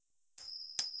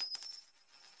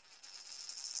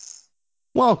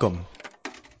Welcome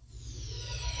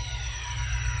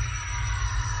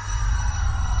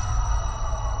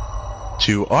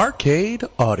to Arcade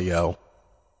Audio.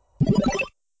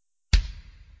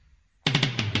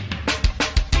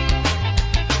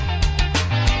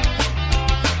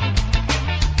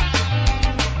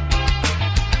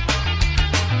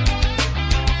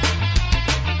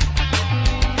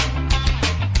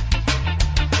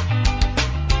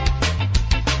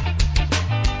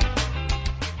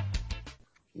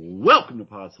 Welcome to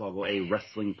Podswoggle, a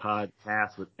wrestling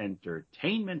podcast with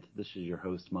entertainment. This is your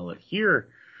host, Mullet, here,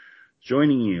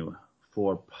 joining you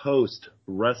for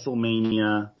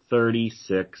post-WrestleMania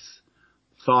 36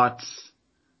 thoughts,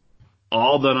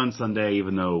 all done on Sunday,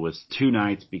 even though it was 2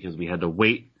 nights because we had to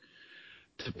wait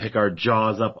to pick our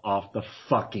jaws up off the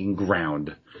fucking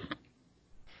ground.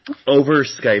 Over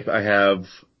Skype, I have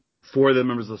 4 of the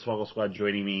members of the Swoggle Squad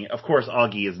joining me. Of course,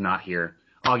 Augie is not here.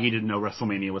 Augie didn't know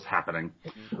WrestleMania was happening.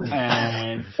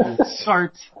 And we'll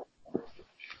start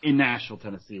in Nashville,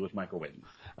 Tennessee with Michael Whitten.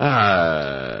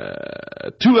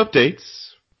 2 updates.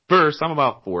 First, I'm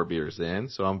about 4 beers in,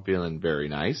 so I'm feeling very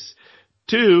nice.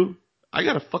 2, I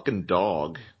got a fucking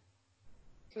dog.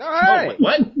 All right.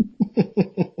 What?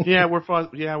 Yeah, we're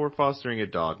fostering a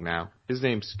dog now. His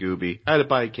name's Scooby. I had to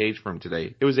buy a cage for him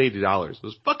today. It was $80. It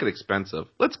was fucking expensive.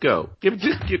 Let's go.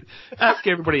 Ask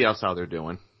everybody else how they're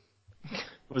doing.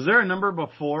 Was there a number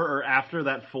before or after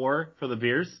that 4 for the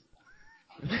beers?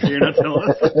 You're not telling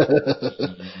us?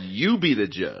 You be the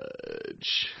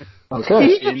judge.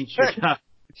 Okay.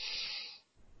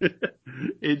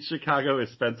 In Chicago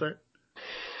is Spencer?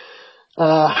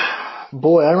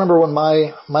 Boy, I remember when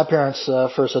my parents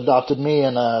first adopted me,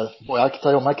 and boy, I can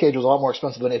tell you my cage was a lot more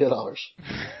expensive than $80.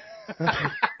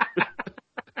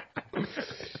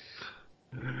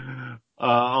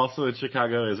 Also in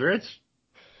Chicago is Rich?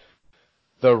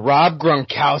 The Rob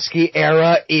Gronkowski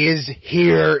era is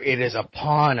here. It is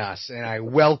upon us, and I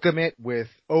welcome it with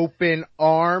open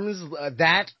arms,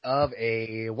 that of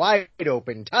a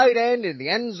wide-open tight end in the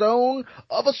end zone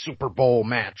of a Super Bowl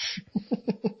match.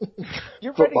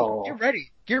 Get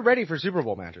ready for Super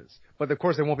Bowl matches. But, of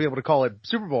course, they won't be able to call it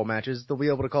Super Bowl matches. They'll be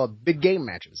able to call it big game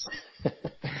matches.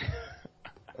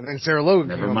 And then Sarah Logan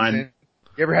Never mind.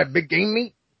 You ever had big game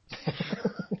meat?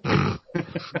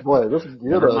 Boy,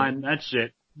 Never mind that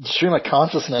shit. Stream of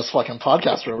consciousness fucking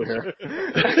podcaster over here.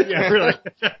 Yeah, really.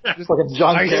 Just fucking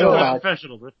John Carroll.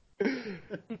 Professional.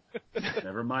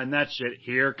 Never mind that shit.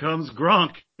 Here comes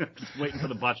Gronk. Just waiting for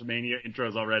the Botchamania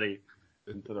intros already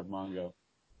instead of Mongo.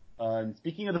 And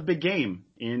speaking of the big game,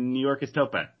 in New York is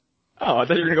Tope. Oh, I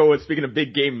thought you were going to go with speaking of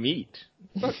big game meat.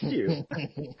 Fuck you.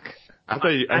 I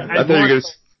thought you were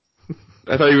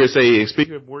going to say,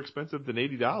 speaking of more expensive than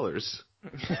 $80.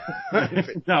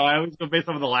 No, I always go based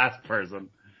on the last person.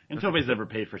 And Tope's never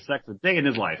paid for sex a day in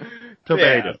his life. Tope,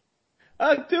 how you doing?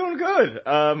 Doing good.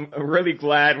 I'm really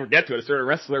glad we'll get to it. A certain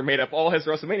wrestler made up all his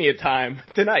WrestleMania time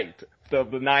tonight. The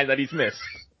 9 that he's missed.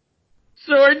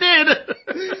 Sure did.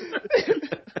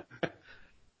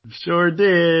 Sure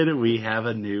did. We have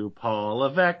a new Paul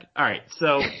Levesque. All right,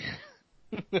 so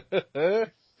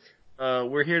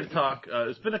we're here to talk.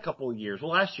 It's been a couple of years.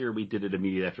 Well, last year we did it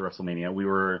immediately after WrestleMania.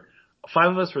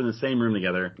 5 of us were in the same room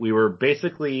together. We were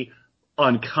basically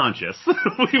unconscious.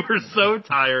 We were so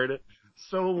tired,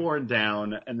 so worn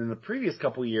down. And then the previous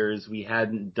couple of years, we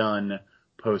hadn't done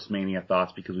post-Mania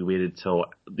thoughts because we waited till,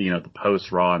 the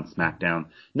post-Raw and SmackDown.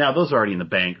 Now, those are already in the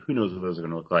bank. Who knows what those are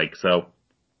going to look like? So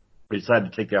we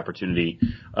decided to take the opportunity,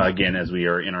 again, as we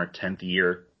are in our 10th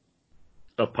year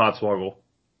of Podswoggle,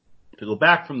 to go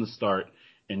back from the start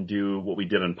and do what we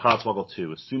did on Podswoggle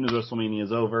 2. As soon as WrestleMania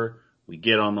is over, we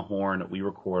get on the horn, we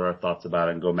record our thoughts about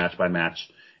it, and go match by match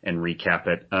and recap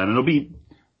it. And it'll be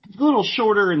a little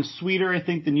shorter and sweeter, I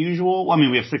think, than usual. Well, I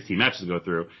mean, we have 16 matches to go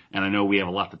through, and I know we have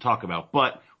a lot to talk about,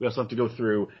 but we also have to go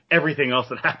through everything else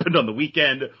that happened on the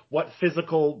weekend, what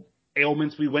physical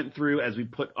ailments we went through as we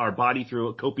put our body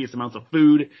through copious amounts of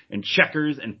food and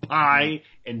checkers and pie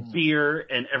and beer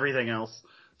and everything else.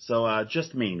 So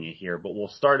just Mania here, but we'll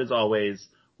start, as always,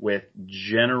 with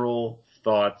general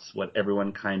thoughts, what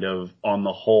everyone kind of on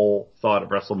the whole thought of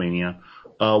WrestleMania.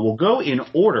 We'll go in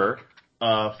order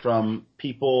from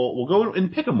people. We'll go in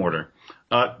pick'em order.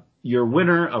 Your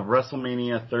winner of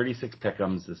WrestleMania 36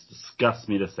 pick'ems, this disgusts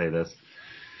me to say this,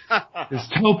 is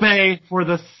Tope for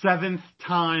the 7th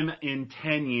time in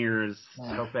 10 years.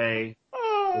 Tope, what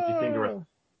do you think of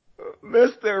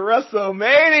Mr.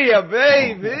 WrestleMania,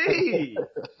 baby!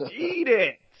 Eat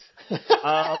it!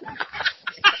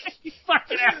 You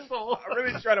fucking asshole. I'm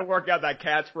really trying to work out that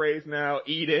catchphrase now.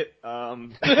 Eat it.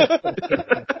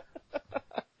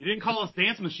 You didn't call us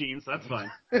dance machines, so that's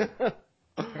fine.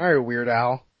 right, Weird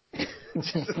Al.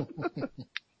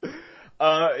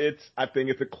 I think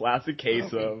it's a classic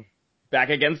case of back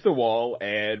against the wall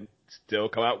and still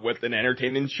come out with an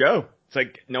entertaining show. It's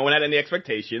like no one had any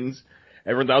expectations.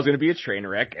 Everyone thought it was going to be a train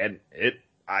wreck, and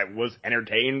I was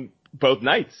entertained both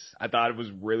nights. I thought it was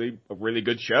a really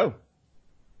good show.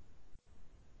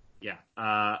 Yeah,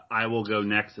 I will go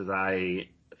next as I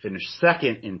finished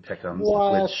second in Pick'ems,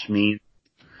 What? which means,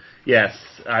 yes,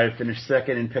 I finished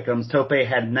second in Pick'ems. Tope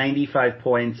had 95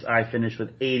 points. I finished with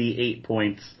 88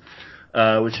 points,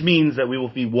 which means that we will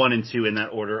be 1 and 2 in that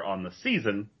order on the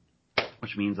season,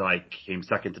 which means I came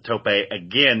second to Tope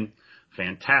again.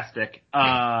 Fantastic.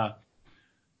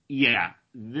 Yeah,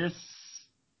 this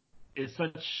is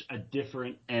such a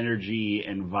different energy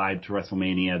and vibe to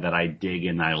WrestleMania that I dig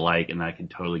and I like, and I can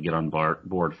totally get on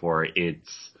board for. It's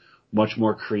much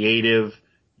more creative.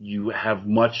 You have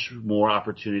much more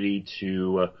opportunity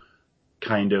to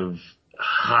kind of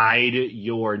hide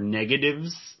your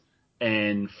negatives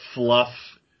and fluff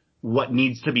what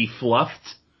needs to be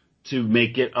fluffed to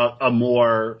make it a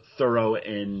more thorough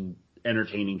and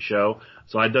entertaining show.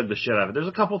 So I dug the shit out of it. There's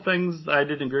a couple things I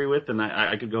didn't agree with, and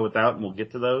I could go without, and we'll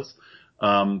get to those.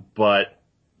 But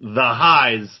the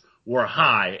highs were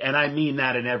high, and I mean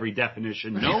that in every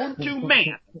definition known to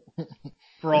man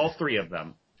for all three of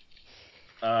them.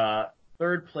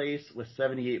 Third place with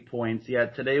 78 points. Yeah,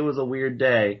 today was a weird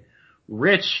day.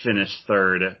 Rich finished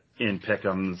third in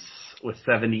Pick'ems with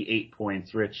 78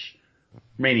 points. Rich,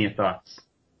 Mania thoughts?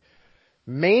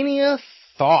 Mania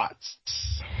thoughts.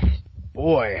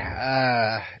 Boy,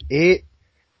 it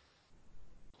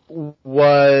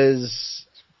was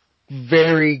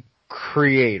very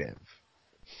creative.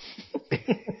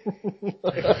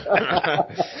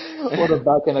 What a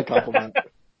backhand compliment.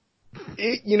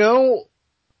 It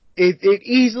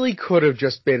easily could have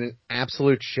just been an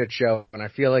absolute shit show, and I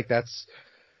feel like that's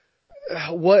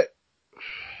what,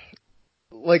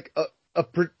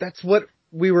 that's what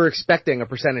we were expecting a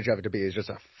percentage of it to be, is just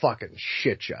a fucking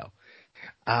shit show.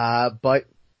 But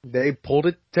they pulled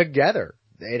it together.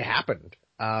 It happened.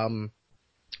 And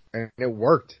it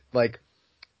worked. Like,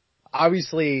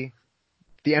 obviously,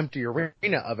 the empty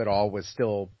arena of it all was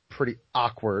still pretty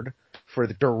awkward for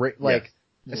the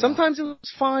Yes. Sometimes it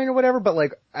was fine or whatever, but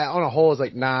like, on a whole, it's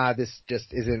like, nah, this just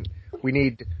isn't, we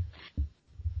need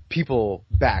people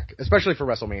back, especially for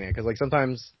WrestleMania, because like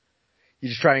sometimes you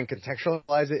just try and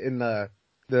contextualize it in the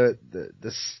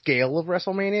scale of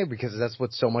WrestleMania, because that's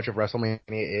what so much of WrestleMania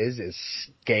is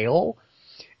scale.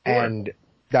 Sure. And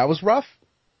that was rough.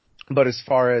 But as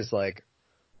far as like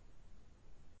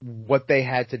what they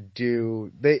had to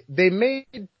do, they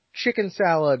made chicken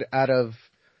salad out of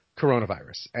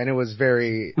coronavirus, and it was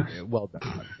very well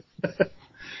done.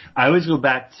 I always go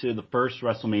back to the first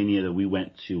WrestleMania that we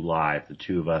went to live, the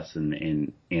two of us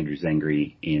and Andrew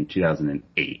Zangri in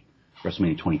 2008,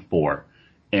 WrestleMania 24.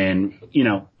 And,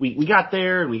 we got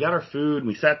there and we got our food and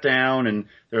we sat down and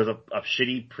there was a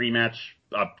shitty pre-match,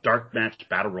 a dark match,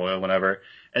 battle royal, whatever.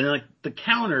 And then the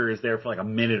counter is there for like a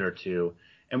minute or two.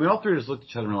 And we all three just looked at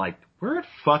each other and were like, we're at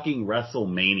fucking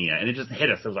WrestleMania. And it just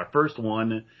hit us. It was our first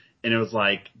one. And it was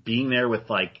like being there with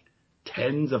like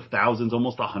tens of thousands,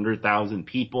 almost 100,000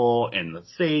 people, and the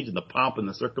stage and the pomp and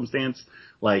the circumstance.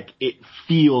 Like, it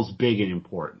feels big and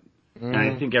important. And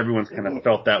I think everyone's kind of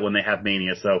felt that when they have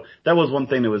Mania. So that was one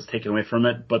thing that was taken away from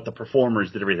it, but the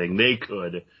performers did everything they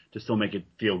could to still make it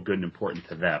feel good and important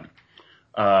to them.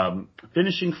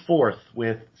 Finishing fourth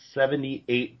with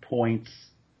 78 points.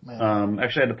 Actually,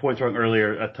 I had the points wrong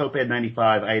earlier. Tope had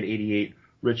 95, I had 88,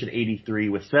 Rich had 83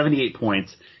 with 78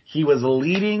 points. He was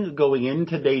leading going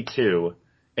into day two,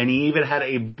 and he even had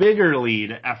a bigger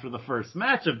lead after the first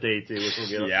match of day two, which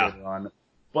we'll get later on.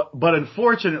 But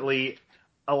unfortunately,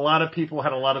 a lot of people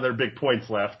had a lot of their big points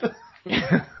left.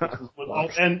 and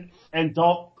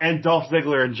Dolph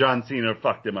Ziggler and John Cena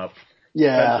fucked him up.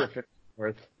 Yeah.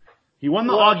 He won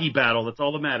the Augie battle. That's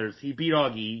all that matters. He beat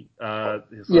Augie.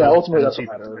 Ultimately that's what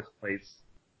matters.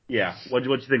 Yeah. What'd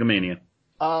you think of Mania?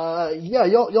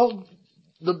 Y'all.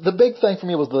 The big thing for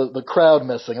me was the crowd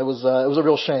missing. It was a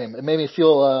real shame. It made me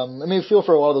feel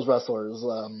for a lot of those wrestlers.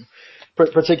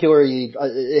 Particularly,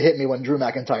 it hit me when Drew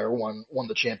McIntyre won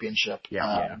the championship.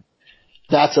 Yeah.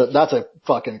 That's a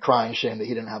fucking crying shame that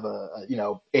he didn't have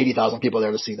 80,000 people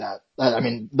there to see that. I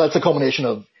mean, that's a culmination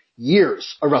of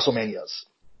years of WrestleManias.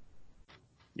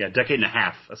 Yeah, decade and a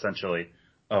half, essentially,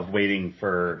 of waiting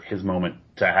for his moment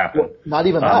to happen. Well, not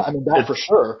even that. I mean, that for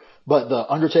sure. But the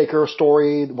Undertaker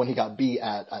story, when he got beat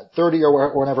at 30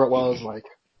 or whenever it was, like.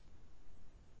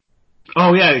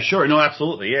 Oh, yeah, sure. No,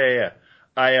 absolutely. Yeah.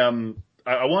 I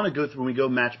want to go through, when we go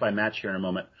match by match here in a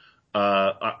moment,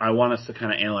 I want us to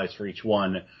kind of analyze for each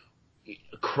one.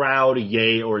 Crowd,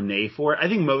 yay or nay for it. I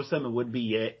think most of them would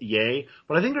be yay,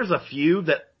 but I think there's a few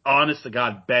that, honest to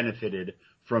God, benefited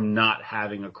from not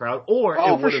having a crowd, or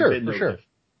it would have been no different.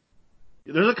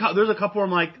 There's a couple where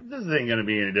I'm like, this ain't gonna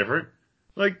be any different.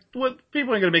 Like, what?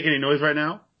 People ain't gonna make any noise right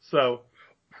now. So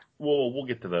we'll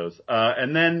get to those.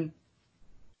 And then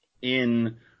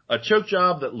in a choke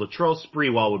job that Latrell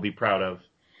Sprewell would be proud of,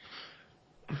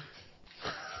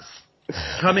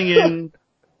 coming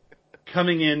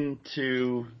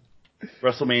into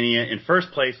WrestleMania in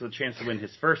first place with a chance to win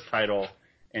his first title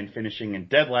and finishing in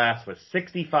dead last with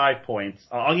 65 points.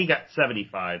 Augie got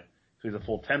 75, so he's a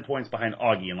full 10 points behind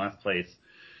Augie in last place,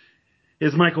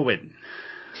 is Michael Whidden.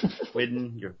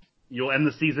 Whidden, you'll end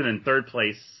the season in third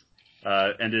place.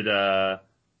 I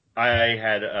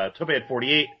had Tope at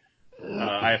 48.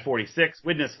 I have 46.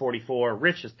 Whidden is 44.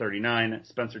 Rich is 39.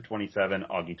 Spencer 27.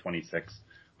 Augie 26.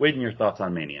 Whidden, your thoughts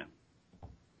on Mania?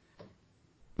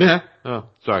 Yeah. Oh,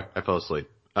 sorry. I fell asleep.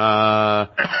 No,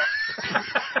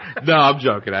 I'm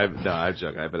joking. I'm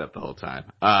joking. I've been up the whole time.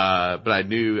 But I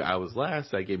knew I was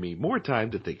last. That gave me more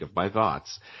time to think of my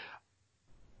thoughts.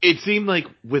 It seemed like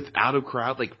without a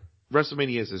crowd, like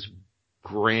WrestleMania is this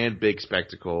grand, big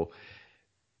spectacle.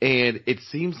 And it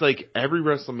seems like every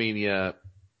WrestleMania,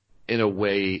 in a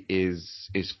way, is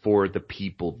for the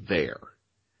people there.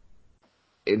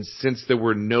 And since there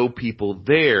were no people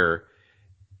there,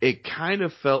 it kind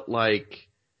of felt like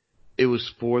it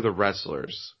was for the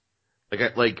wrestlers.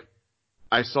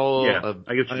 I saw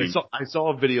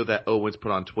a video that Owens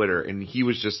put on Twitter, and he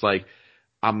was just like,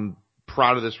 "I'm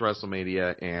proud of this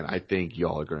WrestleMania, and I think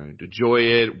y'all are going to enjoy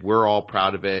it. We're all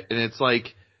proud of it." And it's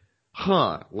like,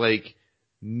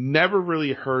 never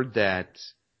really heard that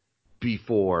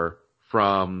before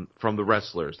from the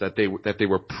wrestlers, that they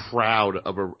were proud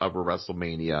of a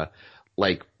WrestleMania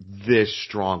like this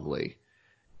strongly.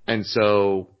 And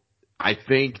so I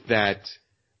think that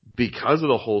because of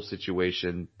the whole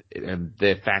situation and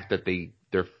the fact that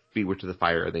their feet were to the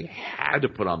fire, they had to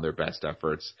put on their best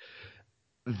efforts,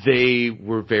 they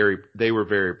were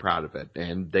very proud of it,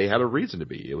 and they had a reason to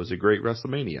be. It was a great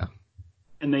WrestleMania.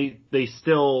 And they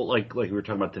still, like we were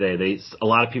talking about today, a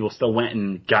lot of people still went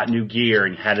and got new gear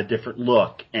and had a different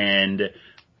look. And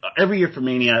every year for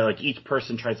Mania, like, each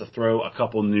person tries to throw a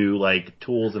couple new, like,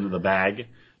 tools into the bag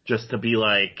just to be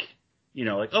like, you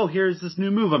know, like, oh, here's this new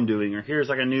move I'm doing, or here's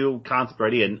like a new concept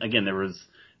ready. And again, there was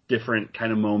different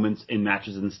kind of moments in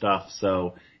matches and stuff.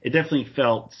 So it definitely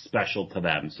felt special to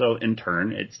them. So in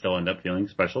turn, it still ended up feeling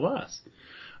special to us.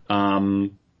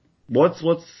 Let's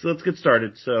get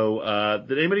started. So,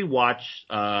 did anybody watch,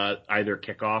 either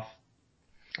Kickoff?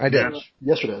 I did.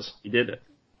 Yesterday's. You did?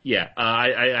 Yeah.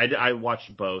 I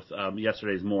watched both.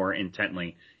 Yesterday's more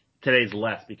intently. Today's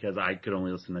less because I could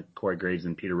only listen to Corey Graves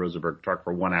and Peter Rosenberg talk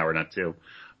for 1 hour, not 2.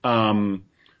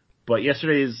 But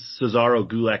yesterday's Cesaro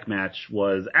Gulak match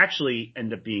was actually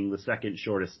ended up being the second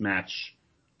shortest match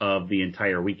of the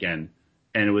entire weekend.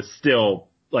 And it was still,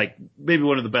 like, maybe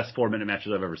one of the best 4-minute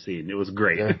matches I've ever seen. It was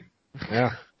great.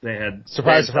 Yeah. They had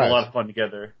surprise. a lot of fun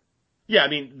together. Yeah, I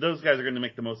mean, those guys are going to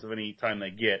make the most of any time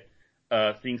they get.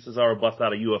 Seeing Cesaro bust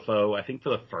out a UFO, I think for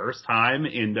the first time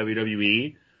in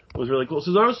WWE, was really cool.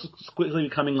 Cesaro's quickly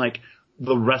becoming like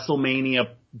the WrestleMania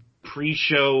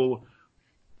pre-show,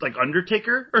 like,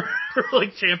 Undertaker or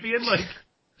like champion. Like,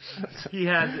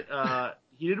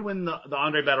 he did win the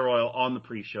Andre Battle Royal on the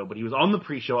pre-show, but he was on the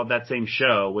pre-show of that same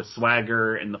show with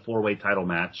Swagger in the 4-way title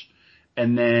match.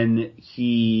 And then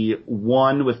he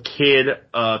won with Kid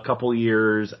a couple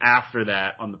years after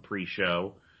that on the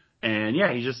pre-show. And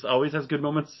yeah, he just always has good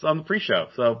moments on the pre-show.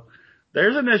 So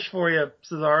there's a niche for you,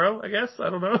 Cesaro, I guess. I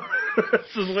don't know.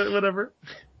 Whatever.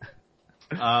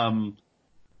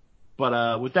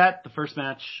 But with that, the first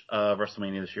match of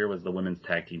WrestleMania this year was the women's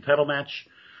tag team title match.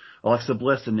 Alexa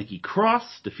Bliss and Nikki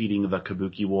Cross defeating the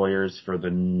Kabuki Warriors for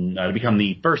to become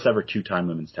the first ever 2-time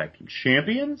women's tag team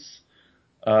champions.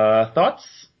 Thoughts?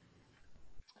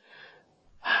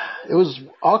 It was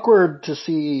awkward to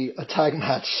see a tag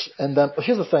match, and then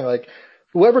here's the thing: like,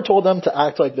 whoever told them to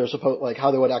act like they're supposed, like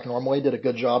how they would act normally, did a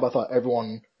good job. I thought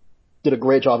everyone did a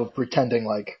great job of pretending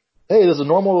like, hey, this is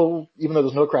normal, even though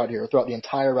there's no crowd here throughout the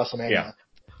entire WrestleMania. Yeah.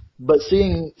 But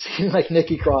seeing like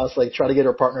Nikki Cross like try to get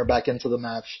her partner back into the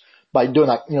match by doing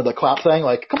that, you know, the clap thing,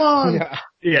 like, come on,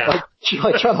 Yeah. like she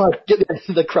like trying to like get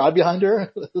the crowd behind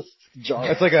her.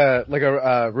 It's like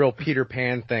a real Peter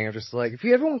Pan thing of just like, if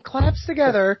everyone claps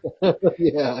together.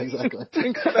 Yeah, exactly.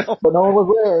 But no one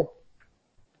was there.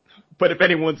 But if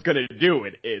anyone's gonna do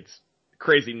it, it's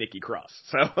crazy Nikki Cross.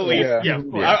 So at least,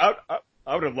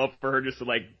 I would have loved for her just to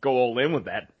like go all in with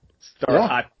that. Start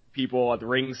hot people at the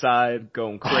ringside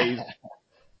going crazy.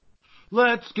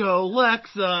 Let's go,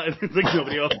 Lexa. It's like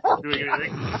nobody else is doing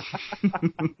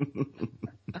anything.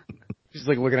 She's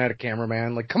like looking at a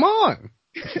cameraman, like, come on.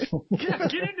 Yeah,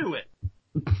 get into it.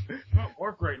 I'm at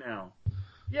work right now.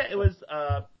 Yeah, it was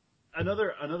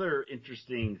another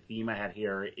interesting theme I had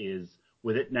here is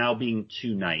with it now being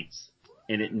 2 nights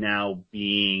and it now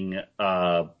being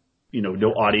no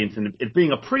audience and it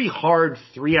being a pretty hard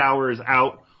 3 hours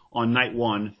out on night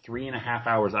 1, 3.5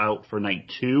 hours out for night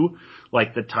 2.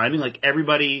 Like the timing, like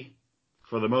everybody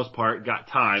for the most part got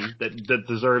time that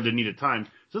deserved and needed time.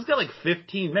 So it's got like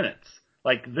 15 minutes.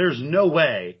 Like there's no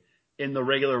way in the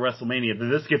regular WrestleMania that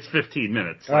this gets 15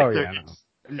 minutes. Like,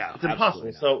 it's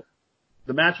impossible. So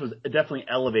the match was definitely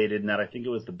elevated in that I think it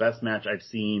was the best match I've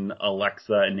seen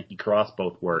Alexa and Nikki Cross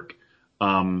both work,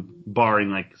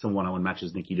 barring like some one-on-one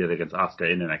matches Nikki did against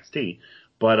Asuka in NXT.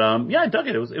 But I dug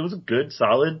it. It was a good,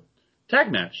 solid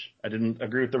tag match. I didn't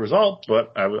agree with the result,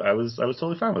 but I was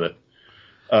totally fine with it.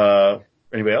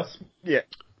 Anybody else? Yeah.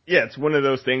 Yeah, it's one of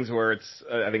those things where it's,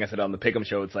 I think I said on the Pick'em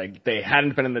show, it's like they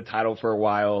hadn't been in the title for a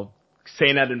while.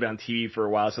 Saying hadn't been on TV for a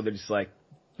while, so they're just like,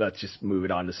 let's just move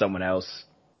it on to someone else.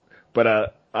 But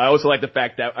I also like the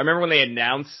fact that I remember when they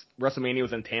announced WrestleMania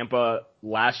was in Tampa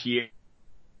last year,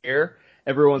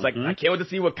 everyone's like, I can't wait to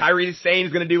see what Kairi Sane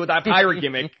is going to do with that pirate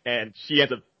gimmick, and she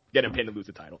ends up getting pinned to lose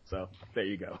the title. So there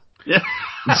you go. Yeah,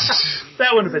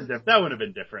 that would have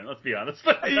been different. Let's be honest.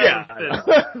 Yeah.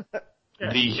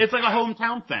 It's like a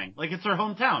hometown thing. Like it's her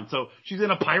hometown, so she's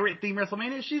in a pirate themed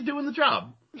WrestleMania. She's doing the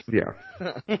job. Yeah.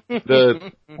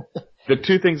 The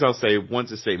 2 things I'll say,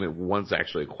 one's a statement, one's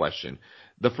actually a question.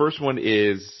 The first one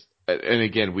is, and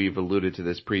again, we've alluded to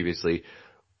this previously,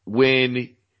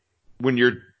 when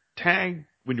your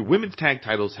women's tag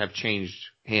titles have changed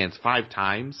hands 5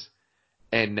 times,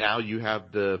 and now you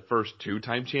have the first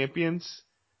 2-time champions,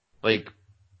 like,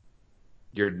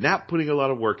 you're not putting a lot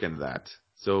of work into that.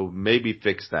 So maybe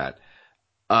fix that.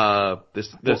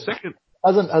 Second,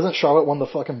 hasn't Charlotte won the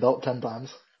fucking belt 10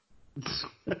 times?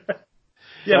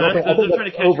 Yeah, I they're think trying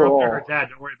to catch her up to her dad.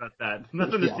 Don't worry about that.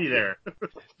 Nothing to see there.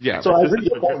 Yeah. So I agree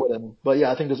with that with him, but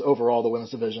yeah, I think just overall the women's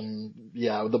division,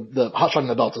 the hot shot in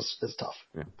the belt is tough.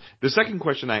 Yeah. The second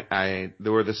question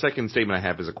the second statement I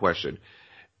have is a question.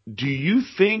 Do you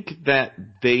think that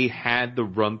they had the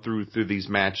run through these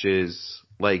matches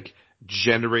like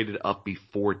generated up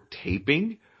before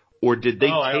taping, or did they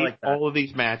tape all of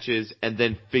these matches and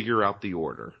then figure out the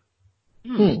order?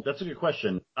 That's a good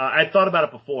question. I thought about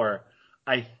it before.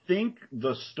 I think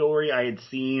the story I had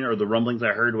seen or the rumblings I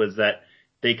heard was that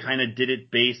they kind of did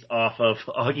it based off of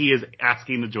Augie is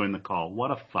asking to join the call. What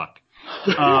a fuck.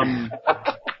 Right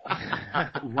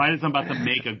as I'm about to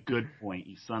make a good point,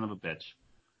 you son of a bitch.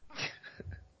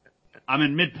 I'm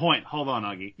in midpoint. Hold on,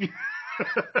 Augie.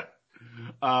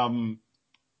 And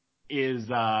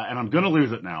I'm gonna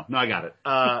lose it now. No, I got it.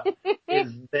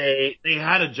 Is they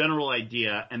had a general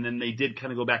idea and then they did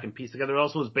kind of go back and piece together. It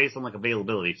also was based on like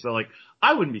availability. So like,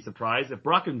 I wouldn't be surprised if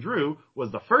Brock and Drew was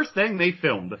the first thing they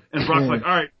filmed and Brock's like,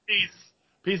 all right,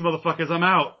 peace motherfuckers, I'm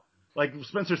out. Like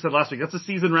Spencer said last week, that's a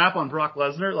season wrap on Brock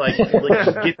Lesnar. Like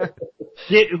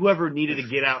get whoever needed to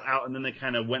get out, and then they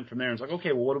kind of went from there and it's like,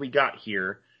 okay, well, what do we got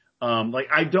here? Like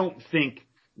I don't think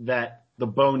that the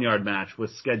Boneyard match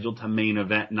was scheduled to main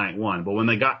event night 1, but when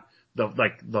they got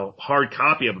the hard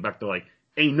copy of it back, they're like,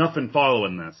 ain't nothing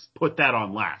following this. Put that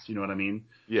on last. You know what I mean?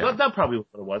 Yeah. So that probably was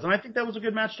what it was. And I think that was a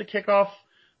good match to kick off,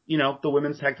 the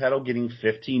women's tag title getting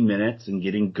 15 minutes and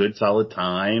getting good solid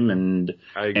time and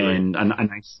a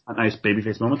nice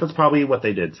babyface moment. That's probably what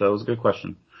they did. So it was a good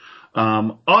question.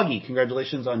 Augie,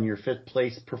 congratulations on your 5th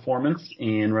place performance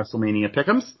in WrestleMania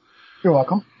Pick'ems. You're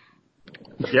welcome.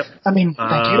 Yep. I mean,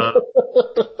 thank you.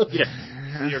 Yeah.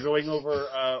 We are going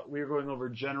over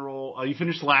general, you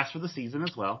finished last for the season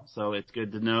as well, so it's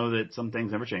good to know that some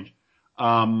things never change.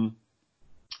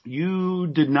 You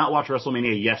did not watch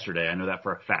WrestleMania yesterday. I know that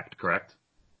for a fact, correct?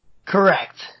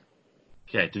 Correct.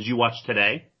 Okay. Did you watch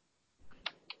today?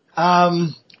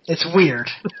 It's weird.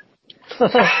 No,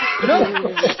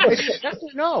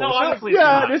 honestly,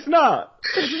 it's not.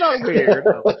 It's not weird.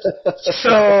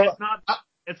 So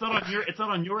it's not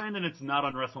on your end, and it's not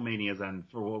on WrestleMania's end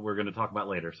for what we're going to talk about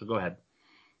later. So go ahead.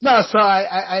 No, so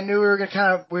I knew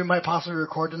we might possibly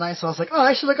record tonight, so I was like,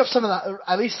 I should look up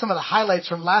at least some of the highlights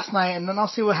from last night, and then I'll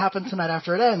see what happens tonight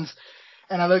after it ends.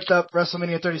 And I looked up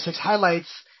WrestleMania 36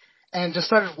 highlights, and just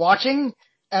started watching,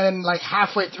 and then like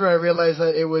halfway through I realized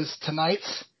that it was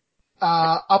tonight's,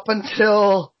 up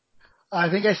until,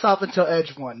 I think I saw up until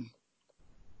Edge won.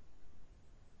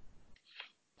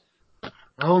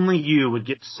 Only you would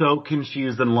get so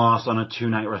confused and lost on a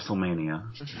 2-night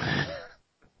WrestleMania.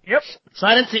 Yep. So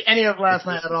I didn't see any of last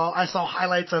night at all. I saw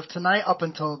highlights of tonight up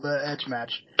until the Edge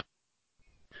match.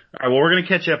 All right, well, we're going to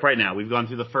catch you up right now. We've gone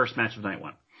through the first match of night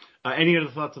one. Any other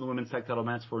thoughts on the women's tag title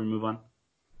match before we move on?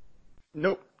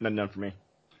 Nope, none for me.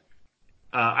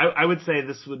 I would say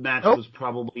this match was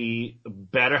probably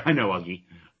better. I know, Augie.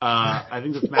 I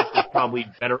think this match was probably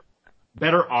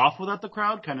better off without the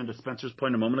crowd, kind of to Spencer's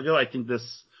point a moment ago. I think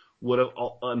this would have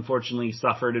unfortunately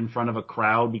suffered in front of a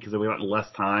crowd because we got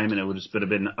less time and it would just have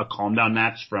been a calm down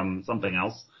match from something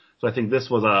else. So I think this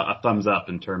was a thumbs up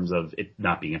in terms of it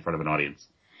not being in front of an audience.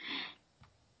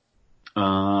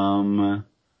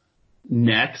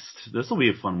 Next, this will be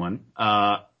a fun one.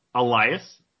 Elias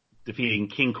defeating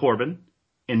King Corbin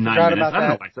in 9 minutes. I don't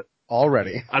know why I said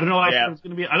already. I don't know why I said it was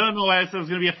going to be. I don't know why I said it was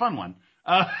going to be a fun one.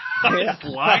 I just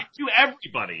lied to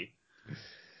everybody.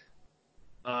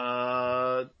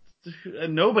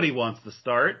 Nobody wants to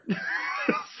start,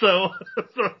 so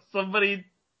somebody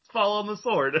fall on the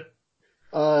sword.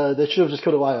 They should have just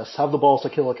killed Elias. Have the balls to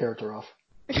kill a character off.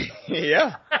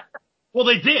 Yeah. Well,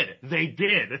 they did. They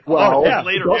did. Well,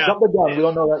 later. Jump the gun. We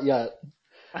don't know that yet.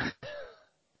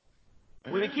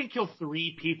 Well, they can't kill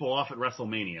 3 people off at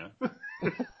WrestleMania.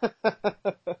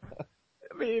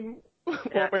 I mean, If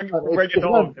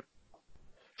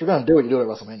you're gonna do it, you do it at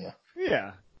WrestleMania.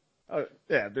 Yeah.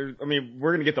 Yeah,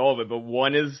 we're gonna get to all of it, but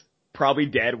one is probably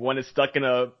dead, one is stuck in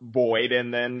a void,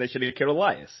 and then they should have killed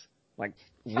Elias. Like,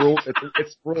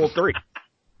 it's rule 3.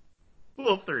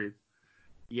 Rule 3.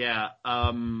 Yeah,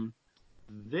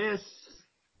 this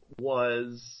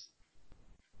was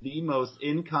the most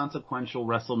inconsequential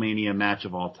WrestleMania match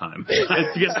of all time.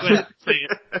 I guess what I'm saying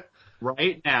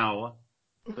right now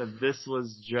that this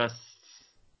was just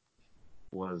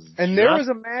And there was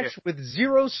a match with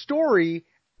zero story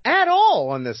at all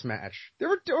on this match. There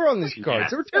were on these cards.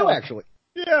 There were 2 actually.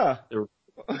 Yeah. There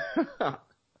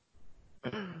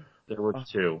were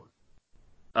 2.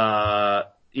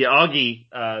 Yeah, Augie,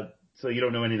 so you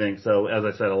don't know anything. So as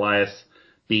I said, Elias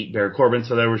beat Baron Corbin.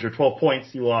 So there was your 12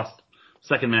 points. You lost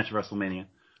second match of WrestleMania.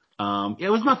 It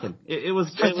was nothing. It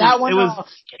was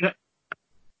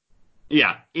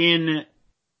yeah, in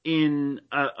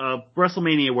a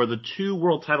WrestleMania where the 2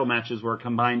 world title matches were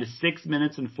combined to 6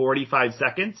 minutes and 45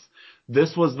 seconds,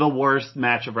 this was the worst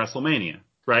match of WrestleMania,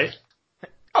 right?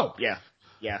 Oh, yeah.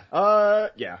 Yeah.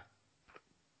 Yeah.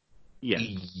 Yeah.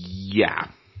 Yeah.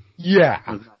 Yeah.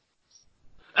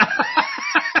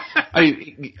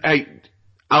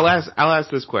 I'll ask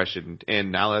this question,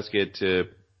 and I'll ask it to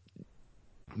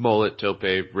Mullet, Tope,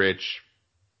 Rich,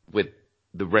 with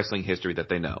the wrestling history that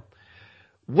they know.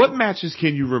 What matches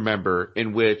can you remember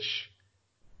in which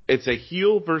it's a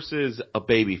heel versus a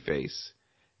babyface,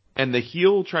 and the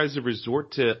heel tries to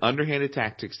resort to underhanded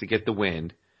tactics to get the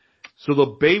win, so the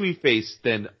babyface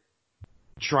then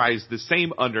tries the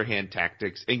same underhand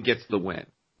tactics and gets the win?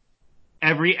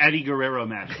 Every Eddie Guerrero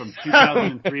match from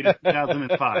 2003 to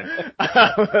 2005.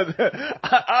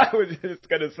 I was just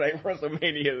going to say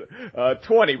WrestleMania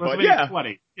 20, but yeah.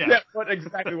 20. Yeah. Yeah, but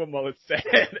exactly what Mullet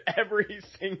said. Every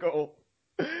single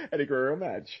Eddie Guerrero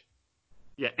match.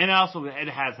 Yeah, and also it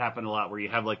has happened a lot where you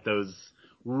have like those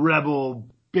rebel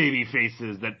baby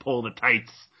faces that pull the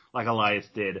tights like Elias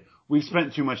did. We've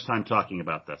spent too much time talking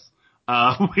about this.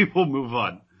 We will move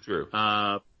on. True.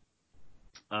 A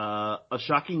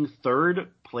shocking third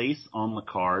place on the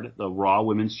card, the Raw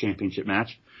Women's Championship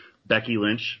match. Becky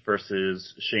Lynch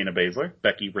versus Shayna Baszler.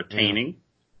 Becky retaining. Yeah.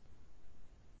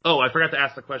 Oh, I forgot to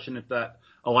ask the question if that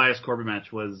Elias Corbin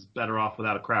match was better off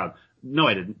without a crowd. No,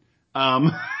 I didn't.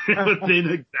 It was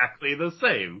exactly the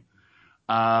same.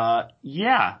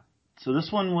 Yeah. So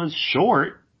this one was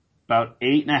short, about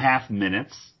 8.5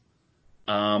 minutes.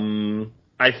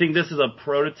 I think this is a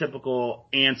prototypical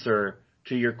answer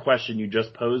to your question you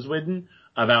just posed, Widden,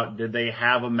 about did they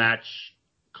have a match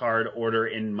card order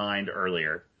in mind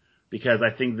earlier? Because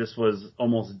I think this was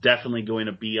almost definitely going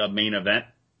to be a main event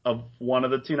of one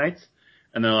of the 2 nights.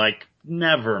 And they're like,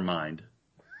 never mind.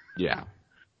 Yeah.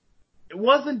 It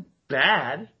wasn't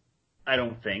bad, I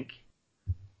don't think.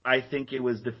 I think it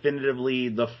was definitively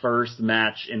the first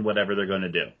match in whatever they're going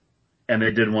to do. And they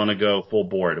didn't want to go full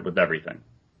board with everything.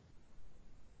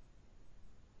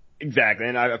 Exactly,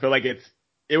 and I feel like it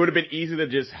would have been easy to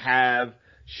just have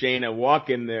Shayna walk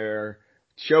in there,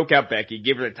 choke out Becky,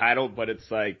 give her the title, but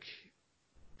it's like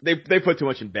they put too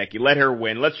much in Becky. Let her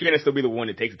win. Let Shayna still be the one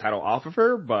that takes the title off of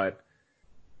her, but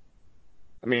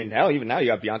I mean, hell, even now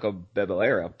you got Bianca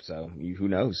Belair up, so who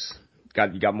knows?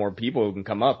 You got more people who can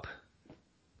come up.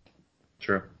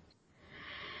 Sure.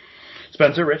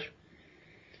 Spencer, Rich?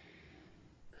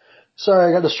 Sorry,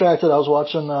 I got distracted. I was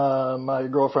watching my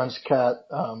girlfriend's cat.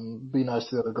 Be nice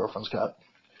to the other girlfriend's cat.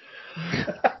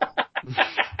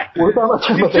 We're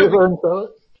talking about Baszler and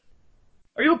Charlotte.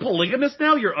 Are you a polygamist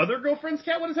now? Your other girlfriend's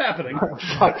cat? What is happening?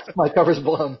 Fuck, my cover's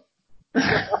blown.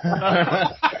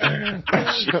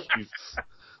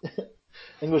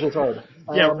 English is hard.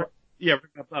 Yeah,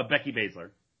 Becky Baszler.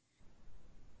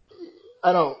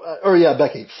 I don't.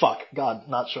 Becky. Fuck. God,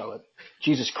 not Charlotte.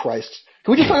 Jesus Christ.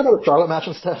 Can we just talk about a Charlotte match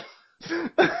instead?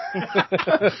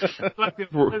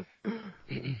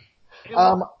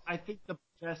 I think the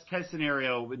best case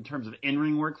scenario in terms of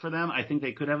in-ring work for them, I think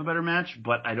they could have a better match,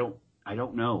 but I don't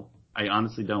know. I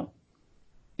honestly don't.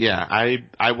 Yeah,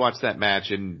 I watched that match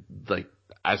and like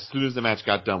as soon as the match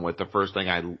got done with, the first thing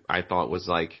I thought was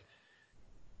like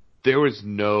there was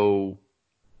a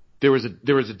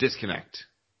disconnect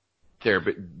there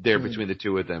between the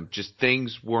two of them. Just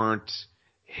things weren't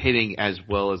hitting as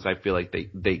well as I feel like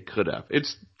they could have.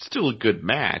 It's still a good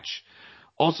match.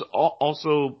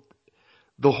 Also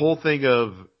the whole thing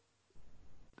of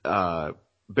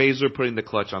Baszler putting the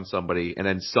clutch on somebody and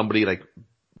then somebody like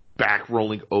back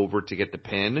rolling over to get the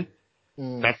pin.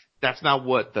 That's not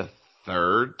what the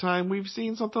third time we've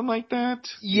seen something like that.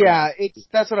 Yeah,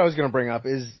 that's what I was going to bring up.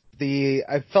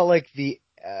 I felt like the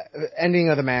ending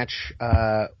of the match.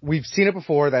 We've seen it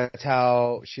before. That's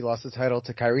how she lost the title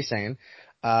to Kairi Sane.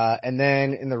 And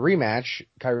then in the rematch,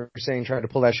 Kairi Sane tried to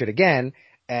pull that shit again,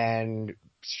 and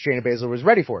Shayna Baszler was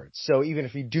ready for it. So even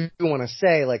if you do want to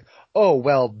say like, oh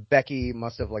well, Becky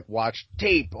must have like watched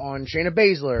tape on Shayna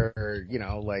Baszler, or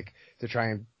like to try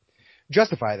and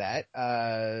justify that,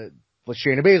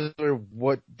 Shayna Baszler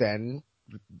would then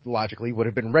logically would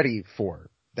have been ready for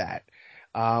that.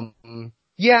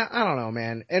 Yeah, I don't know,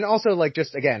 man. And also like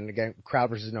just again, crowd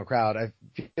versus no crowd. I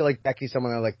feel like Becky's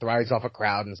someone that like thrives off a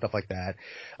crowd and stuff like that.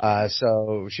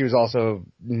 So she was also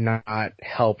not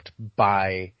helped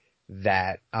by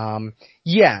that.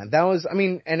 Yeah, that was, I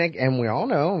mean, and we all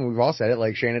know, and we've all said it,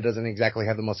 like Shayna doesn't exactly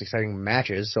have the most exciting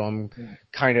matches, so I'm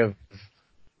kind of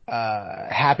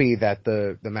happy that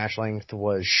the match length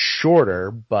was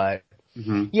shorter, but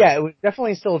yeah, it was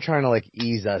definitely still trying to like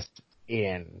ease us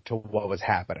in to what was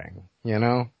happening,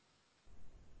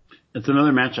 It's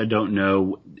another match I don't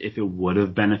know if it would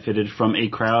have benefited from a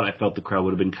crowd. I felt the crowd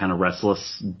would have been kind of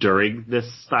restless during this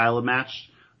style of match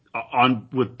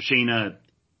with Shayna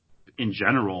in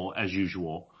general as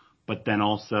usual, but then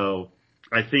also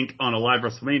I think on a live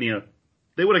WrestleMania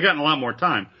they would have gotten a lot more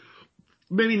time.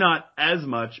 Maybe not as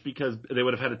much because they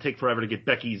would have had to take forever to get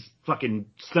Becky's fucking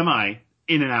semi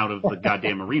in and out of the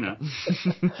goddamn arena.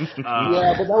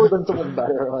 Yeah, but that would have been something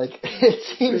better. Like,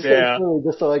 it seems so silly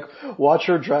just to like watch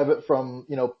her drive it from,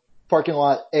 parking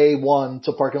lot A1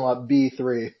 to parking lot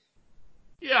B3.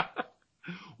 Yeah.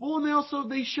 Well,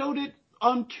 and they showed it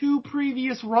on 2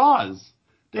 previous Raws.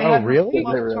 Really?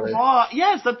 Raw.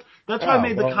 Yes, that's why I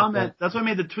made the comment. That's why I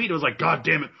made the tweet. It was like, God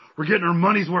damn it, we're getting our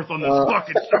money's worth on this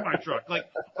fucking semi-truck. Like,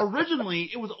 originally,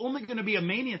 it was only going to be a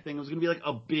Mania thing. It was going to be like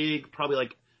a big, probably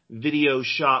like video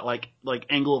shot, like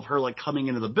angle of her like coming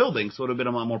into the building, so it would have been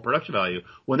a lot more production value.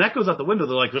 When that goes out the window,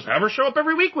 they're like, just have her show up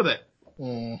every week with it.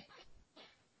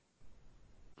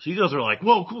 So you guys are like,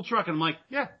 whoa, cool truck. And I'm like,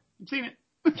 yeah, I've seen it.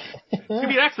 It's going to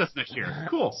be at Access next year.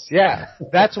 Cool. Yeah,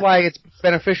 that's why it's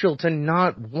beneficial to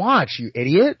not watch, you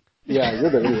idiot. Yeah, you're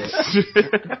the idiot.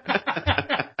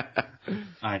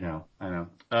 I know.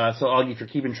 So Augie, for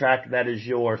keeping track, that is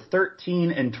your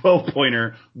 13 and 12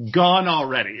 pointer gone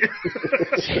already.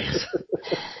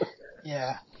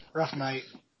 Yeah, rough night.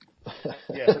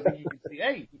 Yeah, so you can see,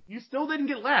 hey, you still didn't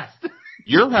get last.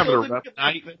 You're having a rough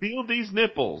night. Feel these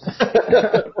nipples.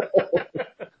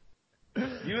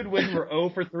 You and Win were 0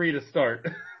 for 3 to start.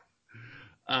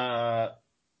 And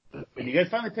you guys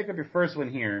finally picked up your first one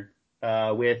here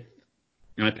with.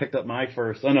 And I picked up my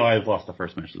first. Oh no, I've lost the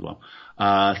first match as well.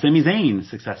 Sami Zayn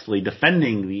successfully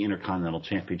defending the Intercontinental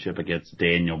Championship against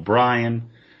Daniel Bryan,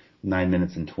 9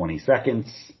 minutes and 20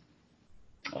 seconds.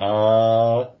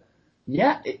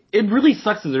 Yeah, it really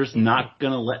sucks that they're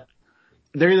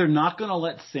either not gonna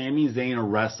let Sami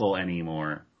Zayn wrestle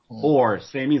anymore, or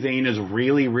Sami Zayn is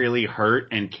really, really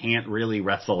hurt and can't really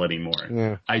wrestle anymore.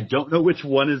 Yeah. I don't know which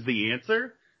one is the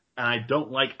answer. And I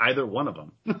don't like either one of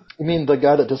them. You mean the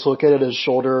guy that dislocated his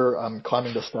shoulder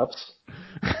climbing the steps?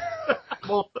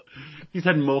 Well, he's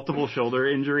had multiple shoulder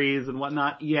injuries and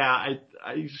whatnot. Yeah,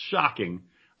 shocking.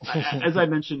 As I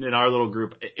mentioned in our little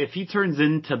group, if he turns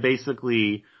into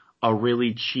basically a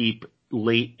really cheap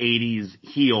late 80s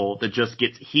heel that just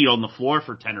gets heel on the floor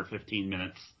for 10 or 15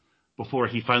 minutes before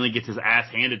he finally gets his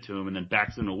ass handed to him and then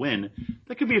backs in a win,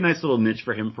 that could be a nice little niche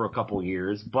for him for a couple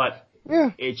years. But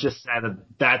Yeah. It's just sad that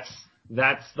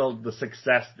that's the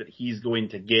success that he's going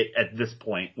to get at this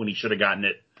point when he should have gotten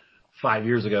it 5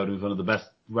 years ago. He was one of the best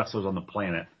wrestlers on the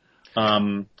planet.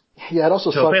 Yeah, it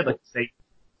also So sucks. I'd like to say,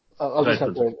 I was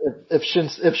just going to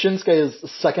say, if Shinsuke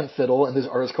is second fiddle in this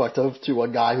Artist Collective to a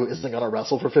guy who isn't going to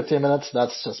wrestle for 15 minutes,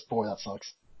 that's just, boy, that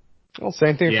sucks. Well,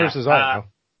 same thing for Cesaro.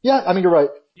 Yeah, I mean, you're right.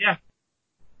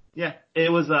 Yeah,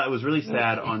 it was really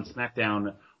sad on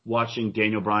SmackDown watching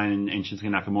Daniel Bryan and Shinsuke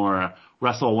Nakamura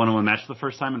wrestle a one-on-one match for the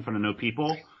first time in front of no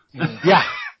people. Yeah.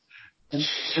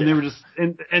 And they were just,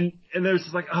 and they were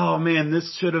just like, oh man,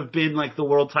 this should have been like the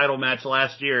world title match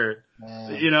last year,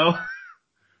 you know?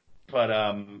 But,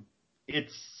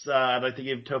 I'd like to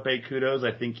give Tope kudos.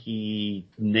 I think he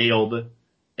nailed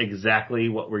exactly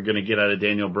what we're going to get out of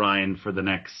Daniel Bryan for the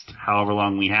next however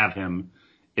long we have him,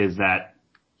 is that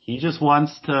he just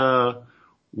wants to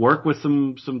work with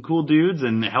some cool dudes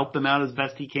and help them out as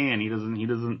best he can. He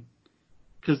doesn't,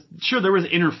 cause sure there was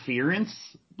interference,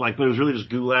 but it was really just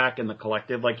Gulak and the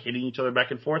Collective hitting each other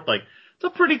back and forth. It's a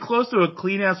pretty close to a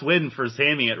clean ass win for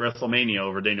Sammy at WrestleMania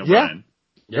over Daniel Bryan.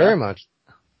 Very much.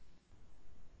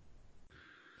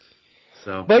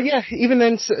 So, but yeah, even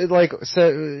then,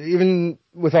 even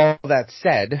with all that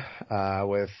said,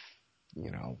 with,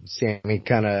 Sammy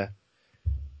kind of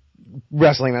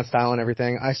wrestling that style and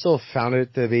everything, I still found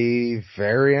it to be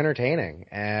very entertaining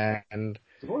and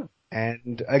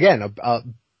again,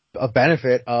 a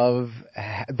benefit of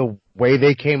the way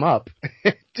they came up,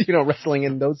 wrestling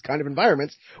in those kind of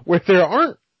environments where there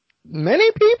aren't many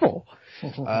people.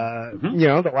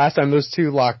 The last time those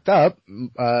two locked up,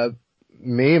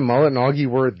 me and Mullet and Augie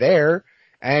were there,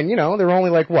 and there were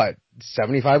only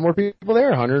 75 more people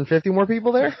there, 150 more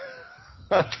people there.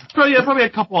 Probably a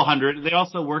couple of hundred. They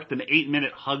also worked an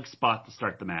 8-minute hug spot to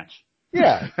start the match.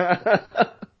 Yeah. So,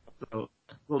 a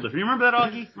little different. You remember that,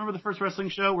 Augie? Remember the first wrestling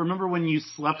show? Remember when you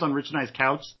slept on Rich and I's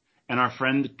couch and our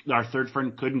third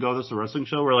friend couldn't go to this wrestling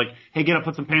show? We're like, hey, get up,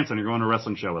 put some pants on. You're going to a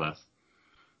wrestling show with us.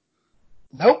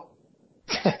 Nope.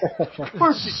 Of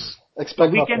course. The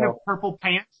weekend of purple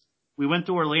pants. We went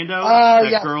to Orlando.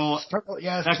 Girl.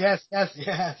 Yes.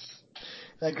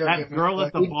 That girl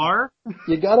at the bar.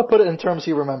 You got to put it in terms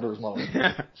he remembers, Mo.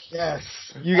 Yes.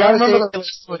 You got to remember the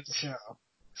show.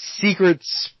 Secret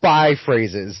spy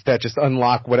phrases that just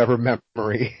unlock whatever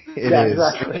memory it is.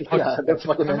 Exactly. Yeah, that's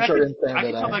fucking insurance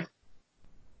thing.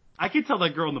 I can tell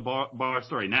that girl in the bar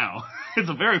story now. It's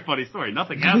a very funny story.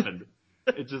 Nothing happened.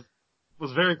 It just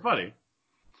was very funny.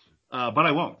 But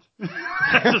I won't.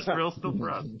 That's just real still for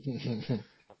us.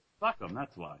 Fuck them,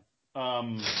 that's why.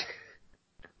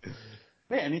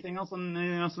 Hey, anything else on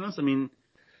this? I mean,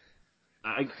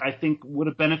 I think would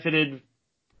have benefited.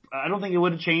 I don't think it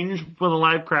would have changed for the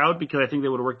live crowd because I think they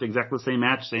would have worked exactly the same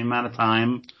match, same amount of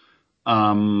time.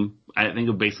 I think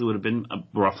it basically would have been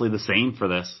roughly the same for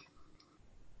this.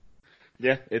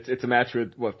 Yeah, it's a match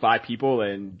with 5 people,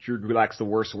 and Drew Gulak's the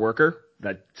worst worker.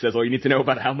 That says all you need to know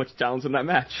about how much talent's in that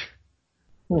match.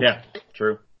 Yeah,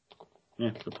 true.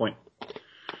 Yeah, good point.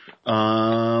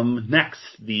 Next,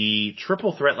 the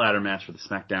triple threat ladder match for the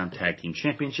SmackDown Tag Team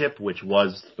Championship, which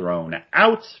was thrown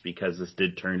out because this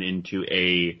did turn into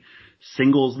a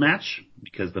singles match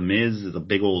because The Miz is a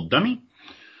big old dummy.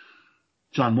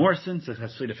 John Morrison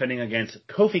successfully defending against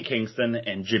Kofi Kingston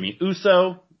and Jimmy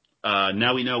Uso.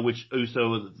 Now we know which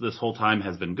Uso this whole time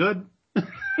has been good.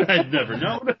 I'd never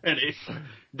known any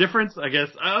difference, I guess.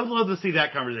 I would love to see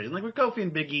that conversation. With Kofi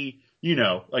and Big E,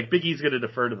 Big E's going to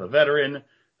defer to the veteran.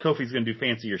 Kofi's going to do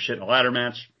fancier shit in a ladder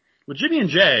match. With Jimmy and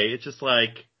Jay, it's just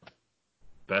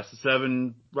best of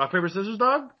 7 rock, paper, scissors,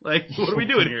 dog? What are we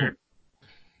doing here?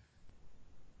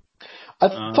 I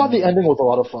thought the ending was a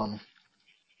lot of fun.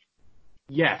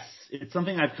 Yes. It's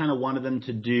something I've kind of wanted them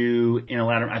to do in a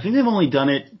ladder. I think they've only done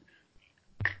it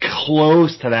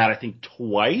close to that, I think,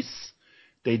 twice.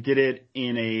 They did it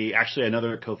in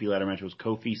another Kofi ladder match. It was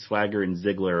Kofi, Swagger, and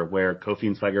Ziggler, where Kofi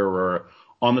and Swagger were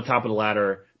on the top of the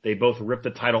ladder. They both ripped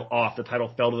the title off. The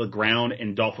title fell to the ground,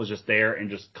 and Dolph was just there and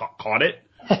just caught it.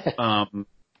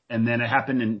 And then it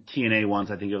happened in TNA once.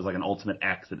 I think it was an Ultimate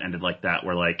X that ended like that,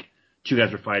 where 2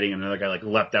 guys were fighting, and another guy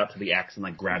leapt out to the X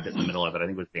and grabbed it in the middle of it. I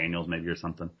think it was Daniels maybe or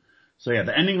something. So yeah,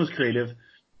 the ending was creative.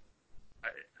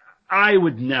 I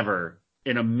would never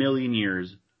in a million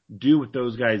years do what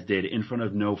those guys did in front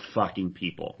of no fucking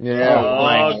people.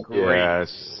 Yeah. Great.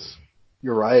 Yes.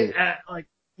 You're right.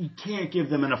 You can't give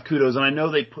them enough kudos. And I know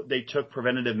they took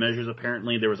preventative measures.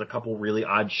 Apparently there was a couple really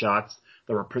odd shots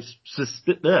that were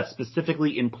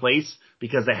specifically in place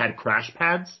because they had crash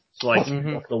pads. So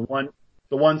the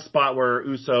the one spot where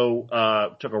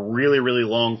Uso took a really, really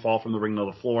long fall from the ring to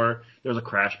the floor. There was a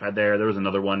crash pad there. There was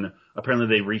another one. Apparently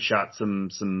they reshot some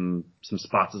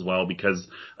spots as well because,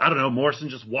 I don't know, Morrison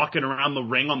just walking around the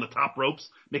ring on the top ropes,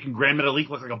 making Grand Metalik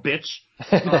look like a bitch.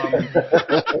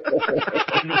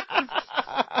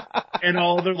 And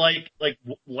all their like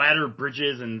ladder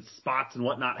bridges and spots and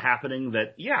whatnot happening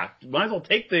that, yeah, might as well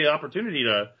take the opportunity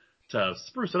to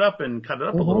spruce it up and cut it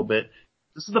up a little bit.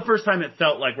 This is the first time it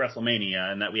felt like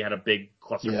WrestleMania and that we had a big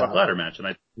clusterfuck ladder match.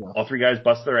 And all three guys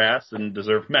bust their ass and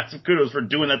deserve massive kudos for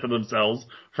doing that to themselves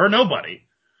for nobody.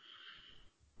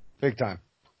 Big time.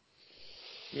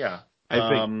 Yeah.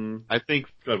 I think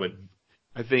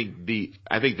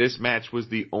this match was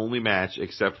the only match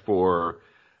except for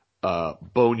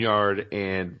Boneyard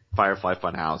and Firefly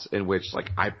Funhouse in which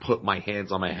like I put my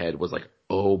hands on my head, was like,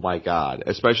 oh my god,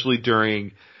 especially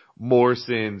during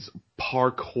Morrison's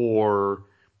parkour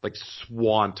like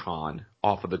swanton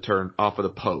off of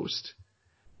the post.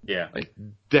 Yeah. Like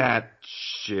that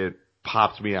shit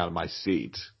popped me out of my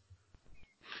seat.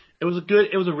 It was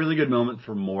a really good moment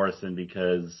for Morrison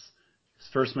because his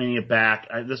first Mania back,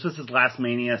 this was his last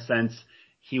Mania since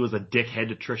he was a dickhead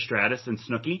to Trish Stratus and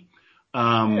Snooki.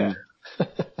 God,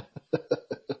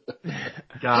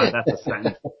 that's a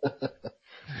sentence.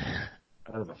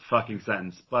 That was a fucking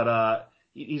sentence. But,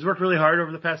 he's worked really hard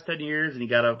over the past 10 years and he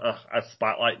got a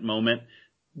spotlight moment.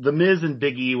 The Miz and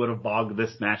Big E would have bogged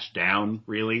this match down,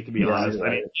 really, to be honest. Right.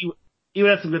 I mean, he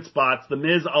would have some good spots. The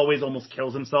Miz always almost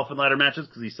kills himself in ladder matches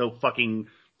because he's so fucking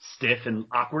stiff and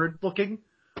awkward looking.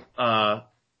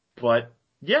 But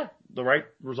yeah, the right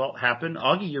result happened.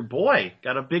 Augie, your boy,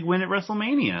 got a big win at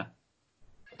WrestleMania.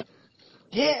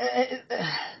 Yeah,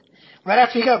 right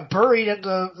after he got buried at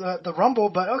the Rumble,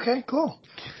 but okay, cool.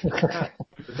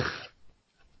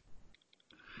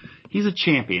 He's a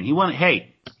champion. He won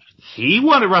at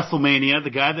WrestleMania. The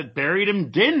guy that buried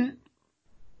him didn't.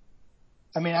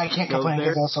 I mean, I can't complain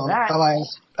because also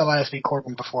Elias beat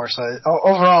Corbin before, so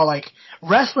overall, like,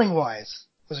 wrestling-wise,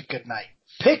 it was a good night.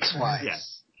 Picks-wise,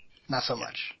 yes. Not so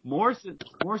much. Morrison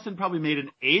probably made an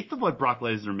eighth of what Brock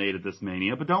Lesnar made at this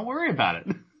Mania, but don't worry about it.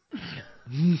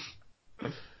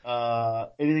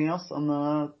 Anything else on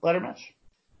the ladder match?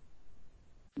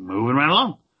 Moving right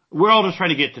along. We're all just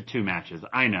trying to get to two matches.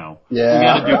 I know.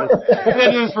 Yeah. We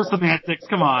gotta do this for semantics.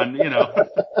 Come on, you know.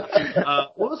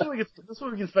 Well, this one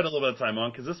we can spend a little bit of time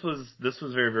on because this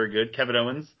was very, very good. Kevin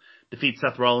Owens defeats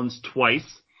Seth Rollins twice.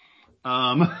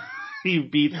 He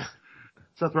beats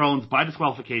Seth Rollins by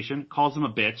disqualification, calls him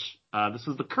a bitch. This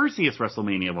was the cursiest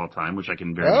WrestleMania of all time, which I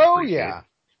can very much appreciate. Yeah.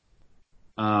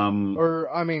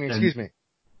 Excuse me.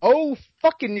 Oh,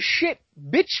 fucking shit,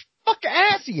 bitch, fuck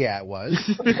ass, yeah, it was.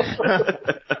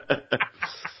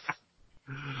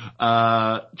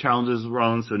 Challenges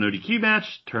Rollins to a no DQ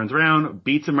match, turns around,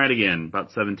 beats him right again.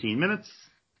 About 17 minutes.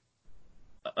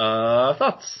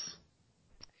 Thoughts?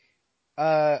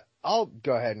 I'll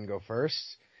go ahead and go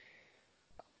first.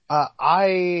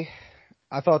 I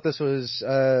thought this was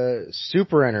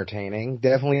super entertaining.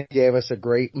 Definitely gave us a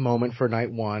great moment for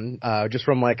night one, just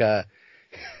from like a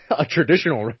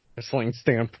traditional wrestling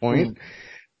standpoint.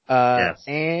 Yes.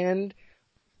 And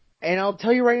I'll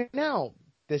tell you right now,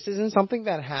 this isn't something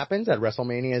that happens at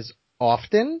WrestleManias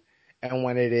often, and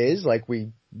when it is, like,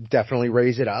 we definitely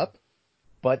raise it up.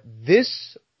 But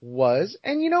this was,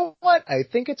 and you know what? I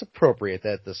think it's appropriate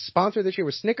that the sponsor this year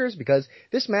was Snickers because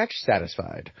this match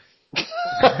satisfied.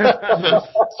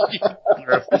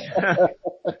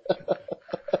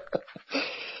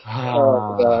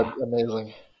 Oh God,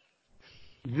 amazing.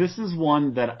 This is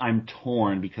one that I'm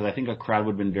torn because I think a crowd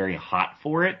would have been very hot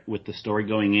for it with the story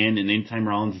going in, and anytime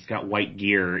Rollins has got white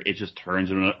gear, it just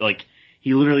turns into, like,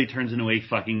 he literally turns into a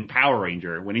fucking Power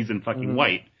Ranger when he's in fucking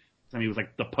white. I mean, he was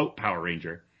like the Pope Power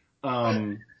Ranger.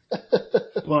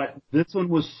 But this one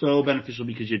was so beneficial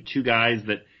because you had two guys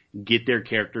that get their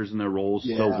characters and their roles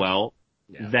so well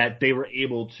that they were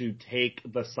able to take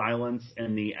the silence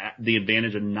and the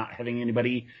advantage of not having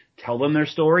anybody tell them their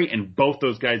story. And both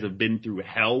those guys have been through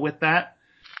hell with that.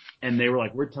 And they were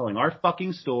like, we're telling our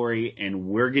fucking story and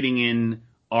we're getting in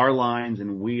our lines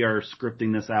and we are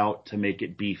scripting this out to make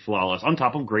it be flawless on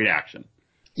top of great action.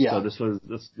 Yeah. So this was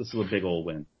a big old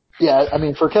win. Yeah, I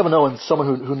mean, for Kevin Owens,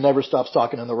 someone who never stops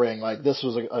talking in the ring, like, this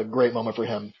was a great moment for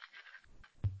him.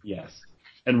 Yes.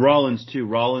 And Rollins, too.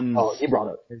 Oh, he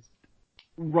brought it.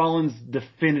 Rollins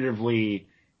definitively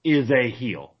is a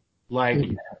heel. Like,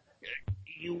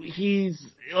 he's,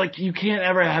 like, you can't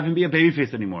ever have him be a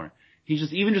babyface anymore. He's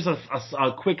just, even just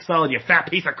a quick solid, you fat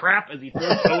piece of crap, as he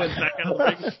throws Owens back out of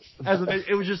the ring.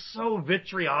 It was just so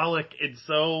vitriolic and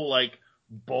so, like,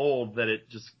 bold that it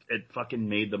fucking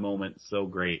made the moment so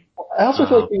great. I also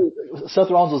feel like Seth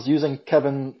Rollins was using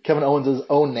Kevin Owens'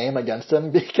 own name against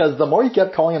him, because the more he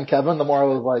kept calling him Kevin, the more I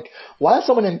was like, why is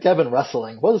someone named Kevin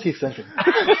wrestling? What is he thinking?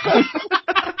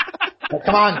 Like,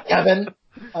 come on, Kevin.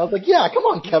 I was like, yeah, come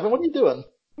on, Kevin. What are you doing?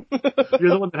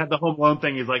 You're the one that had the Home Alone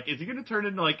thing. He's like, is he going to turn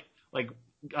into like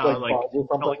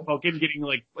Hogan getting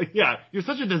like, yeah, you're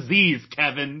such a disease,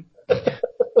 Kevin.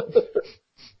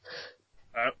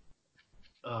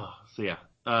 So yeah,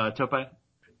 Topai?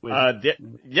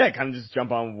 Yeah, kind of just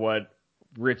jump on what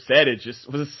Rich said. It just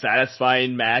was a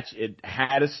satisfying match. It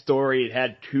had a story. It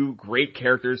had two great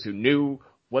characters who knew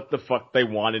what the fuck they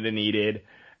wanted and needed.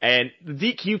 And the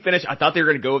DQ finish, I thought they were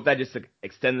going to go with that just to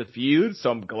extend the feud, so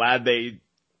I'm glad they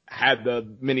had the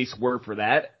mini swerve for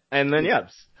that. And then, yeah,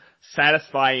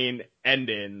 satisfying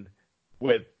ending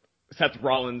with Seth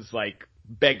Rollins, like,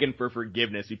 begging for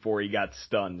forgiveness before he got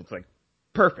stunned. It's like,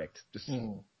 perfect. Just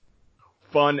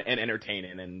fun and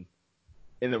entertaining and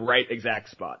in the right exact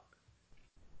spot.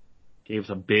 Gave us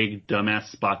a big dumbass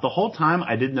spot. The whole time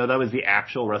I didn't know that was the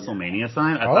actual WrestleMania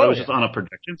sign. I thought it was just on a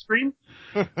projection screen.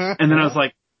 And then I was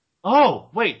like, oh,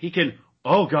 wait, he can,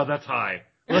 oh god, that's high.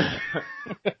 was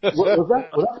that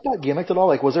spot gimmicked at all?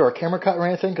 Like, was there a camera cut or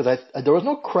anything? Because there was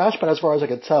no crash, but as far as I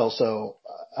could tell, so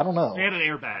I don't know. They had an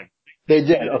airbag. They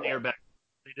did. An airbag.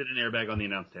 They did an airbag on the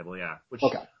announce table, yeah. Which,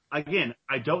 again,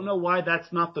 I don't know why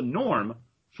that's not the norm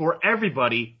for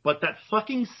everybody, but that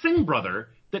fucking Singh brother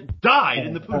that died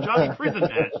in the Punjabi prison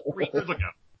match 3 years ago.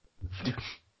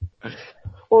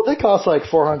 Well, they cost like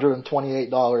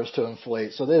 $428 to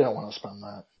inflate, so they didn't want to spend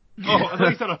that. Oh, I thought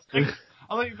you said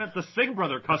I thought you meant the Singh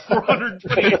brother cost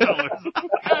 $428.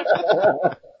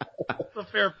 That's a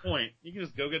fair point. You can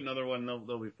just go get another one;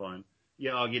 they'll be fine.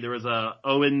 Yeah, Augie, there was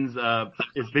Owens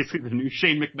is basically the new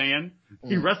Shane McMahon.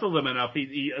 He wrestled him enough.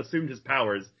 He assumed his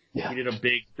powers. Yeah. He did a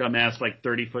big dumbass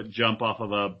 30-foot jump off of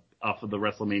the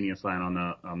WrestleMania sign on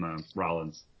the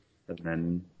Rollins, and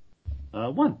then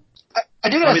won. I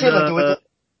do gotta say,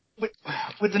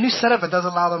 with the new setup, it does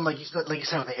allow them, like you said, with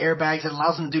the airbags, it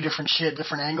allows them to do different shit,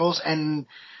 different angles. And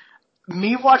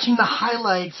me watching the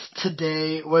highlights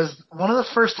today was one of the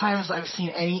first times I've seen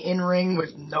any in-ring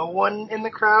with no one in the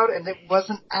crowd, and it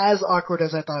wasn't as awkward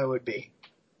as I thought it would be.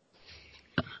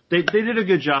 They did a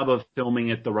good job of filming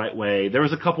it the right way. There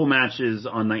was a couple matches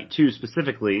on night 2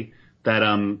 specifically that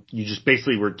you just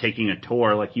basically were taking a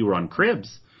tour like you were on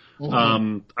Cribs.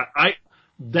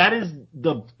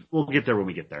 We'll get there when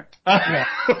we get there.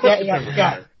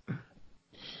 Yeah.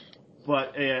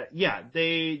 But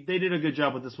they did a good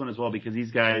job with this one as well, because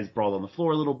these guys brawled on the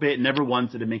floor a little bit. Never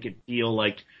once did it make it feel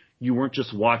like you weren't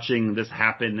just watching this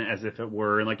happen as if it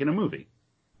were like in a movie.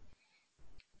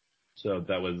 So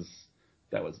that was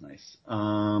nice.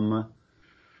 Not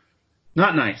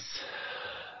nice.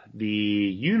 The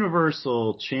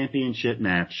Universal Championship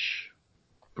match.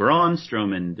 Braun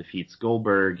Strowman defeats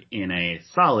Goldberg in a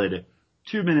solid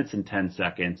 2 minutes and 10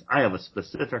 seconds. I have a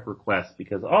specific request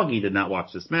because Augie did not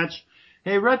watch this match.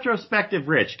 Hey, retrospective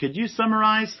Rich, could you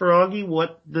summarize for Augie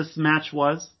what this match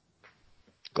was?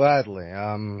 Gladly.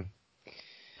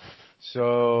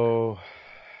 So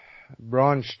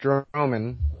Braun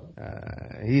Strowman,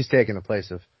 he's taking the place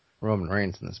of Roman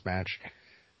Reigns in this match.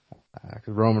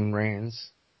 Because Roman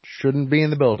Reigns shouldn't be in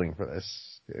the building for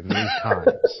this in these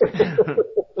times.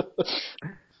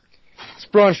 So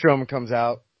Braun Strowman comes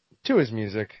out to his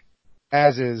music,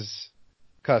 as is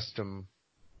custom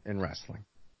in wrestling.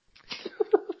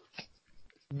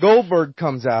 Goldberg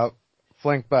comes out,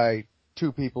 flanked by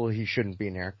 2 people he shouldn't be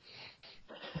near.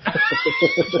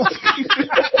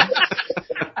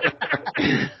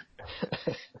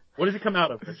 What does he come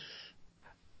out of?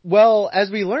 Well, as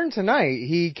we learned tonight,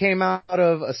 he came out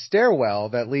of a stairwell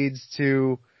that leads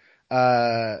to,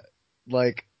 it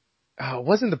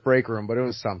wasn't the break room, but it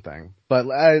was something. But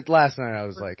last night I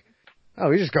was like,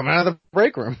 oh, he's just coming out of the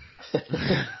break room.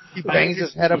 He bangs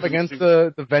his head up against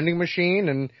the vending machine,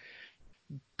 and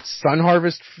Sun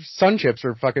Harvest Sun Chips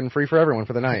are fucking free for everyone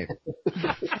for the night.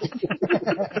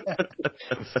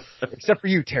 Except for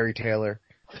you, Terry Taylor.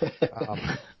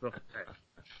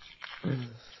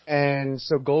 And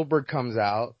so Goldberg comes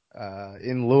out.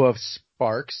 In lieu of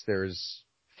sparks, there's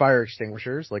fire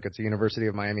extinguishers, like it's a University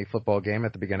of Miami football game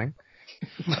at the beginning.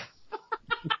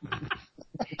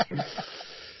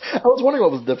 I was wondering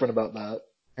what was different about that.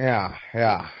 Yeah.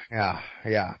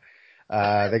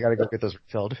 They gotta go get those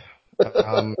refilled.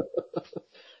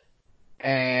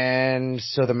 And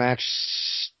so the match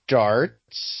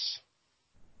starts.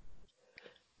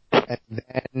 And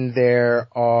then there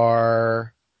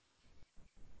are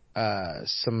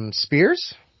some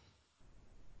spears.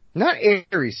 Not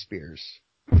Aries Spears.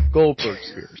 Goldberg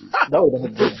Spears. No,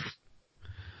 it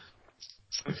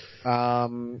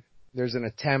doesn't. There's an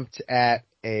attempt at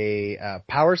a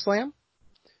power slam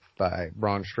by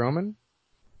Braun Strowman.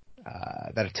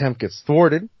 That attempt gets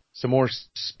thwarted. Some more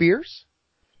spears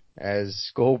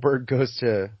as Goldberg goes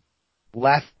to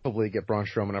laughably get Braun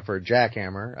Strowman up for a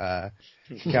jackhammer.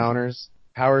 Counters,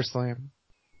 power slam,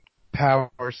 power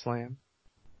slam,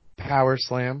 power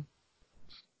slam.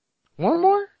 One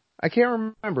more? I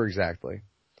can't remember exactly.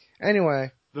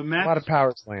 Anyway, The a match, lot of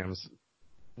power slams.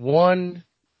 1,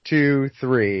 2,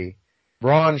 3.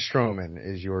 Braun Strowman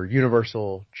is your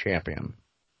Universal Champion.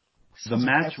 the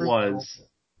match was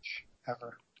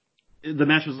Ever. the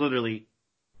match was literally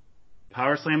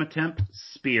power slam attempt,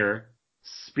 spear,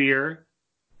 spear,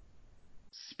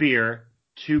 spear,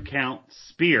 2 count,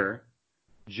 spear,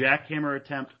 jackhammer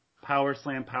attempt, power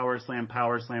slam, power slam,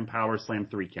 power slam, power slam,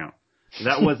 3 count.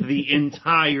 That was the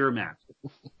entire match.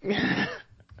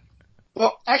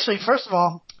 Well, actually, first of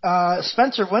all,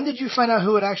 Spencer, when did you find out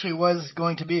who it actually was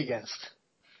going to be against?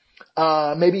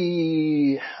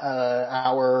 Maybe 2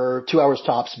 hours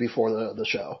tops before the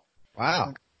show.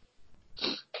 Wow.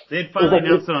 They had finally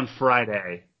announced it on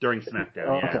Friday during SmackDown.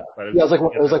 Oh, Yeah, okay. but Yeah,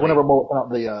 it was like whenever Mo put out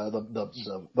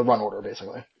the run order,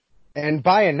 basically. And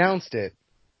by announced it,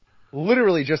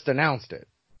 literally just announced it.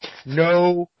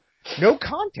 No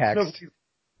context.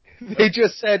 They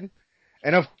just said,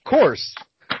 and of course,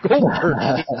 Goldberg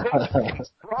is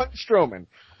against Braun Strowman,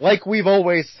 like we've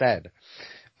always said.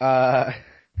 So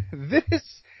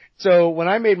when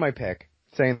I made my pick,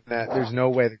 saying that there's no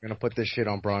way they're going to put this shit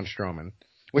on Braun Strowman,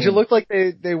 which it looked like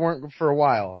they weren't for a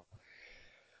while.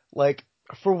 Like,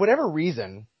 for whatever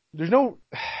reason, there's no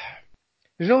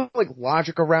like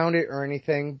logic around it or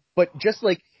anything, but just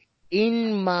like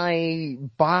in my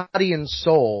body and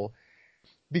soul,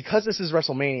 because this is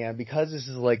WrestleMania, because this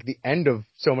is like the end of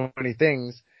so many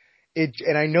things,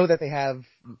 and I know that they have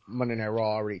Monday Night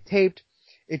Raw already taped,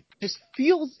 it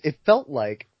felt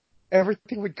like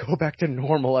everything would go back to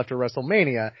normal after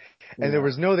WrestleMania, and there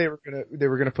was they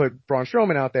were gonna put Braun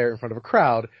Strowman out there in front of a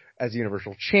crowd as the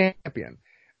Universal Champion.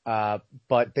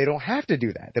 But they don't have to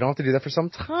do that. They don't have to do that for some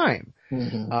time.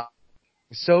 Mm-hmm.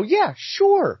 So yeah,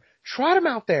 sure. Trot him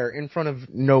out there in front of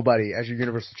nobody as your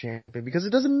Universal Champion, because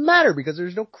it doesn't matter, because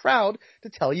there's no crowd to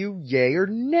tell you yay or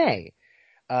nay.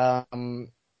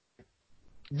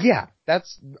 Yeah,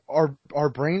 that's our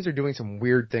brains are doing some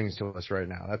weird things to us right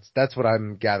now. That's what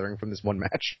I'm gathering from this one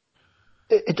match.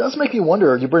 It does make me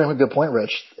wonder. You bring up a good point,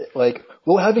 Rich. Like,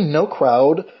 will having no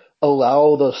crowd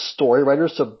allow the story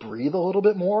writers to breathe a little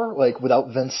bit more, like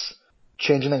without Vince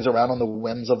changing things around on the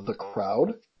whims of the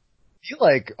crowd? I feel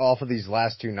like off of these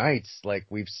last 2 nights, like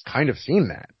we've kind of seen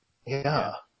that.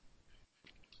 Yeah.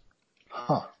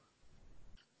 Huh.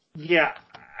 Yeah,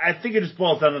 I think it just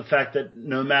boils down to the fact that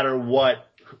no matter what,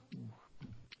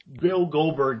 Bill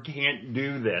Goldberg can't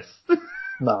do this.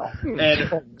 No.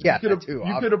 And Yeah, you too, could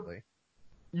have obviously.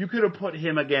 you could have put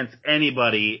him against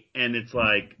anybody, and it's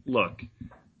like, look,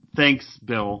 thanks,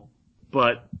 Bill,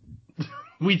 but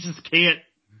we just can't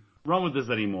run with this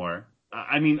anymore.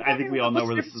 I mean, I think we all know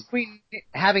where this is. Between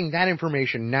having that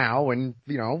information now and,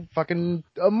 fucking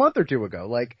a month or 2 ago,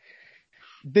 like,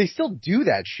 they still do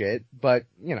that shit, but,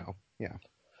 yeah.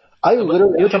 I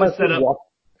literally, every time I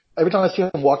see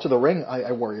him walk to the ring,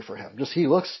 I worry for him. Just, he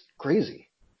looks crazy.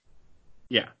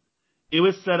 Yeah. It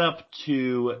was set up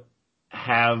to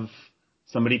have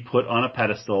somebody put on a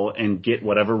pedestal and get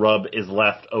whatever rub is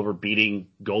left over beating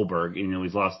Goldberg.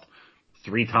 He's lost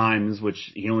 3 times,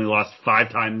 which he only lost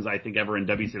 5 times, I think, ever in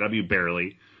WCW,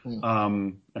 barely.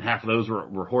 And half of those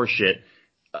were horseshit.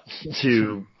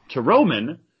 To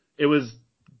Roman, it was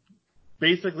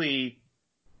basically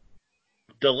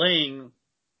delaying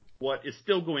what is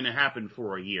still going to happen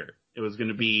for a year. It was going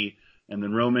to be, and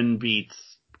then Roman beats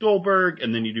Goldberg,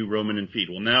 and then you do Roman and Feud.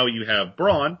 Well, now you have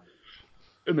Braun,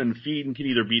 and then Feud can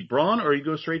either beat Braun or you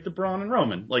go straight to Braun and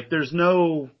Roman. Like, there's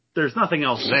nothing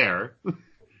else there.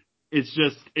 It's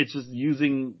just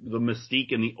using the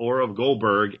mystique and the aura of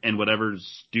Goldberg and whatever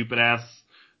stupid ass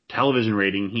television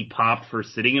rating he popped for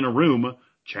sitting in a room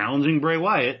challenging Bray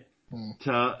Wyatt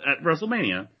at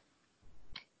WrestleMania.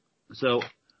 So,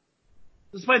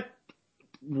 despite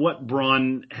what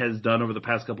Braun has done over the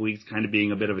past couple weeks, kind of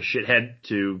being a bit of a shithead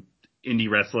to indie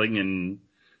wrestling and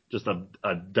just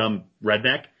a dumb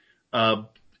redneck,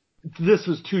 this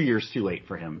was 2 years too late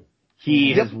for him.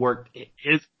 He has worked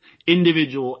his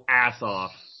individual ass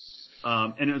off.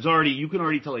 And you can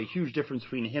already tell a huge difference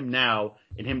between him now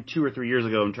and him 2 or 3 years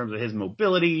ago in terms of his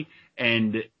mobility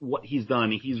and what he's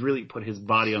done. He's really put his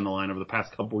body on the line over the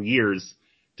past couple years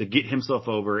to get himself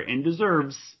over and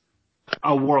deserves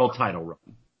a world title run.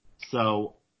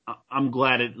 So I'm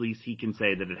glad at least he can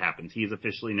say that it happens. He is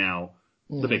officially now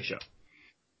the Big Show.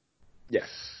 Yes.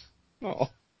 Oh.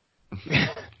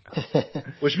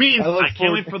 Which means I look I can't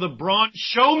forward wait for the Braun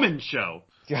Strowman show.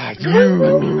 God, you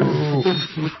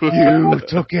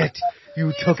took it.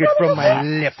 You took it from my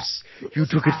lips. You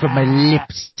took it from my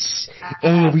lips.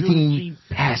 Everything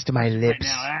passed my lips.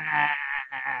 Right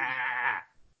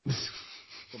now.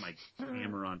 Put my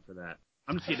hammer on for that.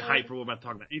 I'm just getting hyped for what we're about to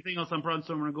talk about. Anything else on Braun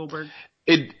Strowman and Goldberg?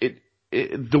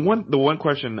 The one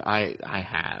question I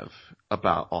have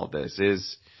about all this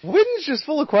is, Wynn's just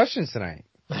full of questions tonight.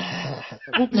 well,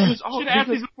 because Should ask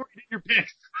these before you did your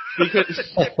picks.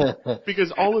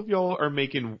 because all of y'all are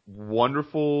making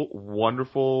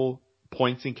wonderful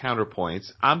points and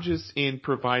counterpoints. I'm just in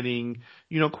providing,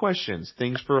 questions,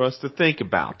 things for us to think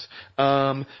about.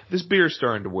 This beer's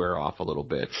starting to wear off a little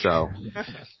bit, so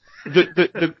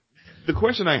the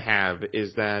question I have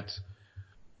is that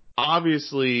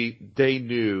obviously they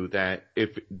knew that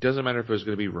it doesn't matter if it was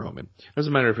going to be Roman,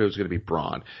 doesn't matter if it was going to be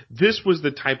Braun. This was the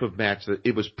type of match that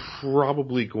it was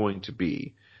probably going to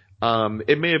be.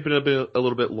 It may have been a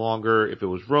little bit longer if it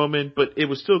was Roman, but it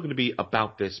was still going to be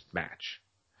about this match.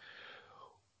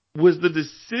 Was the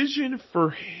decision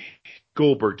for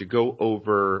Goldberg to go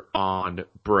over on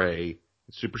Bray,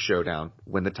 Super Showdown,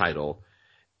 win the title,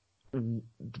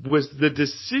 was the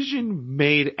decision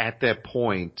made at that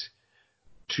point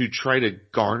to try to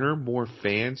garner more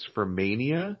fans for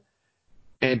Mania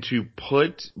and to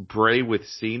put Bray with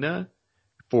Cena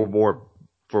for more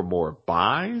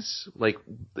buys? Like,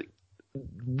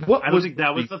 what? I don't think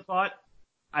that was the thought.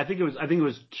 I think it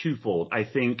was twofold. I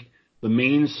think the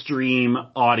mainstream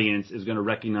audience is going to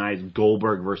recognize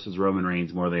Goldberg versus Roman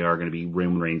Reigns more than they are going to be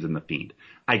Roman Reigns and The Fiend.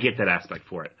 I get that aspect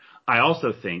for it. I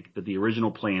also think that the original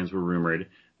plans were rumored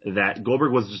that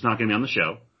Goldberg was just not going to be on the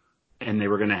show, and they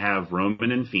were going to have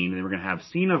Roman and Fiend, and they were going to have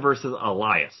Cena versus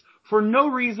Elias for no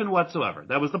reason whatsoever.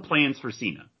 That was the plans for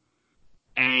Cena.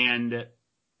 And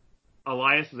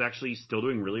Elias is actually still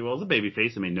doing really well as a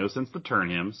babyface. It made no sense to turn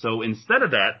him. So instead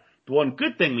of that, the one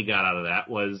good thing we got out of that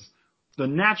was the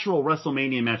natural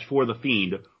WrestleMania match for The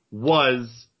Fiend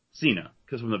was Cena.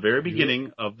 Because from the very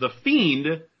beginning of The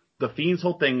Fiend's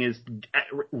whole thing is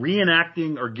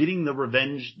reenacting or getting the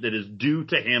revenge that is due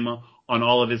to him on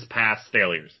all of his past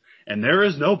failures. And there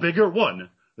is no bigger one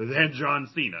than John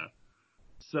Cena.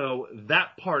 So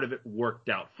that part of it worked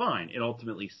out fine. It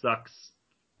ultimately sucks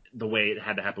the way it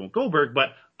had to happen with Goldberg, but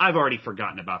I've already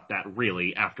forgotten about that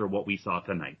really after what we saw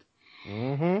tonight.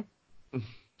 Mm-hmm.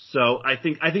 So I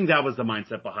think that was the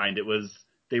mindset behind it. Was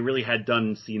they really had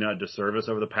done Cena a disservice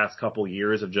over the past couple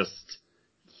years of just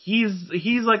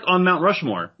he's like on Mount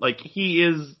Rushmore. Like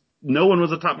no one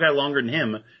was a top guy longer than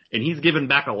him, and he's given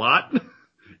back a lot,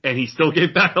 and he still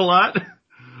gave back a lot.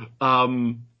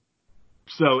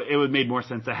 So it would make more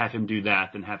sense to have him do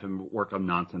that than have him work on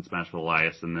nonsense match with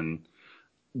Elias, and then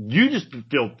you just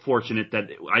feel fortunate that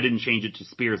I didn't change it to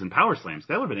Spears and Power Slams.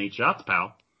 That would have been 8 shots,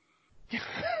 pal.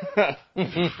 That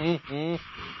would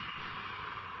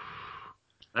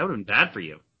have been bad for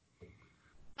you.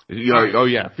 Oh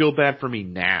yeah, feel bad for me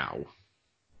now.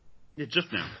 Yeah,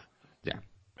 just now. Yeah.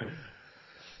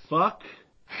 Fuck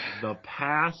the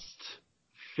past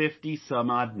 50 some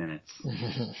odd minutes.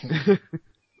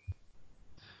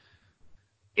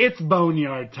 It's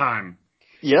Boneyard time.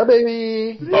 Yeah,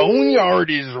 baby. Boneyard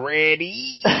is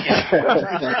ready.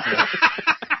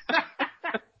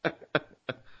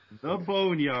 The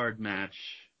Boneyard match.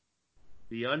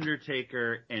 The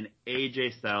Undertaker and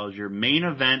AJ Styles, your main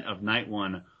event of night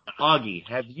one. Augie,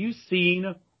 have you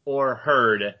seen or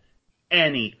heard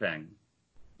anything?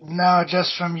 No,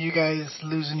 just from you guys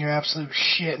losing your absolute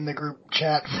shit in the group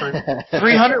chat for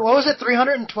 300. What was it?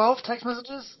 312 text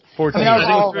messages. 14. I mean,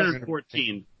 I all think of it's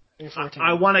 314. 314.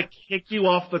 I want to kick you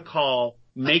off the call,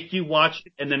 make you watch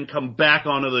it, and then come back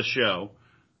onto the show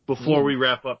before we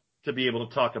wrap up to be able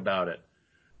to talk about it.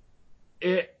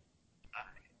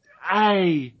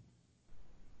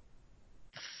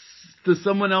 Does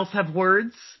someone else have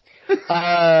words?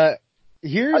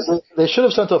 Here's They should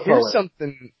have sent a here's poet.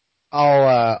 something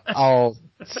I'll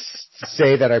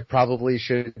say that I probably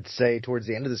should say towards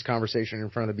the end of this conversation in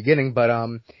front of the beginning, but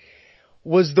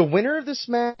was the winner of this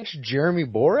match Jeremy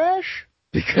Borash?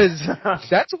 Because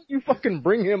that's what you fucking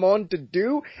bring him on to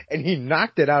do, and he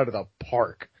knocked it out of the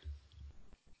park.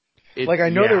 I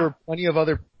know there were plenty of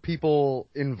other people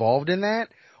involved in that,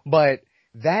 but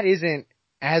that isn't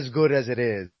as good as it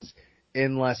is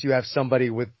unless you have somebody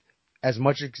with as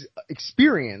much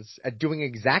experience at doing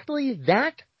exactly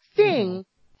that thing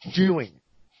doing it.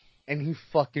 And he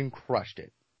fucking crushed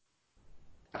it.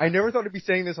 I never thought I'd be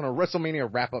saying this on a WrestleMania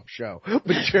wrap-up show,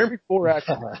 but Jeremy Borash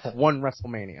won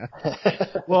WrestleMania.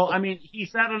 Well, I mean, he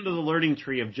sat under the learning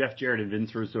tree of Jeff Jarrett and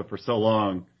Vince Russo for so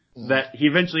long that he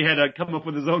eventually had to come up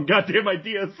with his own goddamn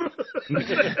ideas. That's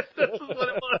what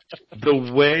it was. The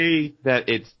way that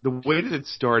it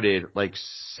started, like,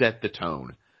 set the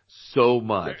tone so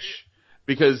much.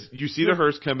 Because you see the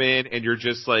hearse come in, and you're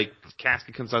just like,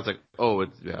 casket comes out, it's like, oh,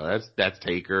 that's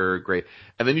Taker, great.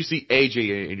 And then you see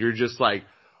AJ, and you're just like,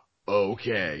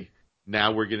 okay,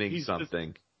 now we're getting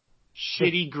something.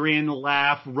 Shitty grin,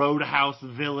 laugh, Roadhouse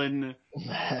villain,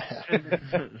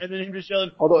 and then him just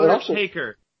yelling, Although "Where's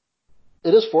Taker?"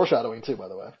 It is foreshadowing too, by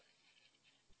the way.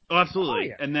 Oh, absolutely. Oh,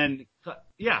 yeah. And then,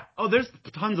 there's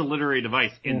tons of literary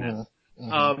device in this.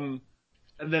 And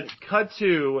then cut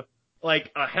to, like,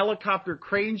 a helicopter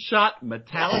crane shot,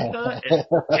 Metallica, and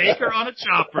Taker on a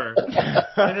chopper.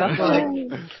 And it's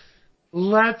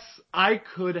like, I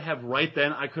could have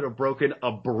broken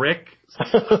a brick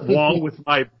wall with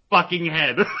my fucking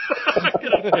head. I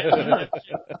could have been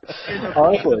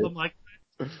Honestly. I'm like,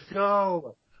 let's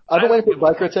go. I've been waiting for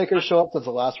Biker Taker to show up since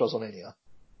the last WrestleMania.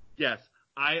 Yes.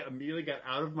 I immediately got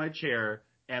out of my chair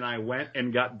and I went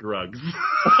and got drugs.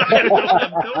 I don't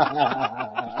have no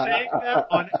saying that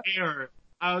on air.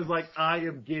 I was like, I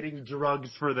am getting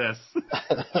drugs for this.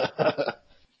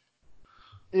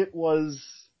 It was.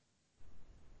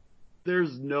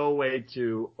 There's no way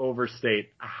to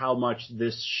overstate how much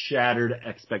this shattered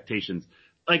expectations.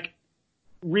 Like,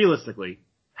 realistically,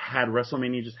 had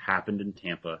WrestleMania just happened in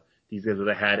Tampa, these guys would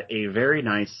have had a very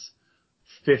nice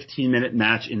 15-minute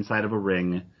match inside of a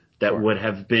ring that would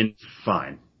have been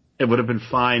fine. It would have been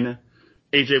fine.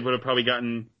 AJ would have probably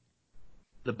gotten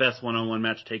the best one-on-one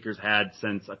match Taker's had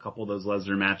since a couple of those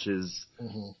Lesnar matches,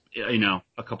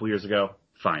 a couple years ago.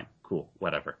 Fine. Cool.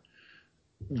 Whatever.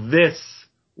 This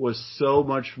was so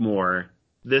much more.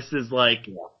 This is like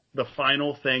the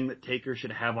final thing that Taker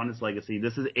should have on his legacy.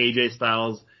 This is AJ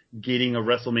Styles getting a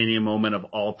WrestleMania moment of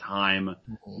all time.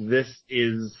 This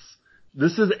is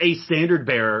a standard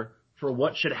bearer for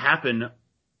what should happen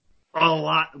a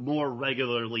lot more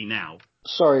regularly now.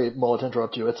 Sorry, Mullet, to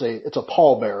interrupt you. It's a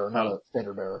pallbearer, not a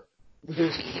standard bearer.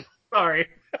 Sorry.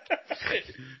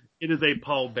 It is a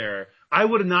pallbearer. I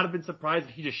would not have been surprised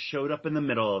if he just showed up in the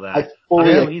middle of that. I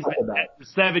fully know he's expected been that. for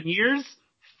 7 years.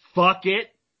 Fuck it.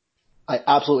 I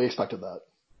absolutely expected that.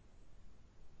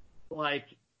 Like,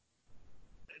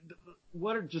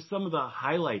 what are just some of the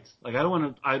highlights? Like, I don't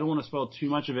want to spoil too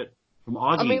much of it from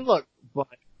Augie. I mean, look, but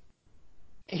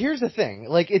here's the thing.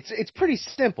 Like, it's pretty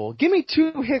simple. Give me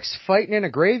two Hicks fighting in a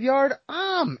graveyard.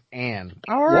 All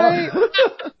right.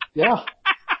 Yeah.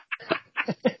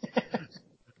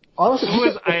 Honestly,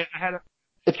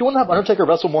 if you want to have Undertaker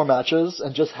wrestle more matches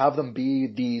and just have them be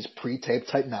these pre-taped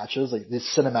type matches, like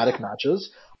these cinematic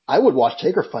matches, I would watch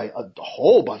Taker fight a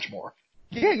whole bunch more.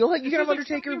 Yeah, you can have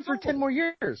Undertaker for 10 more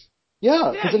years.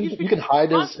 Yeah, because then you can hide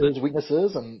his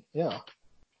weaknesses and it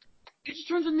just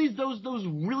turns into those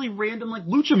really random like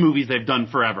lucha movies they've done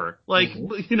forever. Like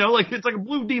like it's like a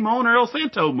Blue Demon or El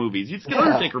Santo movies. You just get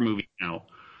Undertaker movies now.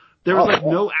 There was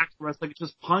no actual wrestling, it's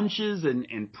just punches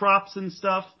and props and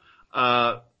stuff.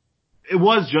 It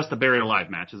was just a buried alive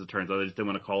match, as it turns out. They just didn't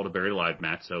want to call it a buried alive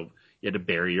match, so you had to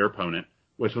bury your opponent,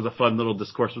 which was a fun little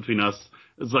discourse between us.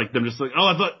 It's like them just like,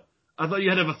 oh, I thought you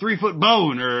had to have a 3-foot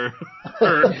bone, or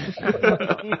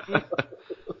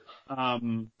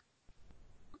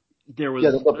there was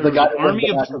the guy an army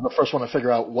of was the first one to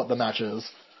figure out what the match is.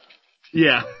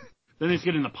 Yeah. Then they just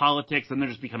get into politics, and they're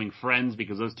just becoming friends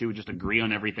because those two would just agree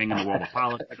on everything in the world of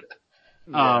politics.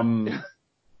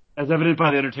 As evident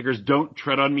by the Undertaker's "Don't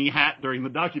Tread on Me" hat during the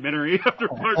documentary after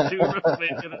Part 2 of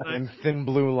WrestleMania that night. And thin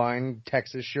blue line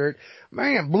Texas shirt.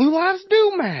 Man, blue lives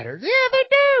do matter. Yeah, they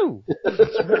do.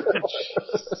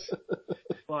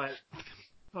 But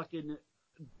fucking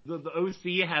the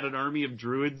OC had an army of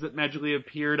druids that magically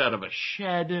appeared out of a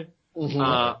shed.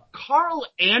 Carl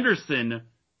Anderson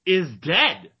is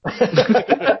dead.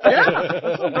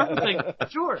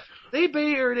 Sure, they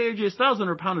buried AJ Styles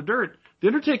under a pound of dirt. The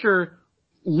Undertaker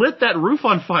lit that roof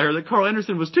on fire that Carl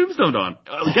Anderson was tombstoned on.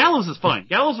 Gallows is fine.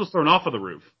 Gallows was thrown off of the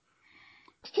roof.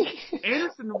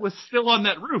 Anderson was still on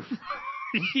that roof.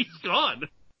 He's gone.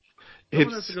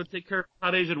 Someone has to go take care of his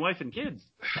hot Asian wife and kids.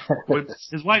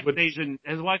 His wife is Asian.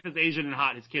 His wife is Asian and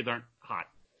hot. His kids aren't hot.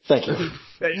 Thank you.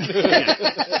 Thanks for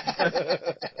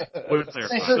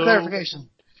the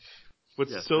clarification.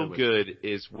 What's so good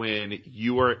is when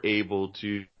you are able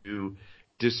to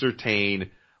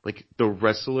discern like the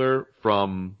wrestler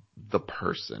from the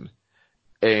person.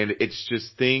 And it's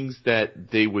just things that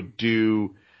they would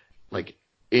do like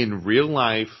in real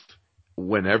life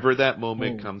whenever that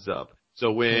moment comes up.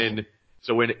 So when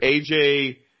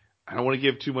AJ, I don't want to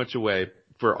give too much away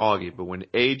for Augie, but when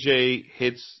AJ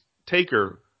hits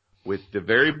Taker with the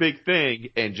very big thing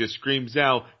and just screams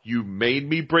out, "You made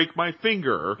me break my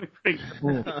finger," things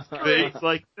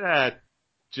like that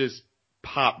just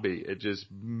pop me. It just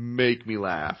make me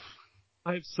laugh.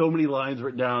 I have so many lines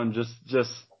written down just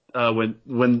when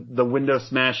the window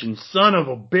smashing son of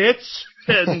a bitch.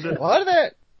 And A lot of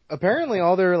that, apparently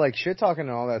all their like shit talking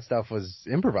and all that stuff was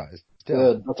improvised.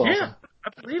 Still. Good. That's awesome. yeah,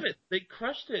 I believe it. They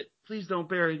crushed it. Please don't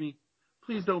bury me.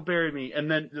 Please don't bury me. And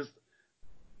then just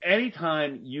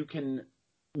anytime you can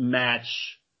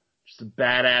match just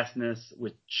badassness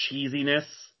with cheesiness,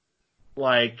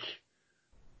 like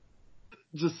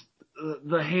just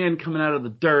the hand coming out of the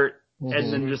dirt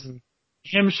and then just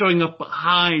him showing up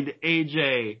behind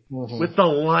AJ with the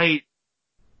light.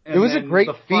 It was a then great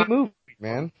the feat movie,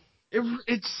 man.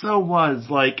 It so was.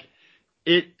 Like,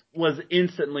 it was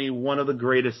instantly one of the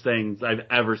greatest things I've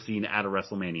ever seen at a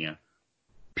WrestleMania.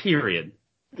 Period.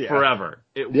 Yeah. Forever.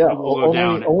 It Yeah, will go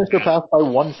down. only surpassed by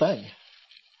one thing.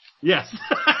 Yes.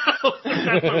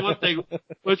 That's one thing,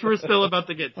 which we're still about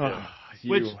to get to.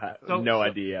 You have no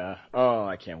idea. Oh,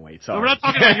 I can't wait. Sorry. We're not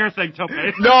talking about your thing, Tope.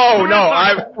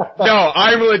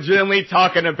 I'm legitimately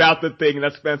talking about the thing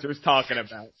that Spencer's talking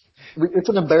about. It's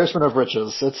an embarrassment of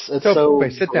riches. It's So, so.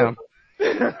 wait, sit down.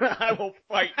 I will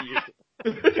fight you.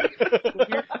 So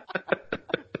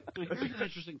here's an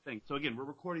interesting thing. So again, we're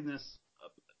recording this.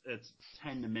 It's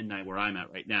 10 to midnight where I'm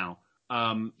at right now.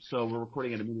 So we're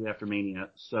recording it immediately after Mania.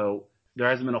 So there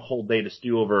hasn't been a whole day to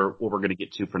stew over what we're going to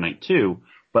get to for night 2.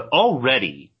 But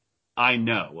already I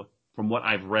know from what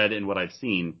I've read and what I've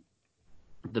seen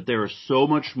that there is so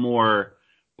much more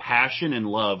passion and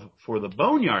love for the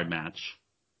Boneyard match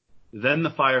than the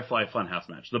Firefly Funhouse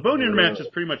match. The Boneyard match is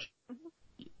pretty much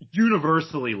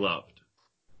universally loved.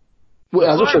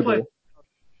 Well, as it should Firefly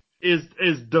be.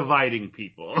 is dividing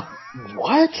people.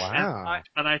 What? Wow.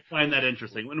 And I find that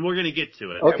interesting. And we're going to get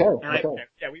to it. Okay. And Okay.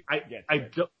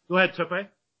 Go ahead, Tope.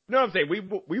 No, I'm saying we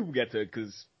will get to it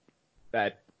because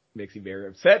that makes me very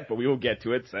upset, but we will get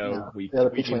to it. So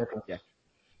yeah.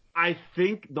 I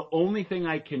think the only thing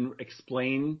I can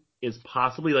explain is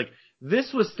possibly like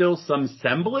this was still some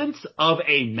semblance of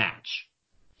a match.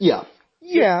 Yeah.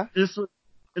 Yeah. This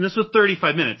was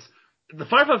 35 minutes. The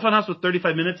Firefly Funhouse was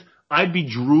 35 minutes. I'd be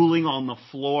drooling on the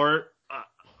floor,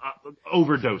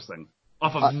 overdosing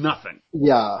off of nothing.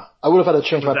 Yeah. I would have had to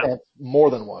change my pants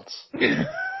more than once.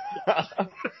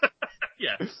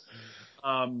 Yes.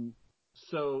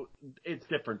 So it's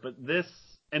different, but this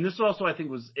also I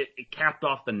think it capped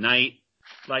off the night.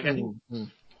 Like I think the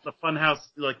Funhouse,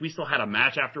 like we still had a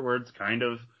match afterwards, kind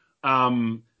of.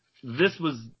 This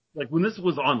was like when this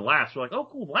was on last, we're like, oh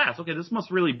cool, last. Okay, this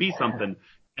must really be something.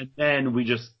 And then we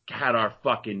just had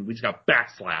we just got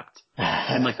backslapped.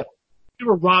 And like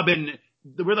we're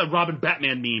the Robin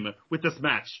Batman meme with this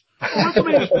match.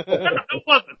 It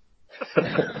wasn't.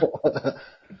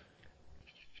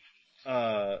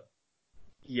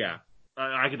 Yeah.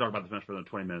 I could talk about this match for another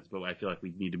 20 minutes, but I feel like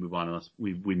we need to move on unless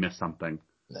we missed something.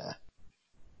 Nah.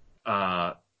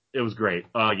 It was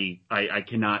great. Augie, I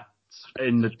cannot,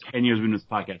 in the 10 years we've been doing this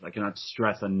podcast, I cannot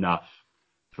stress enough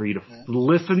for you to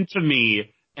listen to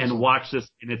me and watch this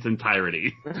in its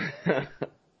entirety. Alright,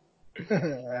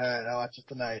 I'll watch it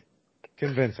tonight.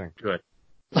 Convincing. Good.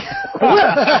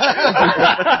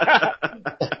 I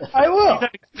will.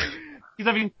 He's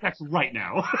having sex right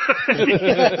now.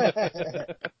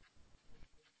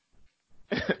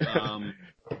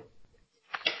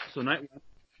 So night 1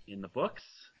 in the books.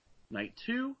 Night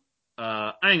 2,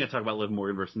 I ain't gonna talk about Liv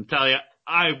Morgan versus Natalya.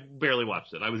 I barely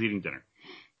watched it. I was eating dinner.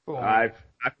 I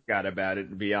forgot about it,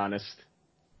 to be honest.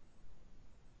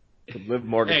 Liv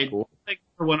Morgan's cool.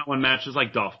 For one-on-one matches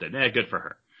like Dolph did. Good for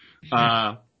her.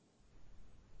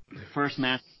 The first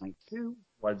match of night 2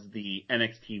 was the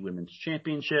NXT Women's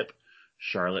Championship.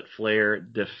 Charlotte Flair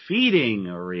defeating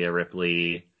Rhea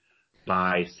Ripley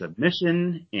by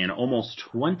submission in almost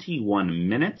 21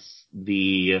 minutes.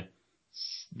 The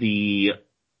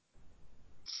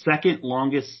second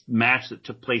longest match that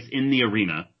took place in the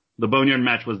arena. The Boneyard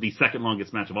match was the second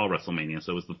longest match of all WrestleMania,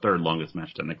 so it was the third longest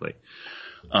match technically.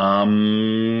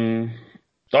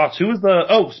 Thoughts? Who was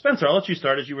Spencer, I'll let you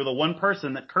start as you were the one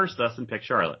person that cursed us and picked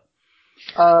Charlotte.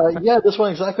 Yeah, this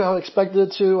went exactly how I expected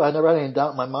it to. I never had any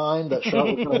doubt in my mind that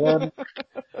Charlotte was going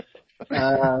to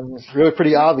win. Really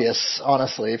pretty obvious,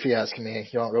 honestly, if you ask me.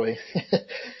 You don't really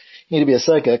need to be a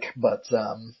psychic, but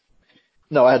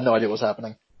no, I had no idea what was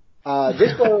happening.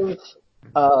 This was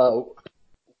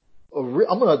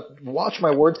I'm gonna watch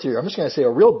my words here. I'm just gonna say a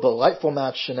real delightful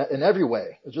match in every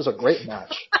way. It's just a great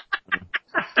match.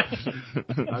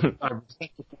 I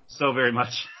respect it so very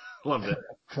much. Loved it.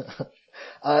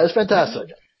 It's fantastic.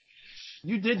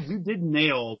 You did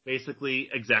nail basically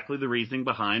exactly the reasoning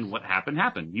behind what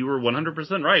happened. You were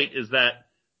 100% right, is that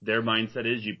their mindset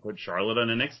is you put Charlotte on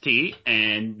NXT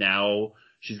and now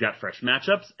she's got fresh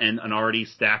matchups and an already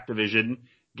stacked division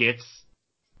gets,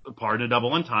 pardon a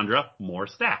double entendre, more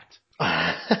stacked.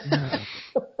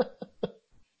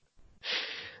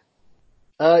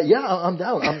 Yeah, I'm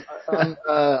down. I'm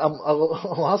a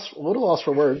little lost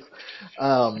for words.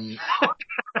 I'm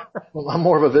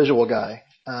more of a visual guy.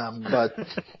 But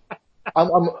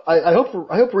I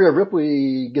hope Rhea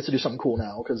Ripley gets to do something cool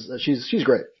now because she's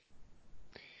great.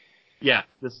 Yeah,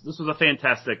 this was a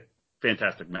fantastic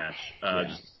match.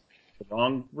 Just the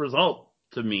wrong result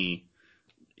to me.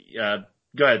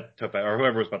 Go ahead, Tope, or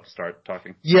whoever was about to start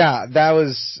talking. Yeah, that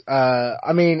was,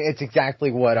 I mean, it's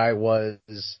exactly what I was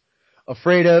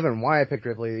afraid of, and why I picked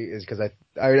Ripley is because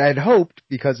I'd hoped,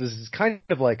 because this is kind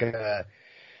of like a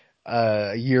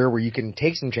year where you can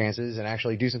take some chances and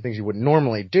actually do some things you wouldn't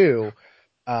normally do,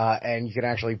 and you can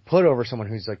actually put over someone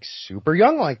who's like super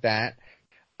young like that,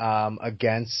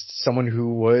 against someone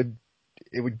who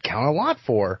it would count a lot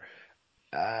for.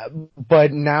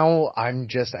 But now I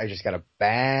just got a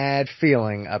bad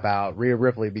feeling about Rhea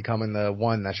Ripley becoming the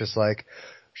one that's just like,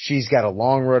 she's got a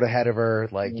long road ahead of her.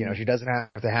 Like, you know, she doesn't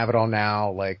have to have it all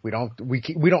now. Like, we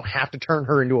don't have to turn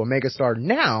her into a megastar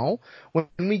now when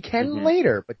we can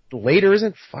later, but later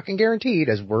isn't fucking guaranteed,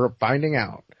 as we're finding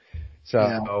out. So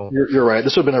yeah, you're right.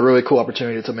 This would have been a really cool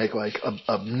opportunity to make like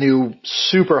a new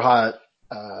super hot,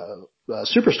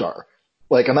 superstar.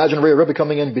 Like, imagine Rhea Ripley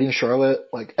coming in, beating Charlotte,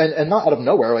 like, and not out of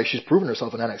nowhere. Like, she's proven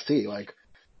herself in NXT. Like, it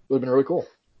would have been really cool.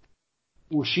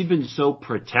 Well, she'd been so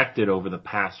protected over the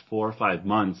past 4 or 5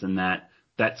 months, and that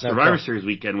Survivor Series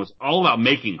weekend was all about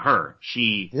making her.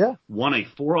 She won a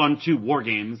 4-on-2 War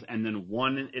Games and then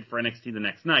won it for NXT the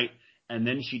next night, and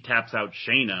then she taps out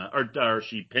Shayna, or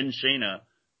she pins Shayna,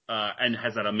 and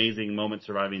has that amazing moment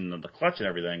surviving the clutch and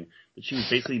everything. But she was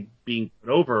basically being put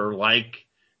over like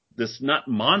this, not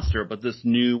monster, but this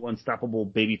new unstoppable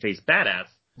babyface badass.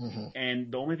 Mm-hmm.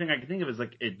 And the only thing I can think of is,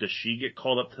 like, does she get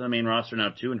called up to the main roster now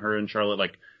too, and her and Charlotte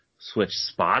like switch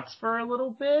spots for a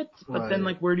little bit? But then,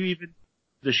 like, where do you even,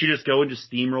 does she just go and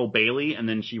just steamroll Bayley and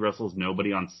then she wrestles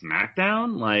nobody on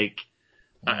SmackDown? Like,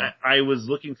 I was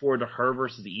looking forward to her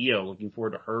versus Io, looking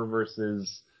forward to her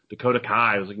versus Dakota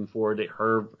Kai. I was looking forward to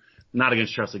her, not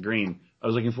against Chelsea Green. I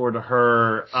was looking forward to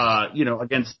her,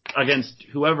 against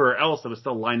whoever else that was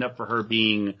still lined up for her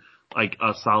being like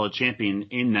a solid champion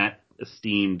in that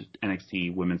esteemed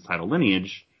NXT women's title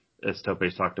lineage, as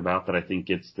Tope's talked about, that I think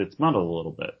it's muddled a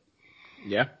little bit.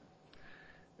 Yeah.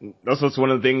 Also, it's one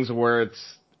of the things where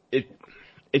if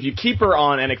you keep her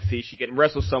on NXT, she can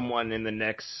wrestle someone in the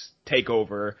next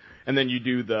takeover, and then you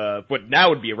do what now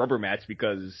would be a rubber match,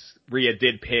 because Rhea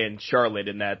did pin Charlotte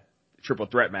in that triple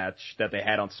threat match that they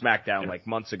had on SmackDown like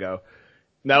months ago.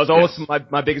 And that was always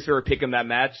my biggest favorite pick in that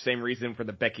match. Same reason for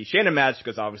the Becky Shayna match,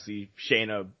 because obviously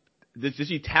Shayna, did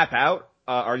she tap out,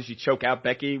 or did she choke out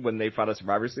Becky when they fought a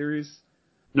Survivor Series?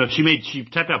 No, she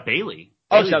tapped out Bayley.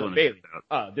 Oh, she tapped out Bayley.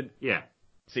 Yeah.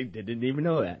 See, didn't even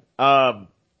know that.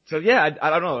 So yeah, I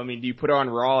don't know. I mean, do you put her on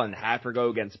Raw and have her go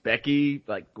against Becky?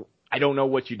 Like, I don't know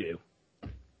what you do.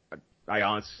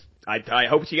 I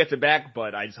hope she gets it back,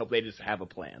 but I just hope they just have a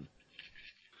plan.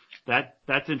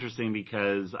 That's interesting,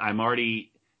 because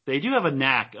they do have a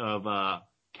knack of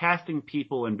casting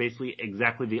people in basically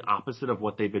exactly the opposite of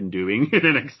what they've been doing in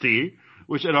NXT,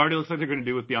 which it already looks like they're going to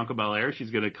do with Bianca Belair.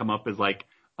 She's going to come up as like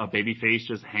a babyface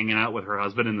just hanging out with her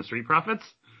husband in the Street Profits.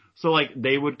 So like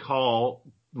they would call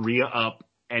Rhea up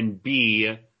and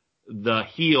be the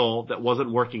heel that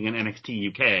wasn't working in NXT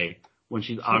UK when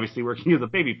she's obviously working as a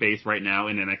babyface right now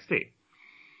in NXT.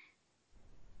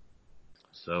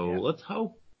 So let's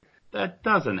hope that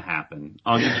doesn't happen.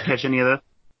 Did you catch any of that?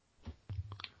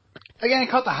 Again,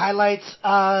 I caught the highlights.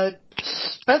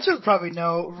 Spencer would probably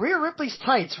know. Rhea Ripley's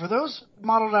tights, were those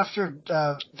modeled after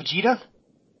Vegeta?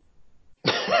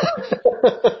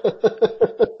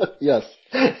 Yes,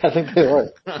 I think they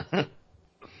were.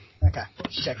 Okay,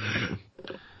 check.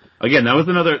 Again, that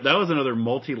was another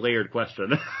multi-layered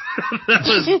question.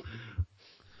 It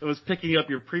was picking up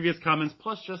your previous comments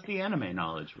plus just the anime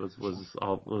knowledge was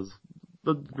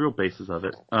the real basis of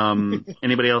it.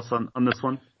 Anybody else on this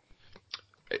one?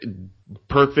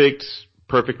 Perfect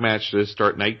match to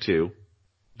start night 2.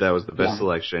 That was the best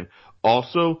selection.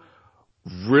 Also,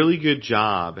 really good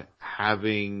job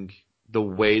having the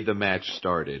way the match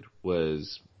started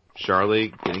was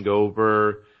Charlotte getting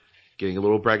over, getting a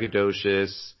little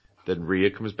braggadocious. Then Rhea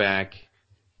comes back,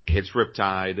 hits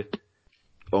Riptide,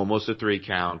 almost a 3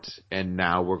 count, and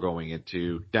now we're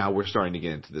starting to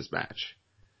get into this match.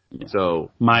 Yeah.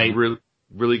 So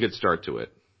really good start to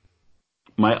it.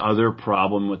 My other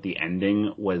problem with the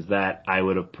ending was that I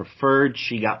would have preferred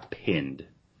she got pinned.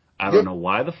 I don't know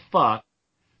why the fuck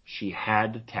she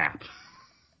had to tap.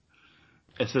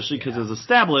 Especially because it was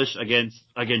established against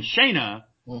Shayna,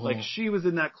 like she was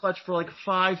in that clutch for like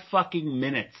 5 fucking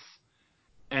minutes.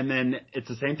 And then it's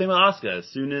the same thing with Asuka. As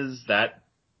soon as that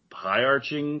high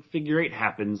arching figure 8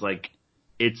 happens, like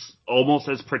it's almost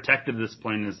as protected at this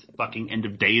point as fucking End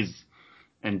of Days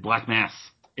and Black Mass.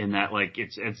 In that, like,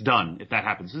 it's done if that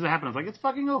happens. As soon as it happens, like, it's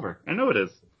fucking over. I know it is.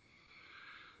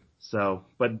 So,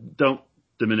 but don't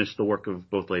diminish the work of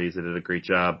both ladies. They did a great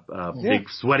job. Big,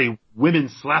 sweaty women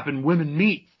slapping women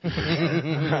meat.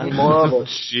 More of it.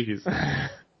 Jeez.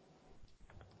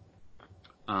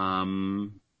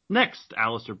 Next,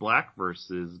 Aleister Black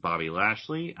versus Bobby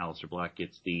Lashley. Aleister Black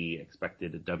gets the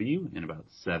expected W in about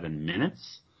 7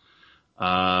 minutes.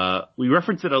 We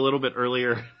referenced it a little bit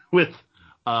earlier with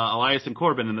Elias and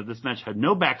Corbin, and that this match had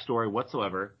no backstory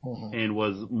whatsoever and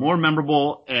was more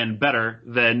memorable and better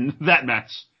than that match.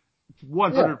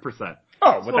 100%.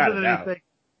 Oh, without a doubt. Anything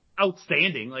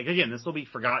outstanding. Like, again, this will be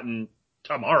forgotten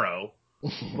tomorrow,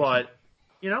 but,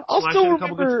 Lashley had a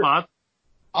couple good spots.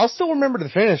 I'll still remember the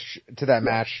finish to that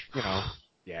match,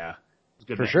 Yeah. It was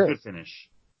good For sure. Good finish.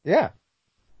 Yeah.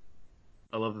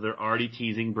 I love that they're already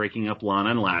teasing breaking up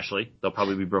Lana and Lashley. They'll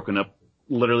probably be broken up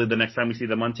literally the next time we see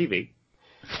them on TV.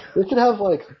 They could have,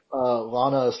 like,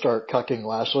 Lana start cucking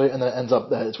Lashley, and then it ends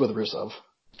up that it's with Rusev.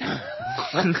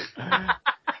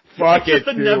 Fuck it,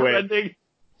 a never ending.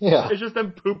 Yeah. It's just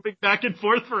them pooping back and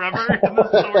forth forever in the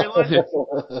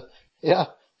storyline. Yeah.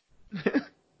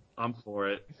 I'm for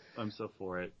it. I'm so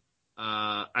for it.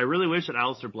 I really wish that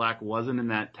Aleister Black wasn't in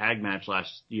that tag match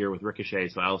last year with Ricochet,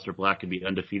 so Aleister Black could be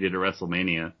undefeated at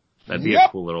WrestleMania. That'd be a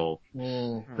cool little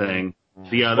thing.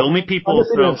 The only people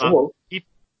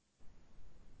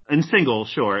in single,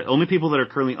 sure. Only people that are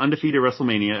currently undefeated at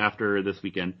WrestleMania after this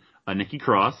weekend, Nikki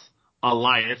Cross,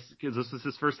 Elias, because this is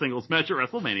his first singles match at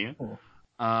WrestleMania.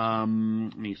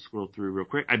 Let me scroll through real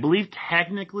quick. I believe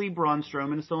technically Braun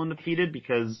Strowman is still undefeated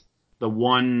because the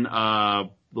one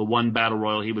battle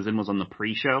royal he was in was on the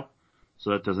pre-show,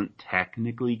 so that doesn't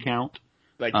technically count.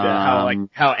 Like how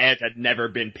Edge had never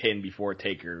been pinned before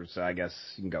Taker, so I guess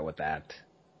you can go with that.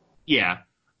 Yeah.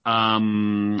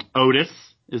 Otis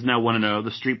is now 1-0.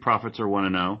 The Street Profits are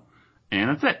 1-0. And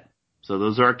that's it. So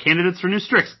those are our candidates for new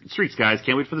streaks, guys.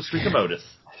 Can't wait for the streak of Otis.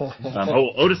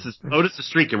 Otis is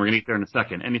streaking. We're going to get there in a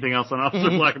second. Anything else on Officer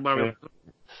Black and Bobby?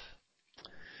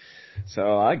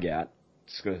 So I got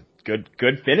good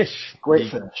finish.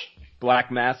 Great finish. Black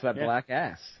mass, that black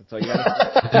ass. That's all you got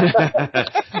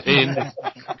to say.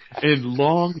 In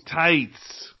long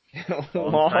tights.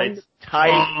 Long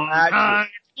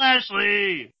tights.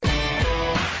 Lashley!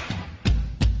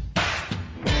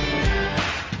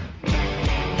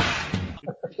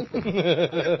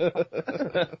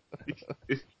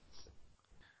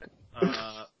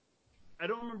 I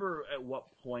don't remember at what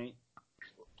point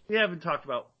we haven't talked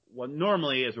about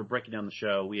normally as we're breaking down the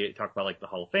show, we talk about like the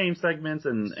Hall of Fame segments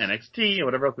and NXT and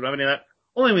whatever else. We don't have any of that.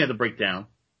 Only we have the breakdown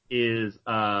is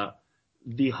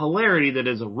the hilarity that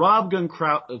is a Rob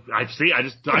Gronkowski. I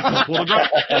just pulled it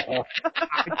up.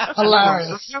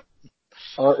 Hilarious.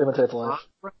 I'll imitate the life.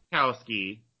 Rob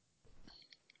Gronkowski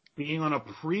being on a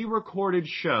pre-recorded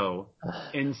show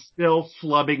and still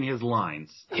flubbing his lines.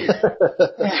 He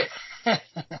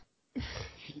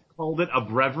called it a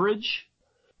beverage.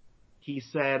 He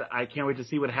said, I can't wait to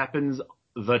see what happens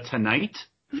tonight.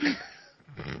 There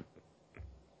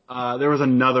was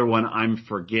another one I'm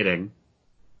forgetting.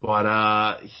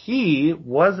 But he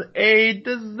was a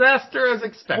disaster as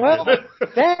expected. Well,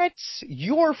 that's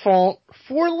your fault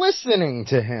for listening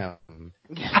to him.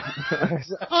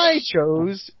 I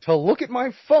chose to look at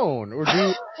my phone or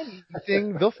do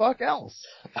anything the fuck else.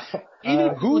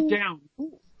 Even look down,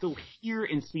 still hear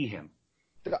and see him.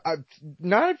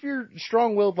 Not if you're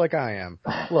strong-willed like I am.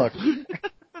 Look.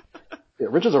 Yeah,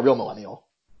 Rich is a real millennial.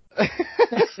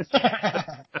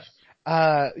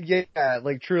 Yeah,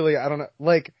 like truly, I don't know.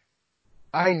 Like,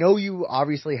 I know you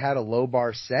obviously had a low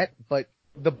bar set, but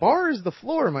the bar is the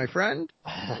floor, my friend.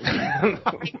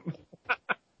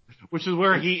 Which is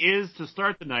where he is to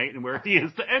start the night and where he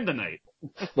is to end the night.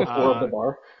 The floor of the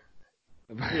bar.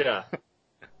 Yeah.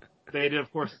 They did, of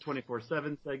course, a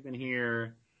 24/7 segment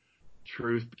here.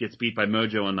 Truth gets beat by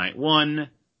Mojo on night one.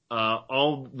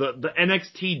 all the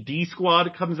NXT D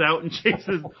squad comes out and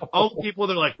chases all the people.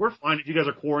 They're like, we're fine if you guys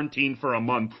are quarantined for a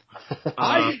month.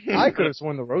 I could have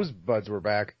sworn the Rosebuds were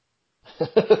back.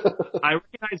 I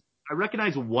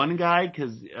recognize one guy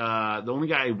because the only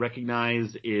guy I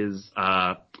recognize is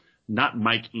not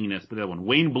Mike Enos, but the other one,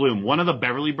 Wayne Bloom. One of the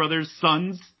Beverly Brothers'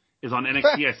 sons is on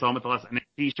NXT. I saw him at the last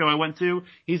NXT show I went to.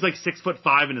 He's like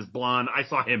 6'5" and is blonde. I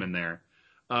saw him in there.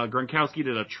 Gronkowski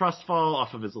did a trust fall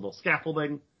off of his little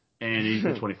scaffolding, and he's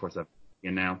the 24/7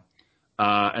 in now.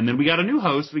 And then we got a new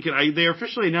host. They're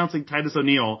officially announcing Titus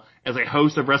O'Neil as a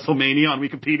host of WrestleMania on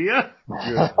Wikipedia.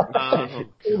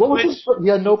 What was his? He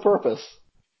had no purpose.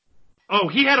 Oh,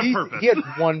 he had a purpose. He had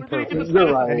one purpose.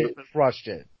 You're right. And he crushed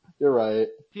it. You're right.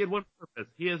 He had one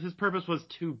purpose. His purpose was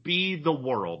to be the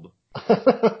world.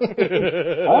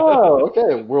 Oh,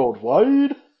 okay.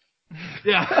 Worldwide.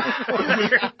 Yeah.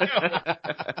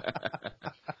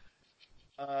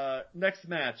 Next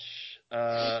match,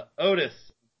 Otis,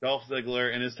 Dolph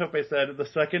Ziggler, and as Tope said, the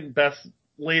second best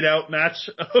laid out match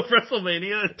of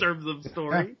WrestleMania in terms of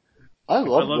story. I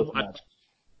love this match.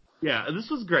 Yeah, this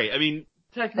was great. I mean,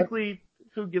 technically,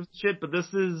 who gives a shit? But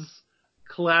this is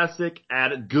classic,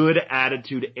 good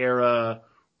attitude era,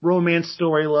 romance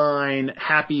storyline,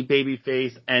 happy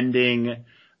babyface ending.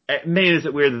 Man, is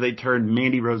it weird that they turned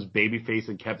Mandy Rose babyface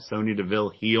and kept Sonya Deville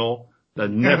heel? That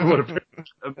never would have been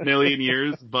a million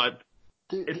years, but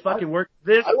Dude, it fucking worked.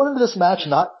 I went into this match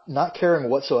not caring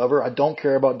whatsoever. I don't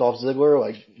care about Dolph Ziggler.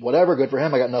 Like, whatever, good for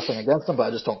him. I got nothing against him, but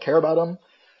I just don't care about him.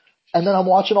 And then I'm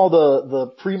watching all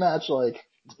the pre-match, like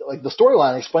the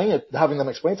storyline, having them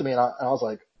explain to me, and I was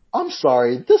like, I'm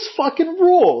sorry, this fucking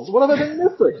rules. What have I been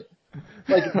missing?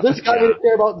 Like, this guy didn't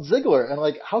care about Ziggler, and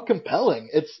like, how compelling.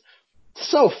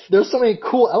 There's so many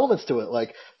cool elements to it,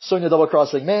 like Sonya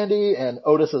double-crossing Mandy, and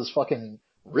Otis is fucking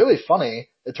really funny,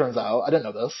 it turns out. I didn't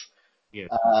know this. Yeah.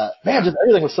 Man, just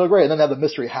everything was so great. And then they have the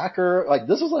mystery hacker. Like,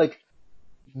 this was like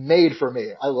made for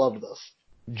me. I loved this.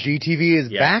 GTV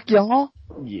is back, y'all.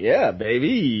 Yeah,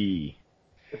 baby.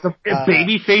 It's a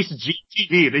babyface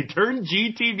GTV. They turned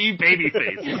GTV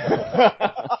babyface.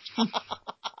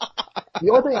 The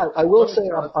only thing I will say,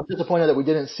 I'm disappointed that we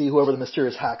didn't see whoever the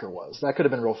mysterious hacker was. That could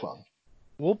have been real fun.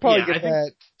 We'll probably get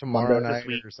that tomorrow night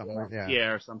or something like that. Yeah,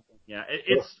 or something. Yeah,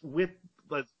 it's with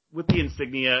the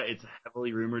insignia. It's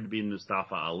heavily rumored to be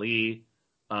Mustafa Ali,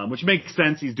 which makes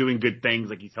sense. He's doing good things,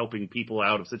 like he's helping people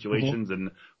out of situations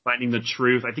and finding the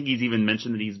truth. I think he's even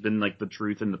mentioned that he's been like the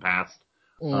truth in the past.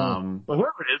 But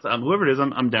whoever it is,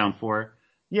 I'm down for.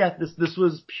 Yeah, this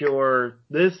was pure.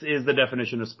 This is the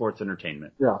definition of sports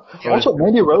entertainment. Yeah. Also,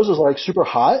 Mandy Rose is like super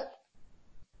hot.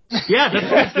 Yeah,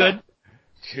 that's always good.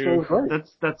 So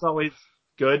That's always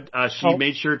good. She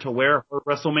made sure to wear her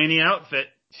WrestleMania outfit.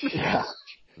 Yeah.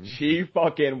 She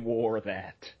fucking wore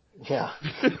that. Yeah.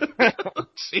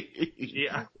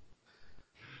 Yeah.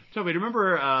 Toby,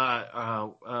 remember,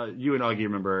 you and Augie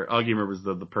remember, Augie remembers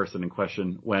the person in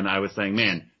question when I was saying,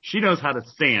 man, she knows how to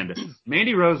stand.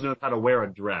 Mandy Rose knows how to wear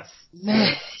a dress.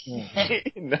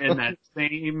 In that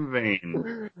same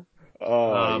vein.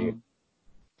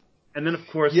 And then, of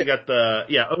course, you got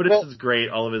Otis is great.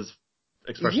 All of his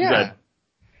expressions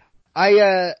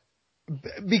good.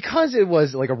 Because it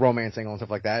was like a romance angle and stuff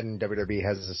like that, and WWE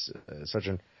has such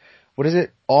an,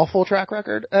 awful track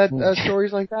record at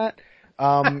stories like that.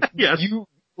 Yes.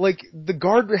 The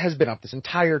guard has been up this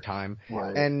entire time,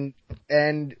 right.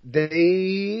 and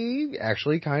they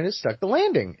actually kind of stuck the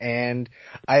landing, and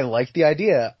I like the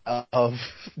idea of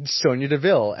Sonya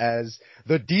Deville as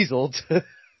the Diesel to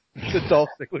Dolph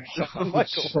Ziggler, Shawn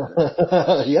Michaels.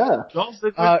 Yeah. Dolph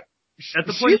Ziggler, at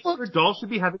the point where Dolph should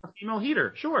be having a female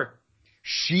heater, sure.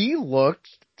 She looked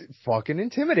fucking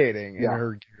intimidating in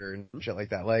her gear and shit like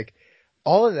that. Like,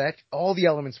 all of that, all the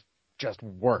elements just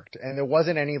worked, and there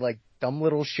wasn't any like dumb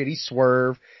little shitty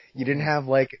swerve. You didn't have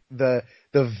like the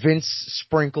Vince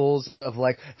sprinkles of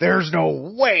like, there's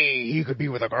no way he could be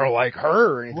with a girl like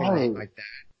her or anything like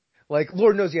that. Like,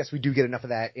 Lord knows, yes, we do get enough of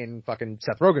that in fucking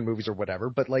Seth Rogen movies or whatever,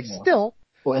 but like still.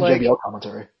 Well, in JBL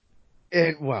commentary.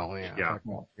 Give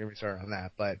me started on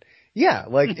that, but yeah,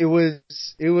 like it was,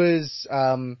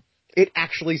 it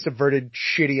actually subverted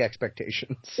shitty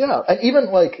expectations. Yeah, and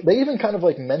even like, they even kind of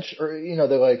like mention, or,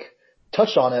 they like,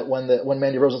 touched on it when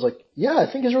Mandy Rose was like, yeah, I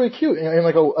think he's really cute in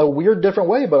like a weird different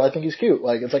way, but I think he's cute.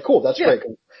 Like, it's like, cool, that's great.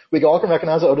 We all can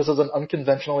recognize that Otis is an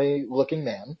unconventionally looking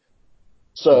man.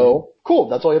 So, cool,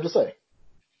 that's all you have to say.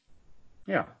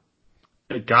 Yeah.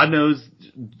 God knows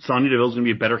Sonya Deville's going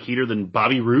to be a better heater than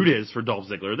Bobby Roode is for Dolph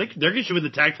Ziggler. They're going to win the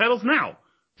tag titles now.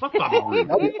 Fuck Bobby Roode.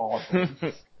 That'd be awesome.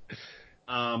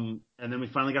 And then we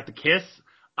finally got the kiss.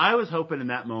 I was hoping in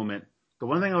that moment The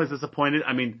one thing I was disappointed,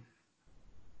 I mean,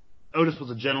 Otis was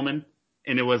a gentleman,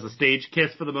 and it was a stage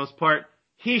kiss for the most part.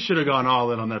 He should have gone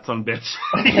all in on that son of a bitch.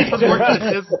 He was working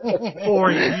at this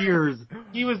for years.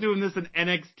 He was doing this in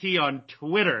NXT on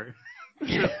Twitter,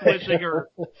 just wishing her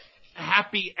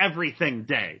happy everything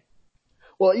day.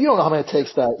 Well, you don't know how many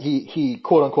takes that he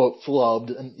quote unquote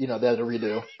flubbed, and they had to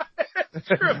redo.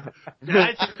 True.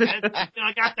 I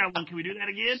got that one. Can we do that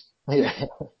again? Yeah.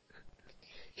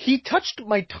 He touched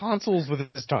my tonsils with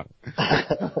his tongue.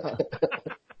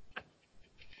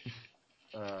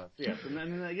 Yes, and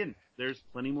then again, there's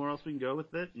plenty more else we can go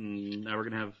with it, and now we're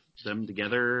gonna have them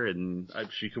together, and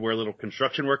she could wear a little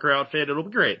construction worker outfit. It'll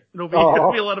be great. It'll be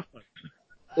a lot of fun.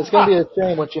 It's gonna be a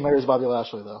shame when she marries Bobby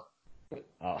Lashley, though.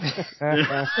 Oh.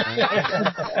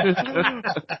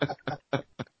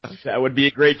 That would be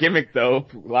a great gimmick, though.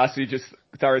 Lashley just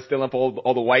started stealing up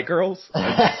all the white girls.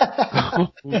 The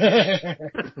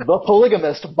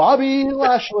polygamist, Bobby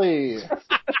Lashley.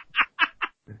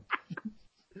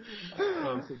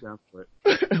 I'm so down for it.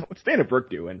 What's Dana Brooke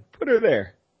doing? Put her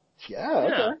there. Yeah,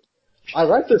 okay. I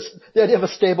like this. The idea of a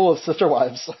stable of sister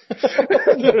wives.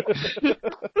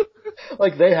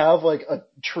 Like they have like a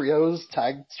trios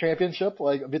tag championship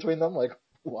like between them. Like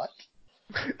what?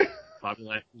 Bobby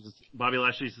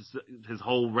Lashley's his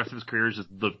whole rest of his career is just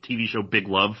the TV show Big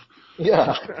Love.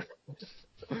 Yeah.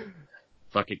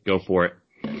 Fuck it, go for it.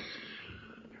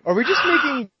 Are we just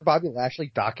making Bobby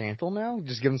Lashley Doc Antle now?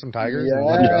 Just give him some tigers? And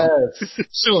let him go? Yes.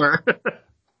 Sure. I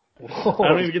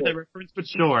don't even get that reference, but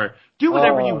sure. Do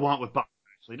whatever you want with Bobby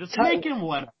Lashley. Just make him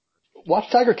what. Watch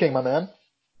Tiger King, my man.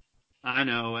 I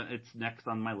know, it's next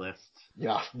on my list.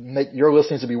 Yeah, your list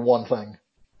needs to be one thing.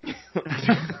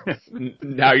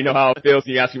 Now you know how it feels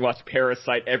when you ask me to watch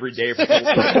Parasite every day. For It's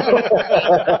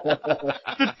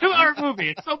a 2-hour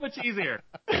movie. It's so much easier.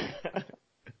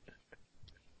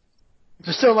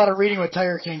 There's still a lot of reading with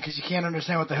Tiger King because you can't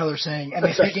understand what the hell they're saying, and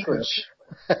they speak English.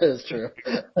 That is true.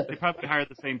 They probably hired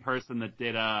the same person that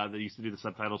used to do the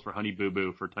subtitles for Honey Boo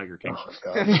Boo for Tiger King. Oh,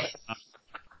 God.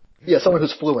 Yeah, someone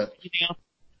who's fluent.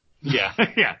 Yeah,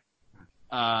 yeah.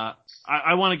 I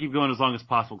want to keep going as long as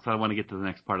possible because I want to get to the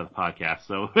next part of the podcast.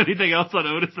 So, anything else on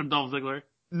Otis and Dolph Ziggler?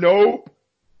 Nope.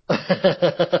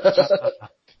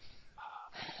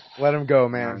 Let him go,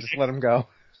 man. Just let him go. All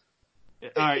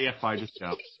right, yeah, fine, just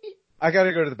go. I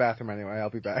gotta go to the bathroom anyway. I'll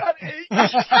be back. You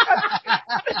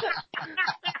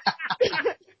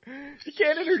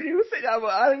can't introduce it. I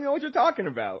don't even know what you're talking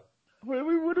about. What are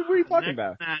we talking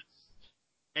about? Match,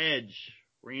 Edge,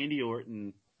 Randy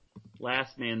Orton,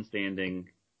 last man standing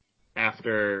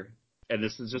after, and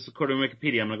this is just according to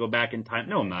Wikipedia, I'm going to go back in time.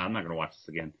 No, I'm not. I'm not going to watch this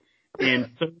again. In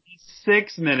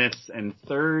 36 minutes and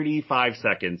 35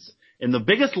 seconds, in the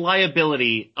biggest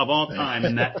liability of all time,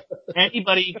 in that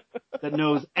anybody that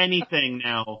knows anything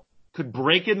now could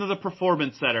break into the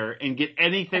Performance Center and get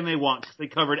anything they want because they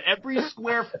covered every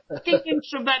square fucking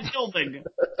inch of that building.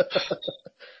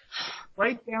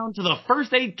 Right down to the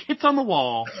first aid kits on the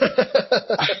wall. I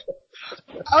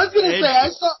was gonna say,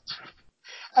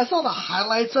 I saw the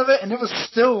highlights of it, and it was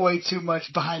still way too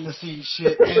much behind the scenes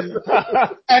shit. And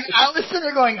I was sitting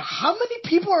there going, how many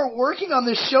people are working on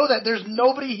this show that there's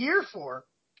nobody here for?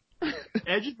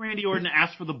 Edge and Randy Orton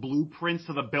asked for the blueprints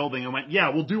to the building and went, yeah,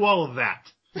 we'll do all of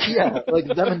that. Yeah, like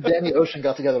them and Danny Ocean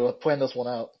got together to plan this one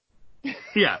out.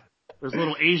 Yeah. There's a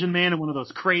little Asian man in one of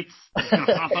those crates. He's going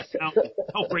to pop up now and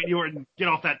help Randy Orton get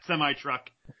off that semi-truck.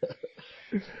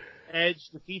 Edge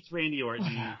defeats Randy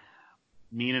Orton.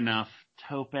 Mean enough.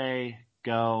 Tope,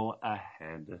 go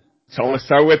ahead. So I want to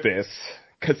start with this,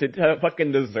 because it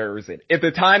fucking deserves it. At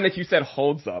the time that you said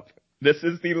holds up, this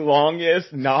is the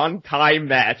longest non-time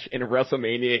match in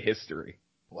WrestleMania history.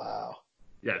 Wow.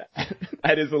 Yeah.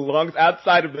 That is the longest,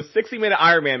 outside of the 60-minute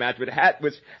Iron Man match, which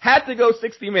had to go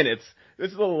 60 minutes.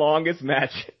 This is the longest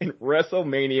match in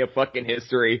WrestleMania fucking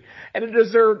history, and it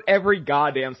deserved every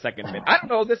goddamn second of it. I don't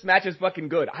know if this match is fucking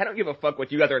good. I don't give a fuck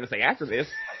what you guys are going to say after this.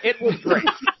 It was great.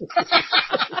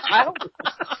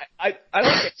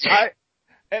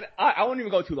 I won't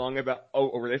even go too long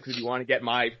over this because you want to get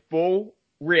my full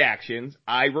reactions.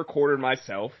 I recorded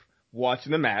myself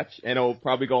watching the match, and it'll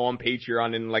probably go on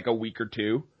Patreon in like a week or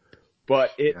two.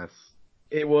 But it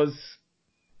was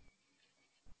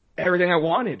everything I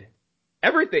wanted.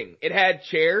 Everything. It had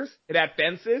chairs. It had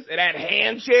fences. It had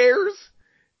hand chairs.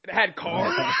 It had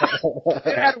cars.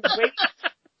 It had weights,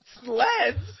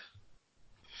 sleds.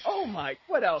 Oh my!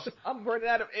 What else? I'm running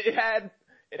out of. It had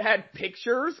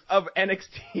pictures of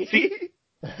NXT.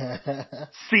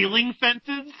 Ceiling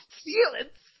fences.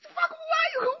 Ceilings. Fuck! Why?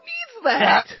 Who needs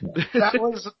that? That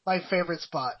was my favorite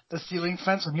spot. The ceiling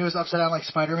fence when he was upside down like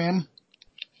Spider-Man.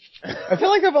 I feel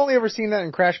like I've only ever seen that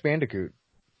in Crash Bandicoot.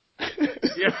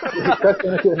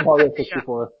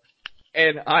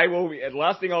 And and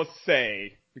last thing I'll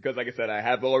say, because like I said, I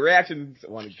have little reactions.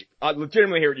 I want to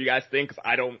legitimately hear what you guys think, because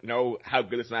I don't know how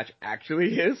good this match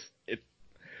actually is.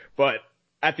 But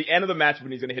at the end of the match,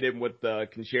 when he's going to hit him with the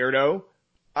concerto,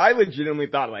 I legitimately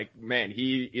thought, like, man,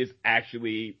 he is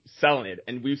actually selling it.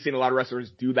 And we've seen a lot of wrestlers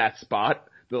do that spot.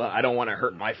 I don't want to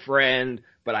hurt my friend,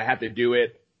 but I have to do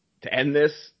it to end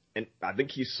this. And I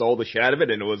think he sold the shit out of it,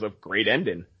 and it was a great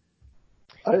ending.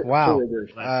 Wow.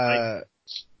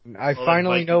 I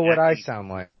finally know what I sound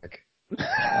like.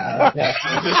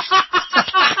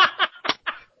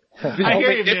 The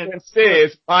only difference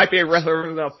is my favorite wrestler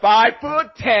is a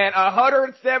 5'10",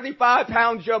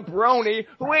 175-pound jabroni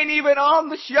who ain't even on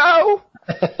the show.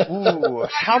 Ooh,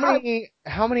 how many,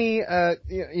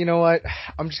 you know what?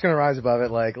 I'm just gonna rise above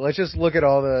it. Like, let's just look at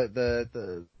all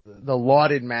the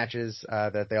lauded matches,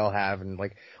 that they all have, and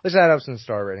like, let's add up some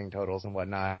star rating totals and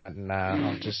whatnot, and,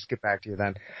 I'll just get back to you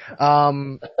then.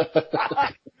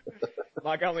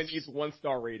 Mike only needs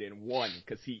 1-star rating, 1,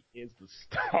 because he is the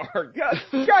star. God,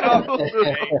 shut up!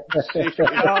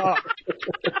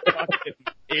 Fucking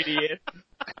idiot.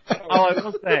 All I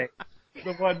will say,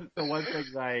 the one thing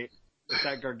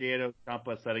that Gargano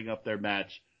Ciampa setting up their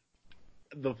match,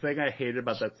 the thing I hated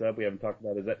about that setup we haven't talked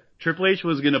about is that Triple H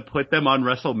was going to put them on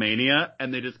WrestleMania,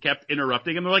 and they just kept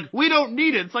interrupting him. They're like, we don't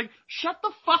need it. It's like, shut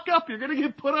the fuck up. You're going to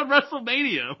get put on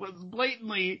WrestleMania. It was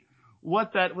blatantly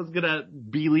what that was going to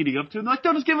be leading up to. And they're like,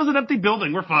 don't just give us an empty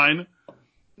building. We're fine.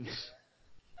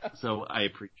 So I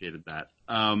appreciated that.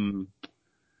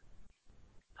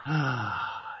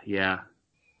 Yeah.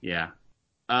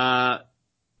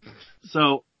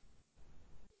 So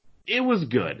it was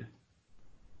good.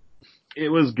 It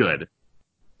was good.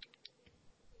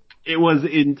 It was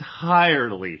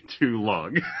entirely too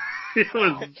long. It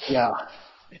was. Yeah.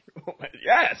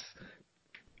 Yes.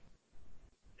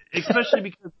 Especially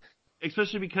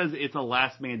because it's a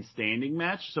last man standing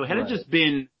match. So had it just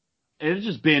been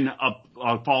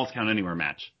a Falls Count Anywhere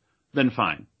match, then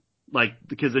fine. Like,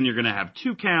 because then you're going to have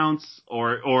 2 counts,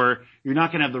 or you're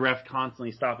not going to have the ref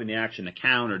constantly stopping the action to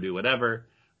count or do whatever.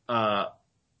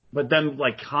 But then,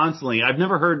 like, constantly, I've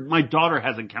never heard, my daughter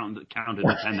hasn't counted to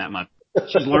 10 that much.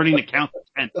 She's learning to count to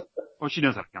 10. Or she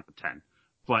knows how to count to 10.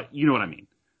 But you know what I mean.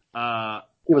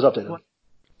 He was updated.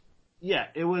 Yeah,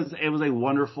 it was a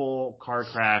wonderful car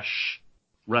crash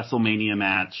WrestleMania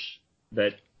match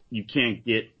that you can't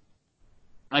get.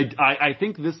 I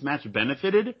think this match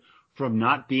benefited from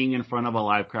not being in front of a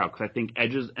live crowd, because I think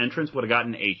Edge's entrance would have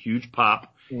gotten a huge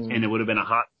pop, and it would have been a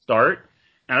hot start.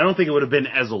 And I don't think it would have been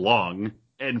as long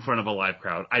in front of a live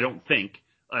crowd. I don't think,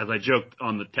 as I joked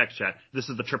on the text chat, this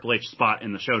is the Triple H spot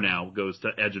in the show now, goes to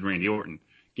Edge and Randy Orton,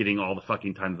 getting all the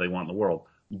fucking time that they want in the world.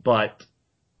 But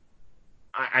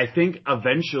I think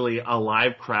eventually a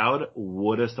live crowd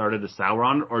would have started to sour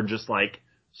on, or just like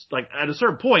at a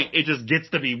certain point, it just gets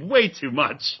to be way too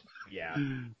much. Yeah.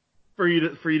 For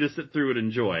you to sit through and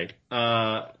enjoy.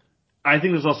 I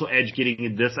think there's also Edge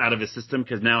getting this out of his system,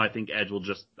 because now I think Edge will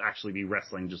just actually be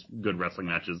wrestling just good wrestling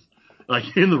matches,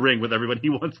 like in the ring with everybody he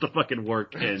wants to fucking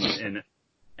work and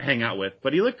hang out with.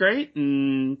 But he looked great,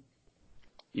 and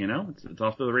you know, it's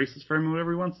off to the races for him,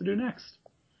 whatever he wants to do next.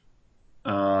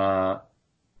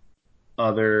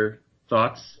 Other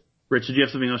thoughts? Rich, did you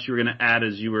have something else you were going to add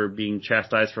as you were being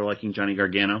chastised for liking Johnny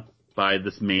Gargano by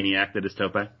this maniac that is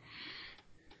Tope?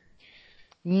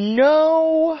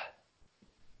 No.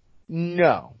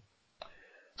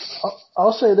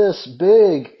 I'll say this,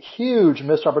 big, huge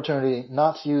missed opportunity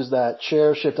not to use that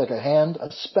chair shaped like a hand,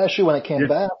 especially when it came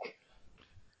back.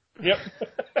 Yep.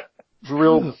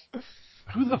 Real.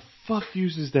 Who the fuck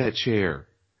uses that chair?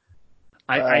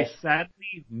 I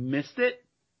sadly missed it,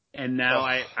 and now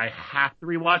I have to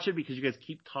rewatch it because you guys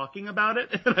keep talking about it,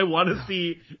 and I want to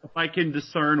see if I can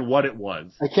discern what it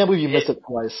was. I can't believe you missed it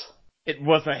twice. It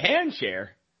was a hand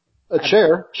chair. A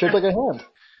chair shaped like a hand.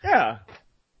 Yeah.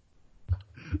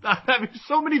 I mean,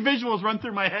 so many visuals run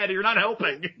through my head. You're not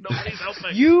helping. Nobody's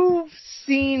helping. You've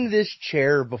seen this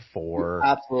chair before.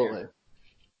 Absolutely.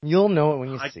 You'll know it when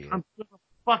you see I'm it. gonna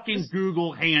fucking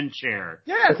Google hand chair.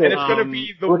 Yeah, Okay, and it's going to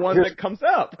be the one that comes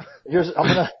up. I'm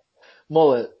gonna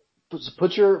mullet.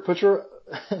 Put your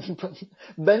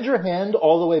bend your hand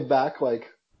all the way back, like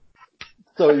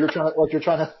so you're trying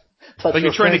to touch. Like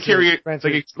you're trying to carry it,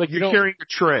 Francis, like you're carrying a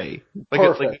tray.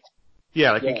 Perfect.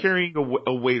 You're carrying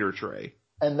a waiter tray.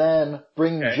 And then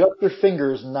bring just your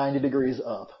fingers 90 degrees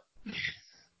up.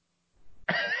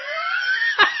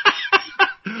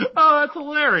 Oh, that's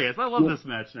hilarious. I love this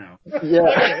match now.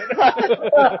 Yeah.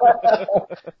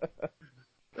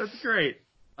 That's great.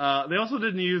 They also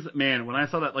didn't use, man, when I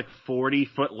saw that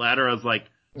 40-foot ladder, I was like,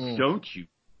 don't you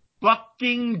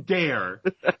fucking dare.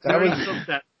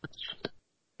 That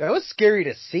was scary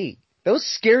to see. That was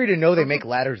scary to know they make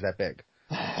ladders that big.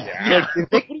 Yeah. If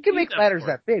they can make ladders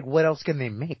that big, what else can they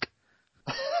make?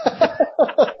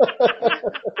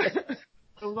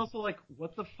 It was also like,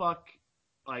 what the fuck,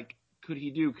 could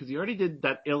he do? Because he already did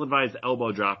that ill-advised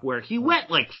elbow drop where he went,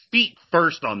 feet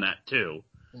first on that, too.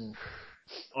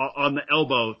 On the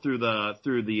elbow through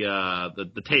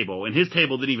the table. And his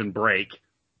table didn't even break.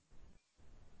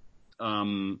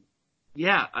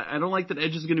 Yeah, I don't like that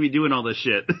Edge is going to be doing all this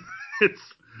shit.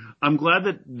 I'm glad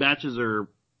that matches are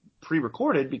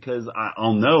pre-recorded because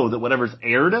I'll know that whatever's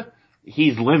aired,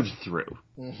 he's lived through.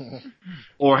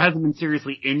 Or hasn't been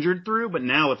seriously injured through, but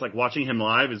now it's like watching him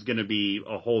live is going to be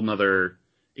a whole nother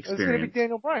experience. It's going to be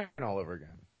Daniel Bryan all over again.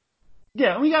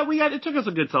 Yeah, we got, it took us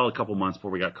a good solid couple months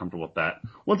before we got comfortable with that.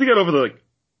 Once we got over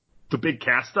the Big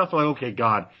Cass stuff, I'm like, okay,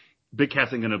 God, Big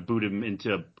Cass ain't going to boot him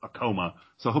into a coma,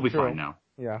 so he'll be fine now.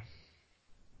 Yeah.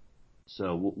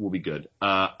 So we'll be good.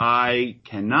 I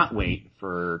cannot wait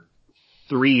for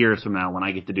 3 years from now when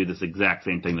I get to do this exact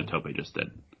same thing that Tope just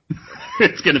did.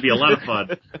 It's going to be a lot of fun.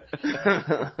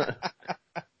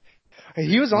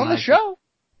 He was on the show.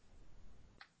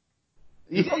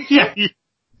 Yeah,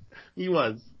 he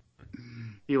was.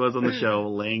 He was on the show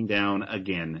laying down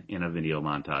again in a video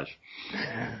montage.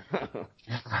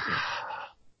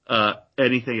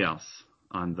 Anything else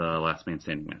on the Last Man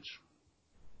Standing match?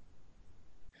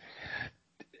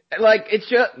 It's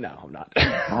just... No, I'm not.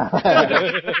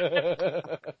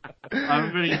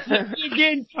 I'm going to hit me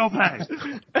again, Tope.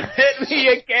 Hit me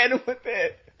again with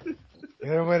it.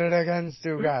 Hit with it again,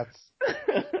 Stugotz.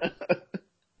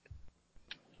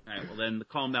 Alright, well then the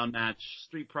Calm Down match.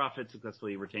 Street Profits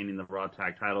successfully retaining the Raw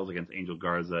Tag titles against Angel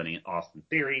Garza and Austin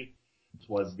Theory. This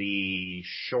was the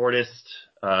shortest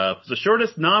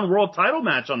non-world title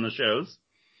match on the shows.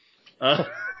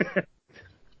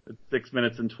 6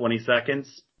 minutes and 20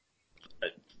 seconds.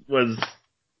 It was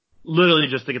literally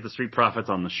just to get the Street Profits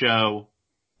on the show.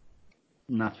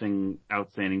 Nothing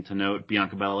outstanding to note.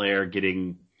 Bianca Belair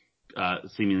getting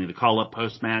seemingly the call-up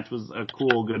post-match was a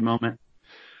cool, good moment.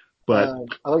 But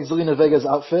I like Zelina Vega's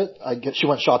outfit. She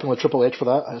went shopping with Triple H for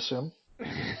that, I assume.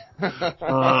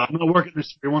 I'm not working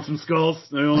this year. Want some skulls?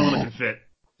 They're the only one that can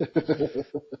fit.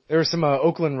 There were some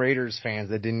Oakland Raiders fans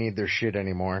that didn't need their shit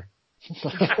anymore.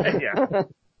 Yeah.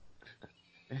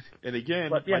 And again,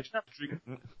 But,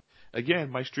 yeah,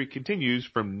 my streak continues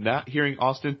from not hearing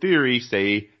Austin Theory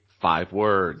say 5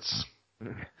 words.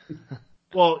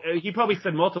 Well, he probably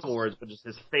said multiple words, but just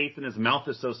his face and his mouth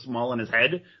is so small in his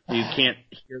head that you can't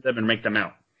hear them and make them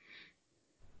out.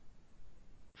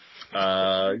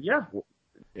 Yeah.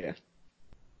 Yeah.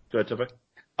 Go ahead, Tope.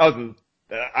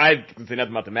 I didn't say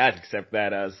nothing about the match except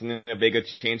that Zelina Vega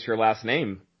changed her last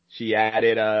name. She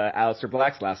added Aleister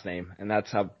Black's last name, and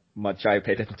that's how much I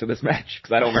paid attention to this match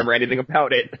because I don't remember anything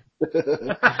about it.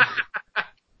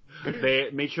 They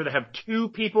made sure to have 2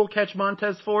 people catch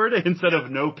Montez Ford instead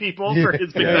of no people for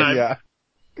his big time. Yeah.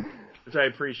 Which I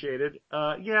appreciated.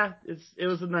 It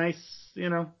was a nice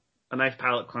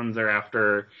palate cleanser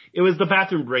after, it was the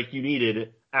bathroom break you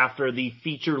needed after the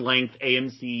feature-length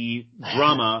AMC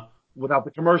drama without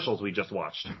the commercials we just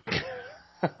watched.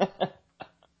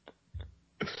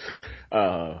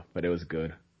 But it was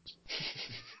good.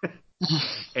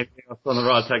 Anything else on the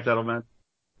Raw Tag Title match?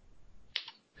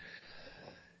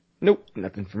 Nope,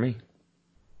 nothing for me.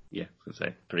 Yeah, I was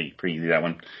going to say, pretty easy that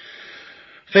one.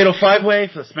 Fatal 5-Way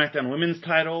for the SmackDown Women's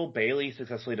title. Bayley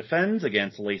successfully defends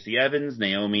against Lacey Evans,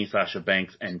 Naomi, Sasha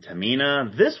Banks, and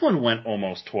Tamina. This one went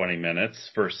almost 20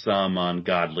 minutes for some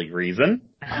ungodly reason.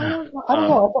 I don't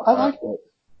know. I liked it.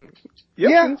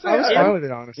 Yeah, I was fine with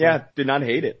it, honestly. Yeah, did not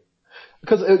hate it.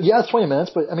 Because, it's 20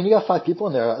 minutes, but, I mean, you got 5 people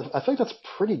in there. I think that's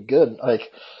pretty good.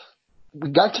 We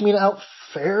got Tamina out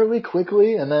fairly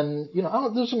quickly, and then,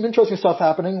 there's some interesting stuff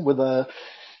happening with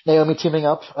Naomi teaming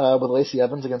up with Lacey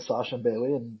Evans against Sasha and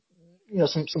Bayley, and,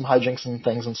 some hijinks and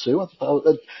things ensue.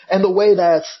 And the way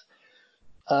that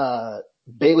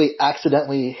Bayley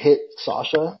accidentally hit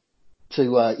Sasha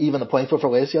to even the playing field for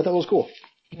Lacey, I thought it was cool.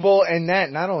 Well, and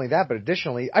not only that, but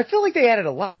additionally, I feel like they added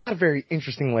a lot of very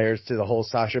interesting layers to the whole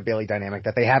Sasha Bayley dynamic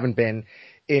that they haven't been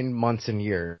in months and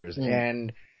years.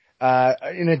 And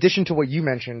in addition to what you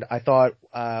mentioned, I thought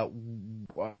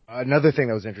another thing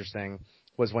that was interesting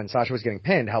was when Sasha was getting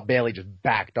pinned, how Bayley just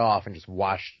backed off and just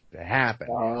watched it happen.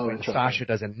 And Sasha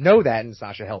doesn't know that, and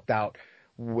Sasha helped out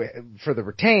for the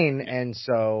retain, and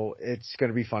so it's going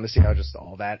to be fun to see how just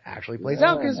all that actually plays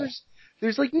out, because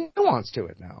there's nuance to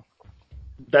it now.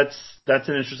 that's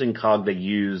an interesting cog they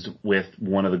used with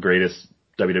one of the greatest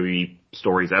WWE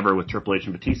stories ever with Triple H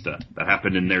and Batista. That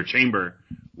happened in their chamber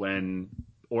when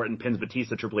Orton pins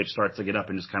Batista. Triple H starts to get up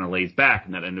and just kind of lays back,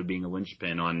 and that ended up being a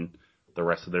linchpin on the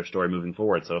rest of their story moving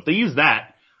forward. So if they use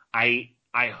that, I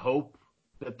hope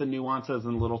that the nuances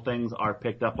and little things are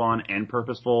picked up on and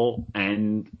purposeful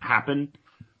and happen.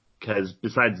 Because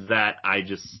besides that, I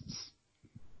just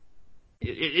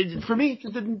for me,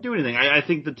 it didn't do anything. I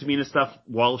think the Tamina stuff,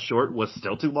 while short, was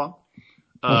still too long.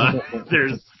 I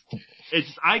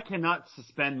cannot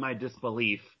suspend my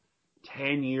disbelief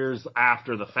 10 years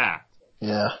after the fact.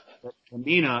 Yeah. That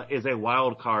Tamina is a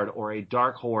wild card or a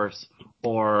dark horse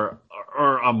or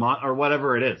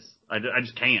whatever it is. I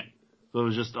just can't. So it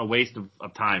was just a waste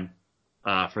of time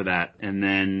for that. And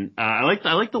then I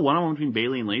like the one-on-one between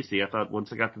Bayley and Lacey. I thought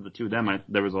once I got to the two of them,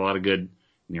 there was a lot of good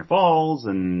near falls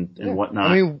and whatnot.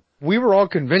 I mean, we were all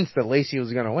convinced that Lacey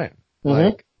was going to win.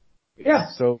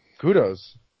 Yeah. So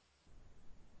kudos.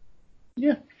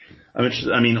 Yeah.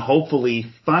 I mean, hopefully,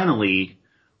 finally,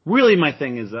 really my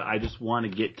thing is that I just want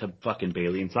to get to fucking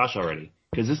Bayley and Sasha already.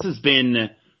 Because this has been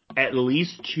at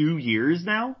least 2 years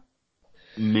now,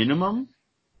 minimum.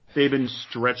 They've been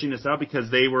stretching this out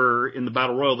because they were in the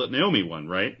Battle Royal that Naomi won,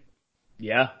 right?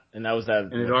 Yeah, and that was that.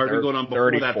 And it had already been going on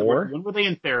before 34? that. When were they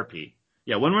in therapy?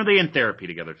 Yeah, when were they in therapy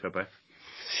together, Tope?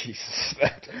 Jesus,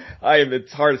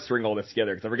 it's hard to string all this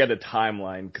together because I forget the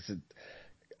timeline. Because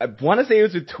I want to say it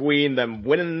was between them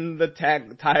winning the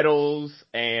tag titles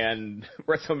and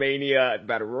WrestleMania at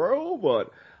Battle Royal, but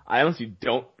I honestly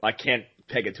I can't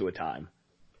peg it to a time.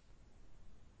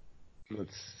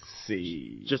 Let's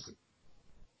see. Just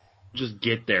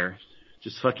get there.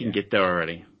 Just fucking get there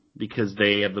already. Because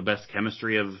they have the best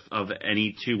chemistry of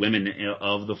any two women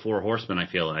of the Four Horsemen, I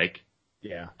feel like.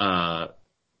 Yeah.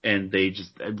 And they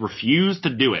just refuse to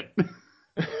do it.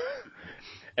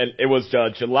 And it was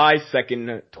July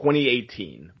 2nd,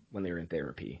 2018 when they were in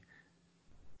therapy.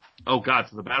 Oh god,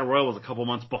 so the Battle Royal was a couple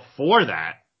months before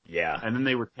that. Yeah. And then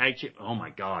they were tag team. Oh my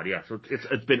god, yeah. So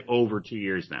it's been over 2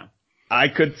 years now. I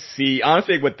could see,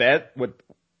 honestly, what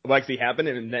actually happened,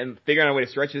 and then figuring out a way to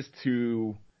stretch this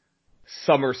to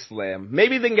SummerSlam.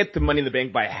 Maybe they can get the Money in the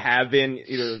Bank by having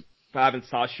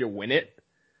Sasha win it,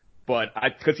 but I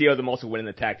could see them also winning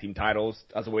the tag team titles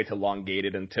as a way to elongate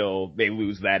it until they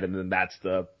lose that, and then that's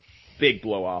the big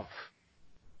blow off.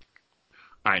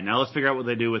 All right, now let's figure out what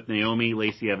they do with Naomi,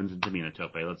 Lacey Evans, and Tamina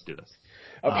Tope. Let's do this.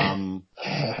 Okay.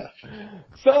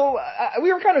 So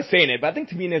we were kind of saying it, but I think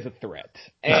Tamina is a threat.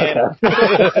 And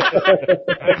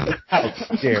I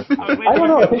don't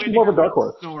know. I think she's more of a dark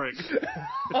horse. I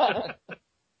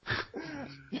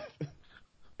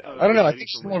don't know. I think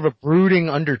she's more of a brooding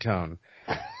undertone.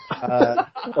 Are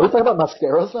we talking about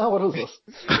mascaras now? What is this?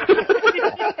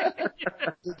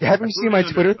 Haven't you seen my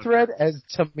Twitter thread as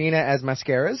Tamina as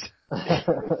mascaras?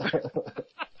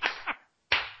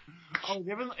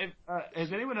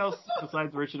 Has anyone else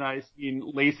besides Rich and I seen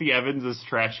Lacey Evans as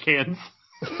trash cans?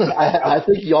 I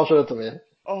think y'all showed it to me.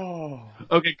 oh,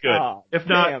 Okay, good. God, If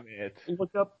not, damn it.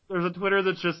 look up. There's a Twitter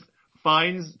that just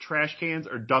finds trash cans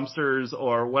or dumpsters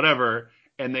or whatever,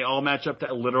 and they all match up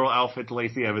to a literal outfit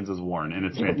Lacey Evans has worn, and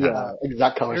it's fantastic. Yeah,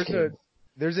 exact color scheme.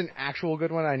 There's an actual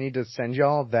good one I need to send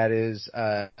y'all that is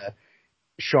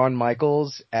Shawn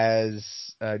Michaels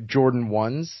as Jordan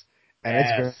 1s, and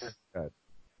it's very good.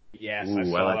 Yes, Ooh, I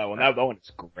saw that one. That one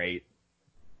is great.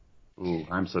 Ooh,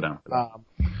 I'm so down for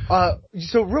that.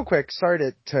 So real quick,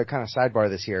 sorry to kind of sidebar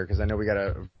this here because I know we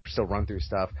gotta still run through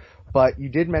stuff, but you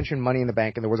did mention Money in the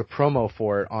Bank and there was a promo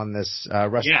for it on this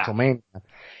WrestleMania.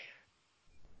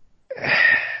 Yeah.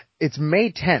 It's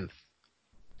May 10th.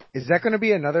 Is that going to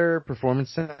be another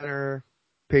Performance Center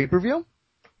pay-per-view?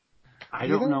 I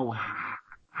don't know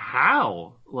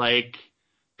how. Like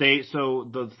so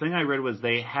the thing I read was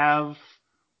they have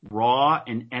Raw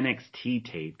and NXT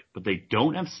taped, but they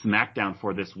don't have SmackDown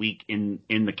for this week in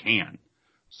the can.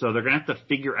 So they're going to have to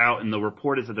figure out, and the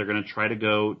report is that they're going to try to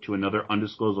go to another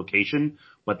undisclosed location,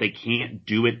 but they can't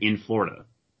do it in Florida.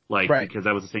 Because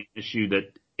that was the same issue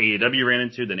that AEW ran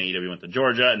into, then AEW went to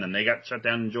Georgia, and then they got shut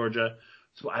down in Georgia.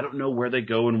 So I don't know where they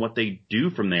go and what they do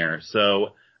from there.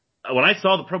 So when I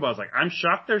saw the promo, I was like, I'm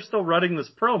shocked they're still running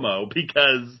this promo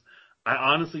because I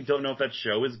honestly don't know if that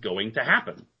show is going to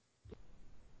happen.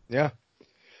 Yeah.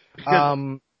 It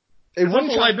was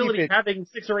a liability having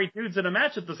 6 or 8 dudes in a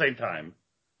match at the same time.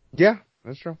 Yeah,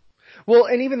 that's true. Well,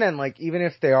 and even then, even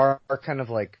if they are kind of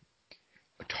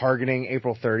targeting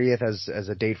April 30th as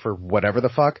a date for whatever the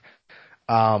fuck,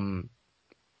 even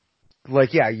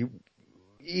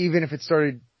if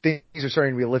things are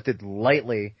starting to be lifted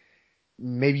lightly,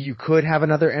 maybe you could have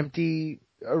another empty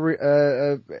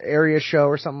area show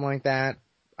or something like that.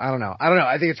 I don't know.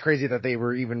 I think it's crazy that they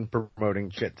were even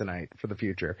promoting shit tonight for the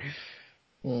future.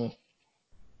 Mm.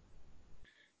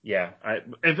 Yeah,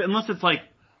 unless it's like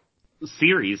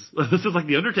series. This is like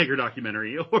the Undertaker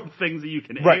documentary or things that you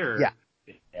can air. Yeah.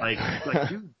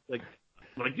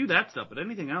 Like do that stuff. But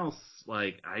anything else,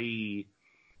 like I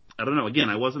don't know. Again,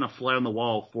 I wasn't a fly on the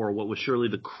wall for what was surely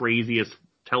the craziest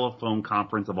telephone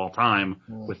conference of all time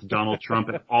with Donald Trump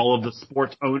and all of the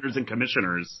sports owners and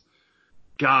commissioners.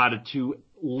 God, to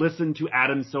listen to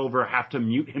Adam Silver have to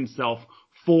mute himself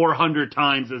 400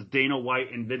 times as Dana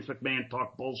White and Vince McMahon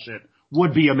talk bullshit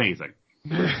would be amazing.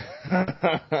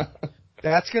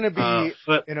 That's going to be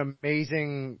an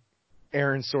amazing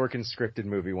Aaron Sorkin scripted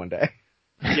movie one day.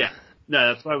 Yeah.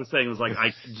 No, that's what I was saying. It was like,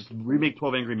 I just remake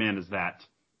 12 Angry Men as that.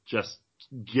 Just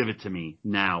give it to me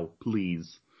now,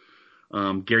 please.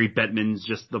 Gary Bettman's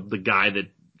just the guy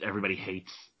that everybody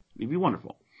hates. It'd be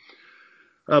wonderful.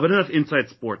 But enough inside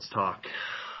sports talk.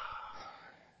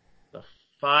 The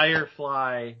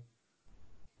Firefly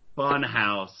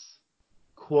Funhouse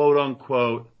quote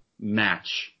unquote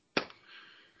match.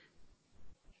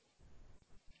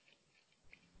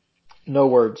 No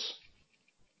words.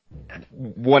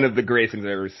 One of the greatest things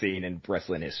I've ever seen in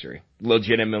wrestling history.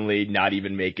 Legitimately, not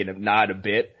even making it, not a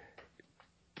bit.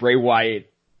 Bray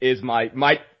Wyatt is my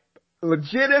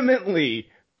legitimately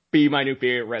be my new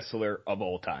favorite wrestler of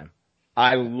all time.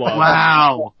 I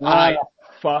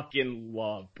fucking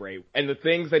love Bray. And the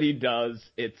things that he does,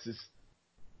 it's just,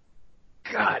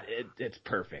 God, it's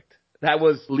perfect. That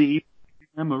was Leave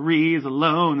memories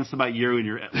alone. That's about you and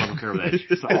your love affair with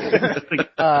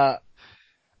that.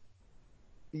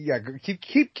 Yeah,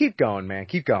 keep going, man.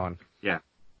 Keep going. Yeah.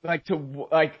 That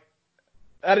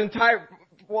entire,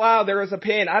 wow, there was a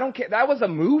pin. I don't care. That was a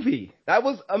movie. That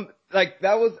was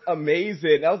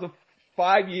amazing. That was a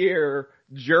 5-year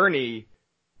journey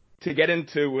to get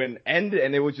into an end,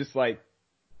 and it was just like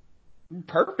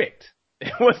perfect.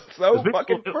 It was so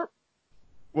fucking perfect.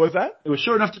 What was that? It was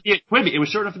short enough to be a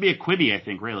Quibi. I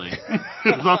think, really.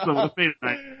 It was also the fate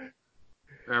tonight.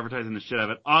 They're advertising the shit out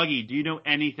of it. Augie, do you know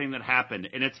anything that happened?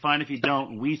 And it's fine if you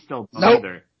don't. We still don't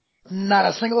either. Not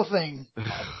a single thing.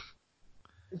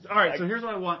 All right, so here's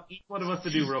what I want each one of us to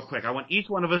do real quick. I want each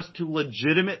one of us to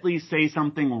legitimately say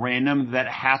something random that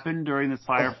happened during this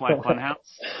Firefly Funhouse.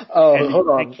 Hold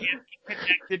on.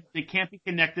 They can't be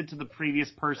connected to the previous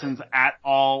persons at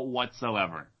all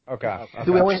whatsoever. Okay.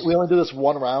 Do we only do this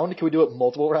one round? Can we do it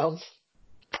multiple rounds?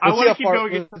 I want to keep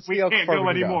going because we can't go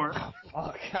anymore.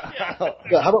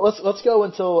 Yeah, how about let's go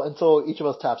until each of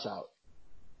us taps out.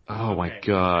 Oh my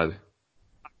God.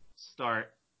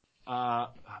 Start. Man,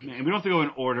 we don't have to go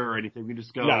in order or anything. We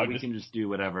just go. No, we can just do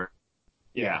whatever.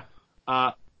 Yeah.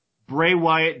 Bray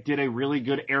Wyatt did a really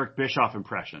good Eric Bischoff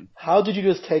impression. How did you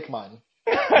just take mine?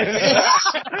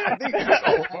 I think that's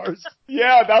all of ours.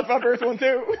 Yeah, that's my first one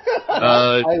too.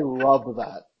 I love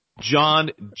that.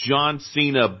 John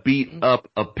Cena beat up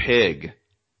a pig.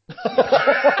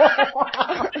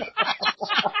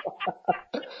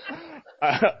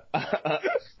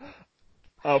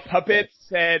 A puppet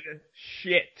said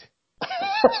shit.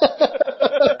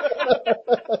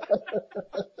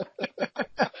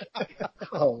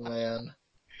 Oh man.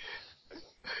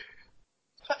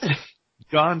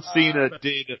 John Cena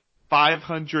did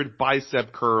 500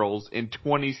 bicep curls in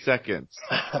 20 seconds.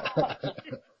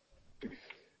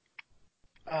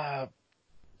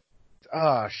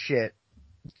 Oh shit.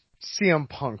 CM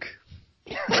Punk.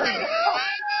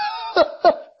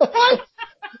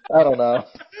 I don't know.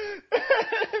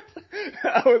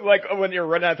 I was like, when you're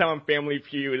running out of time on Family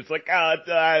Feud, it's like, a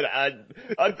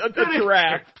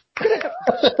giraffe.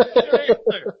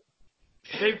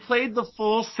 They played the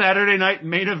full Saturday Night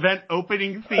Main Event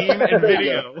opening theme and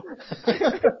video.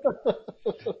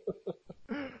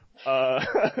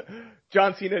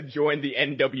 John Cena joined the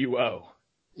NWO.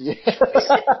 Yeah.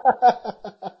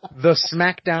 The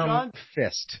SmackDown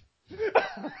Fist.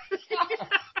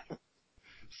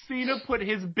 Cena put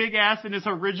his big ass in his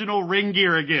original ring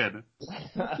gear again.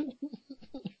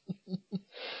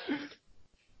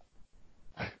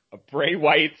 Bray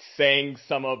Wyatt sang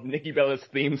some of Nikki Bella's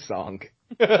theme song.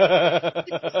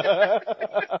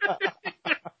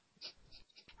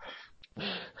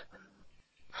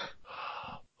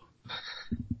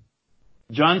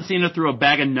 John Cena threw a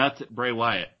bag of nuts at Bray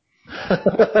Wyatt.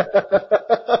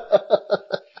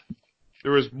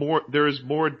 There is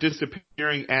more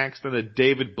disappearing acts than a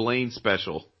David Blaine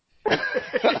special.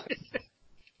 Are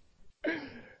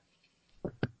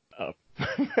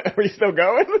we still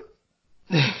going?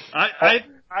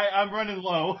 I'm running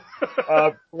low.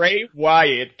 Bray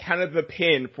Wyatt counted the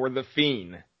pin for The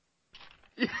Fiend.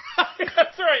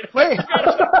 That's right. Wait.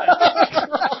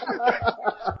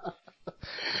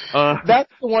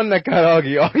 That's the one that got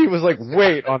Augie. Augie was like,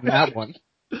 wait on that one.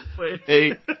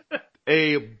 Wait.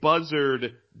 A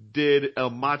buzzard did a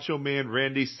Macho Man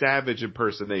Randy Savage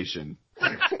impersonation.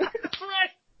 That's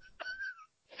right.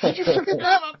 Did you forget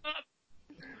that?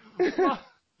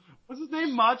 What's his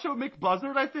name? Macho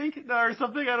McBuzzard, I think? Or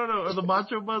something? I don't know. Or the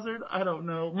Macho Buzzard? I don't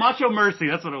know. Macho Mercy,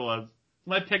 that's what it was.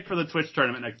 My pick for the Twitch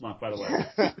tournament next month, by the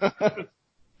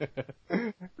way.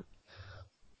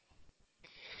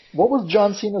 What was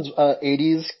John Cena's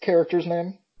 80s character's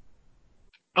name?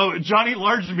 Oh, Johnny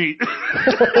Large Meat.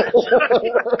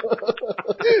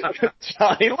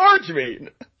 Johnny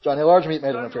Largemeat. Johnny Largemeat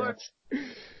made an appearance.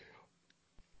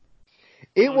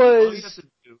 It All you have was, to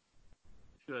do-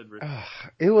 Good, Rich.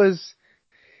 it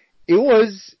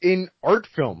was an art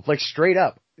film, like straight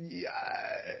up.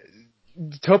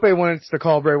 Tope wants to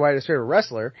call Bray Wyatt his favorite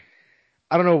wrestler.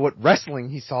 I don't know what wrestling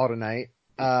he saw tonight.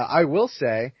 I will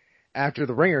say, after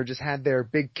The Ringer just had their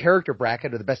big character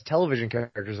bracket of the best television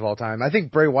characters of all time, I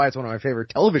think Bray Wyatt's one of my favorite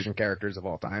television characters of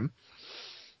all time.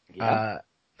 Yeah.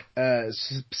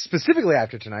 Specifically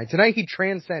after tonight. Tonight he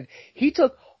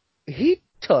took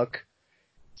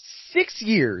 6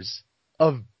 years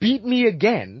of Beat Me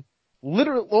Again,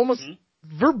 literally almost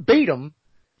verbatim,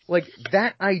 like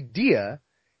that idea,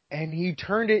 and he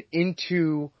turned it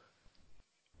into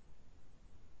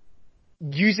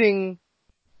using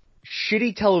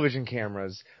shitty television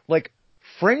cameras, like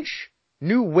French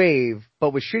New Wave,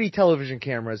 but with shitty television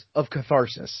cameras of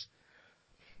catharsis.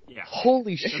 Yeah.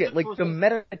 Holy shit, like the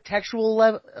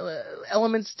metatextual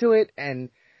elements to it, and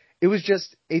it was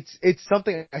just, it's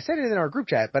something, I said it in our group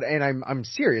chat, and I'm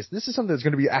serious, this is something that's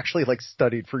going to be actually like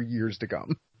studied for years to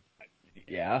come.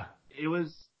 Yeah. It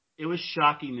was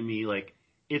shocking to me, like,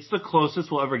 it's the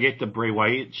closest we'll ever get to Bray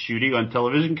Wyatt shooting on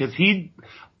television, because he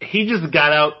just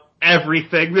got out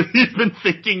everything that he's been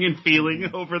thinking and feeling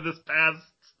over this past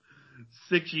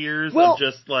 6 years of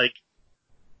just like,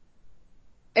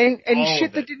 and all shit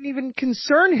of that it. didn't even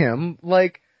concern him,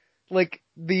 like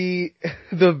the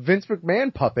Vince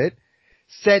McMahon puppet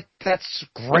said, that's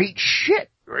great shit.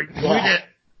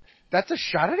 That's a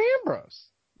shot at Ambrose.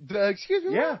 Excuse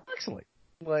me, Yeah. excellent.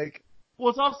 Like, well,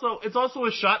 it's also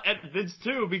a shot at Vince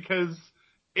too, because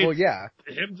it's well, yeah.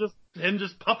 him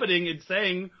just puppeting and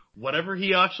saying whatever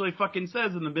he actually fucking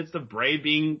says in the midst of Bray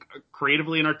being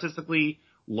creatively and artistically,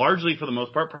 largely for the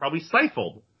most part, probably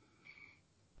stifled.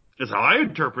 Is how I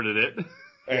interpreted it.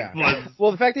 Yeah.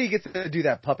 Well, the fact that he gets to do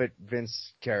that puppet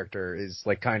Vince character is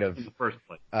like kind of In the first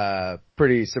place.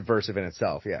 pretty subversive in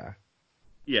itself. Yeah.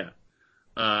 Yeah.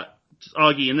 Just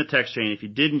Augie, in the text chain, if you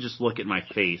didn't just look at my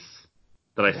face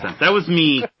that I sent, that was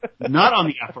me, not on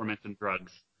the aforementioned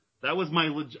drugs. That was my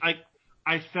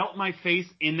I felt my face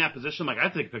in that position. Like, I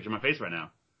have to take a picture of my face right now.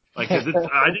 Like, cause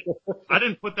I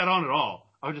didn't put that on at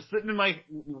all. I was just sitting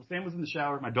Sam was in the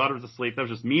shower, my daughter was asleep. That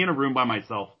was just me in a room by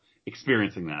myself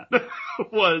experiencing that.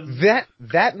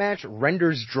 That match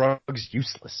renders drugs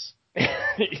useless.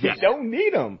 You don't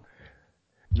need them.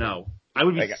 No. I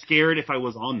would be scared if I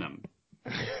was on them.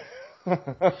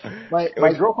 My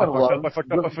girlfriend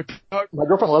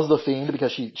loves The Fiend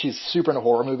because she's super into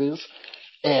horror movies.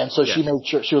 And so she made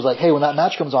sure, she was like, hey, when that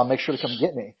match comes on, make sure to come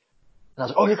get me. And I was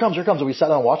like, oh, here comes. And we sat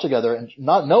down and watched together and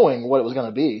not knowing what it was going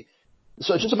to be.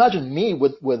 So just imagine me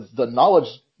with the knowledge,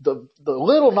 the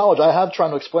little knowledge I have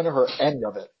trying to explain to her any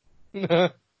of it.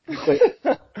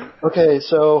 Okay,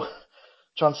 so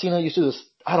John Cena used to do this.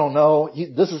 I don't know.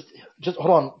 This is just,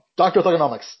 hold on. Dr.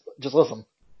 Thugonomics. Just listen.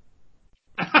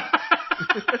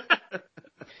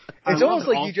 It's almost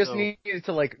like you just needed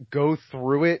to like go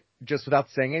through it just without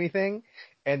saying anything.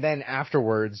 And then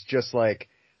afterwards, just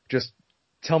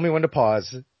tell me when to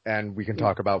pause and we can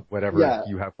talk about whatever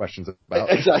you have questions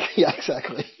about. Exactly. Yeah,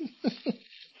 exactly.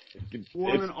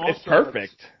 It's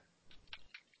perfect.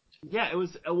 Yeah, it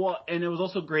was, and it was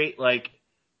also great, like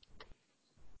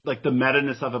the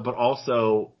meta-ness of it, but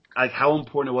also like how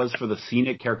important it was for the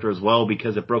scenic character as well,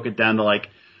 because it broke it down to like,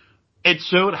 it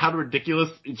showed how ridiculous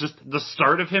just the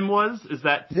start of him was, is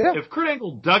that if Kurt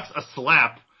Angle ducks a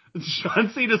slap,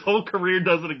 John Cena's whole career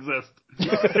doesn't exist.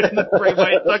 And then Bray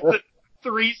Wyatt ducks it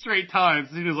 3 straight times.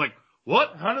 And he was like,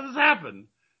 what? How did this happen?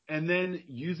 And then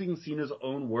using Cena's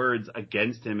own words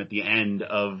against him at the end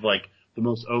of like the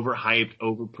most overhyped,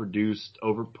 overproduced,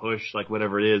 overpushed, like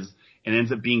whatever it is, and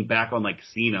ends up being back on like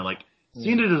Cena. Like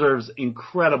Cena deserves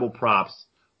incredible props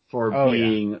for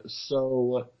being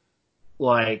so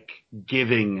like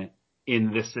giving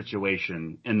in this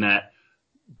situation, and that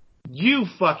you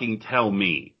fucking tell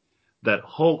me that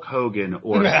Hulk Hogan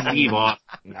or Steve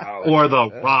Austin or The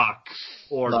Rock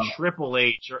or No. Triple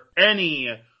H or any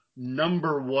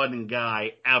number one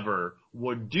guy ever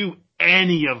would do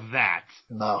any of that.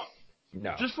 No.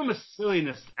 No. Just from a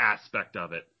silliness aspect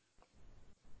of it.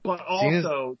 But Cena's-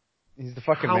 also He's the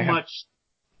fucking how man.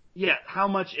 how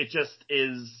much it just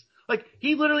is, like,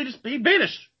 he literally he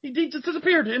vanished. He just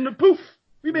disappeared in a poof.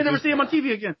 We may never see him on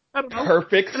TV again. I don't know.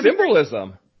 Perfect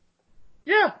symbolism.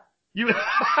 Yeah. It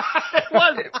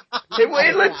was. It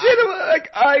legitimately, like,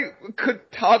 I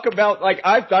could talk about, like,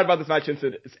 I've thought about this match since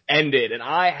it's ended, and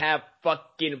I have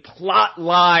fucking plot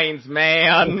lines,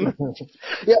 man.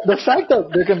 Yeah, the fact that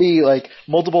there can be like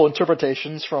multiple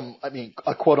interpretations from, I mean,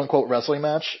 a quote unquote wrestling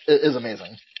match is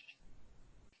amazing.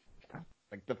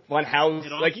 Like, the Funhouse,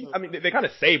 It like, also- I mean, they kind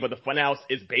of say, but the Funhouse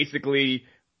is basically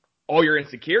all your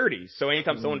insecurities. So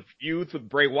anytime someone feuds with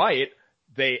Bray Wyatt,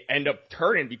 they end up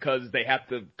turning because they have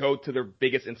to go to their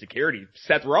biggest insecurity.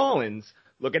 Seth Rollins,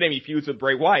 look at him, he feuds with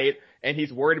Bray Wyatt, and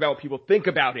he's worried about what people think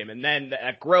about him, and then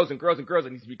that grows and grows and grows,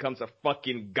 and he becomes a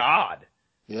fucking god.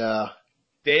 Yeah.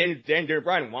 Daniel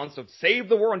Bryan wants to save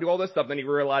the world and do all this stuff, then he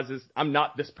realizes, I'm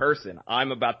not this person.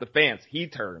 I'm about the fans. He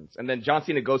turns. And then John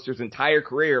Cena goes through his entire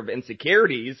career of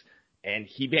insecurities, and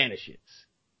he vanishes.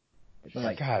 It's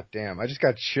like, God damn, I just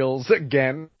got chills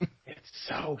again. it's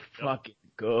so fucking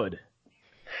good.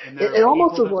 And there It are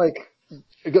almost people is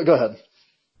like, go ahead.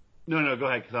 No, go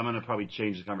ahead, because I'm going to probably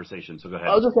change the conversation, so go ahead.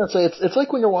 I was just gonna say it's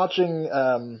like when you're watching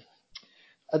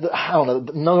I don't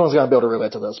know, no one's gonna be able to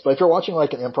relate to this, but if you're watching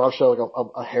like an improv show, like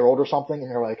a Herald or something, and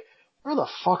you're like, where the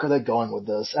fuck are they going with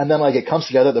this? And then like it comes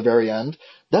together at the very end.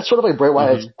 That's sort of like Bray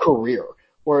Wyatt's career,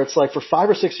 where it's like for 5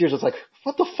 or 6 years, it's like,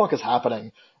 what the fuck is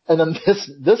happening? And then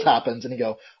this happens, and you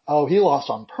go, oh, he lost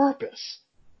on purpose.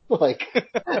 Like,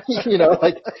 you know,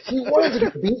 like he wanted to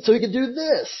get beat so he could do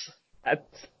this.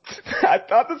 I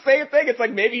thought the same thing. It's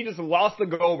like maybe he just lost the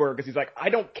Goldberg because he's like, I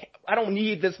don't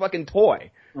need this fucking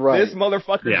toy. Right. This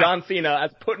motherfucker Yeah. John Cena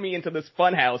has put me into this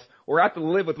funhouse where I have to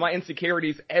live with my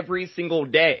insecurities every single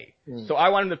day. So I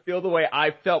want him to feel the way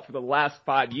I felt for the last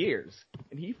 5 years.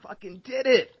 And he fucking did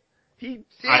it. He did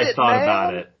it, thought man.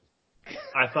 about it.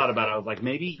 I thought about it. I was like,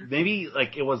 maybe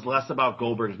like it was less about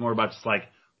Goldberg. It's more about just like,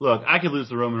 look, I could lose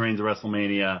to Roman Reigns at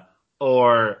WrestleMania,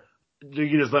 or you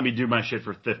can just let me do my shit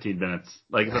for 15 minutes.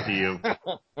 Like, it's up to you.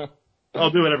 I'll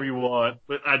do whatever you want,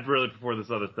 but I'd really prefer this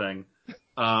other thing.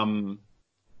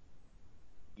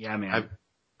 Yeah, man.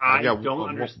 I got don't one-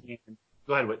 understand.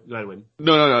 Go ahead, Wade.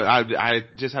 No. I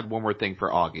just had one more thing for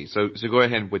Augie. So go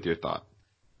ahead with your thought.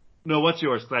 No, what's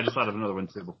yours? 'Cause I just thought of another one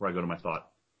too before I go to my thought.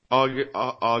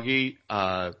 Augie,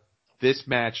 this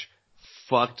match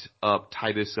fucked up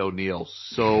Titus O'Neil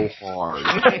so hard.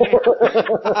 So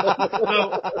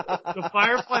the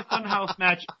Firefly Funhouse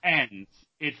match ends.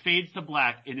 It fades to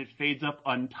black, and it fades up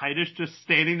on Titus just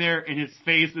standing there, and his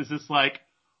face is just like,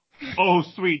 oh,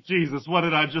 sweet Jesus, what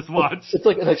did I just watch? It's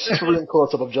like an extreme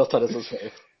close-up of just Titus's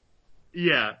face.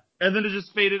 Yeah. And then it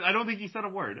just faded. I don't think he said a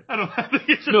word. I think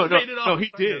it just No, faded off.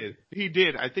 he did. He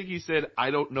did. I think he said,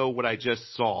 I don't know what I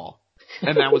just saw.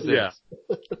 And that was it. Yeah.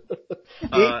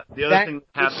 The other thing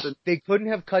that happened. They couldn't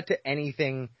have cut to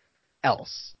anything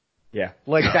else. Yeah.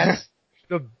 Like that's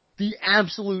the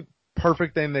absolute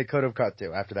perfect thing they could have cut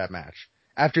to after that match.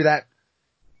 After that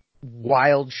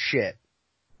wild shit.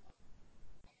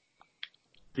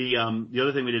 The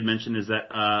other thing we did mention is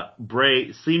that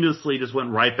Bray seamlessly just went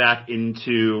right back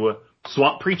into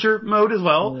Swamp Preacher mode as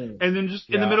well, and then just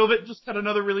in the middle of it, just cut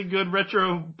another really good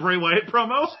retro Bray Wyatt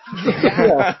promo.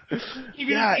 Yeah. He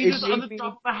it just on made the me-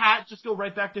 top of the hat, just go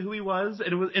right back to who he was,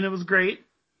 and it was great.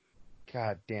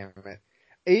 God damn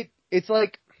it. It's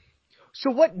like,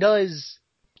 so what does,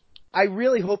 I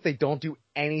really hope they don't do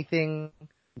anything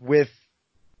with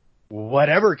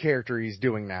whatever character he's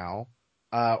doing now,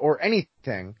 or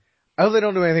anything. I hope they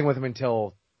don't do anything with him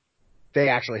until they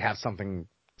actually have something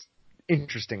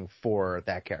interesting for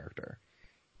that character.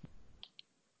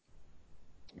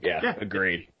 Yeah,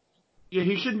 agreed. Yeah,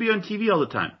 he shouldn't be on TV all the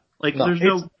time. Like, No,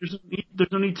 there's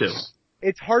no need to.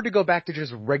 It's hard to go back to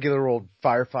just regular old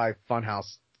Firefly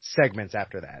Funhouse segments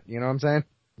after that. You know what I'm saying?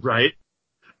 Right?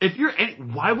 If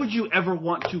why would you ever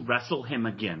want to wrestle him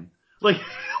again? Like,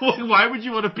 why would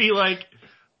you want to be like,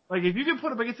 if you can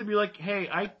put him against him and be like, hey,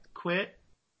 I quit.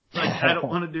 Like, I don't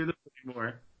want to do this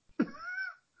anymore.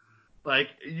 Like,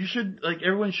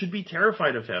 everyone should be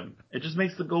terrified of him. It just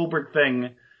makes the Goldberg thing,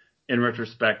 in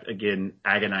retrospect, again,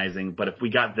 agonizing. But if we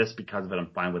got this because of it,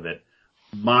 I'm fine with it.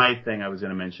 My thing I was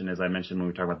going to mention, as I mentioned when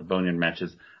we talked about the Boneyard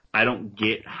matches, I don't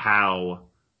get how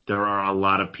there are a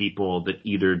lot of people that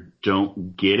either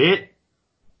don't get it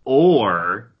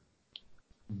or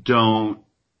don't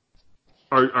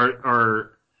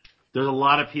are there's a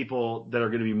lot of people that are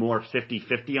going to be more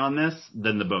 50-50 on this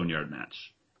than the Boneyard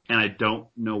match. And I don't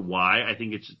know why. I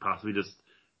think it's just possibly just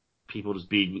people just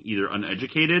being either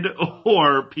uneducated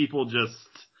or people just,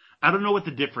 I don't know what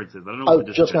the difference is. I don't know I what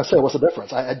the was just going to say, what's the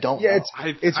difference? I don't know. Yeah,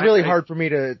 it's really hard for me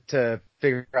to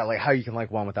figure out like how you can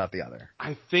like one without the other.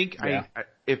 I think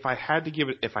if I had to give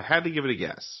it a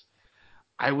guess,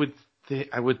 I would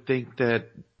think that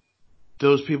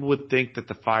those people would think that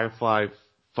the Firefly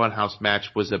Funhouse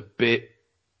match was a bit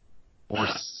more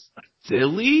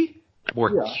silly,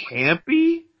 more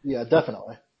campy. Yeah,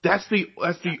 definitely. That's the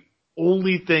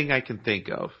only thing I can think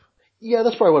of. Yeah,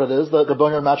 that's probably what it is. The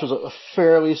Boneyard match was a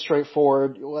fairly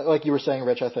straightforward, like you were saying,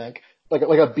 Rich. I think like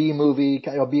a B movie,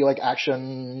 kind of B like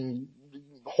action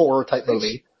horror type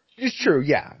movie. It's true,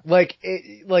 yeah. Like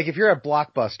if you're at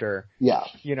Blockbuster, Yeah,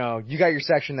 you know, you got your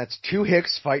section that's two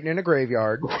hicks fighting in a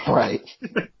graveyard, right.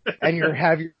 and you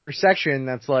have your section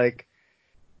that's like,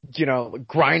 you know,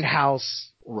 grindhouse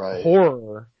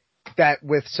horror that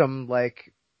with some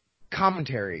like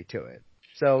commentary to it.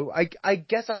 So I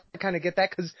guess I kind of get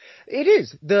that because it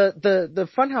is the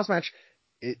Funhouse match.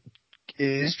 It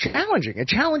is challenging. It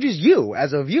challenges you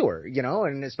as a viewer, you know,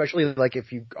 and especially like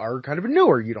if you are kind of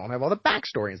newer, you don't have all the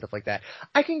backstory and stuff like that.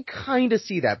 I can kind of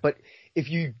see that, but if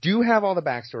you do have all the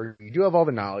backstory, you do have all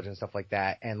the knowledge and stuff like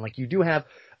that, and like you do have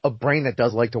a brain that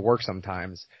does like to work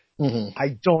sometimes. Mm-hmm.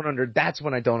 That's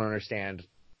when I don't understand.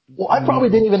 Well, I probably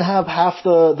didn't even have half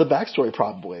the backstory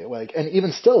probably. Like, and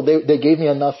even still, they gave me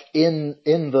enough in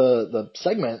the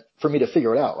segment for me to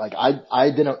figure it out. Like,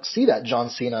 I didn't see that John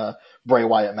Cena Bray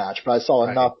Wyatt match, but I saw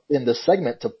enough in this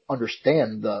segment to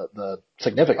understand the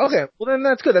significance. Okay, well then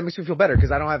that's good. That makes me feel better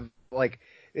because I don't have like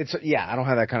I don't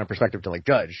have that kind of perspective to like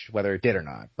judge whether it did or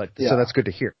not. But so that's good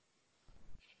to hear.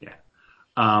 Yeah.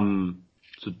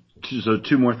 So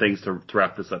two more things to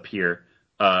wrap this up here.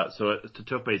 So to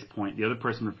Topei's point, the other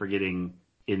person we're forgetting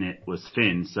in it was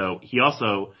Finn. So he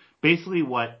also, basically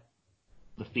what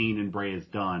The Fiend and Bray has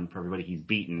done for everybody he's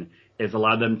beaten is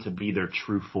allowed them to be their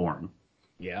true form.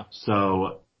 Yeah.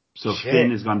 So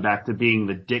Finn has gone back to being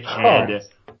the dickhead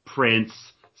prince.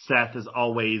 Seth is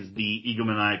always the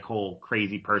egomaniacal,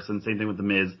 crazy person. Same thing with The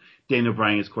Miz. Daniel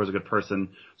Bryan is, of course, a good person.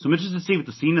 So I'm interested to see with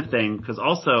the Cena thing, because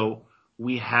also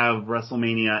we have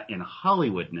WrestleMania in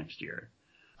Hollywood next year.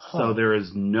 So there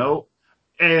is no,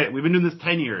 we've been doing this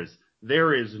 10 years.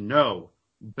 There is no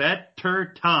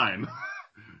better time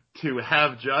to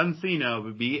have John Cena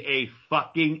be a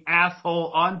fucking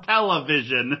asshole on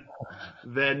television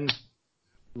than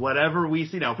whatever we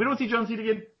see now. If we don't see John Cena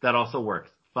again, that also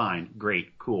works. Fine,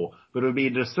 great, cool. But it would be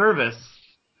a disservice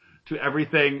to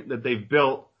everything that they've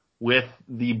built with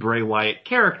the Bray Wyatt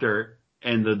character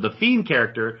and the Fiend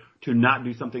character to not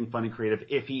do something fun and creative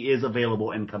if he is available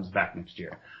and comes back next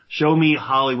year. Show me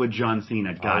Hollywood John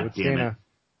Cena, God damn it.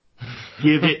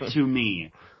 Give it to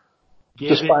me.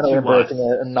 Just finally embracing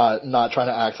it and not trying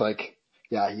to act like,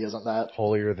 he isn't that.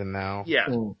 Holier than thou. Yeah.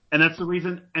 And that's the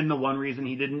reason, and the one reason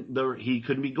he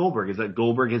couldn't be Goldberg is that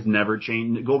Goldberg has never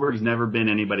changed. Goldberg's never been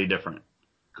anybody different.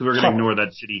 Because we're going to ignore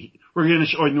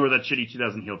that shitty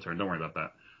 2000 heel turn. Don't worry about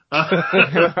that.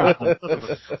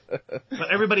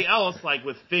 But everybody else, like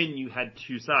with Finn, you had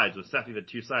two sides. With Seth, you had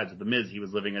two sides. With The Miz, he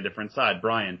was living a different side.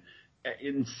 Bryan.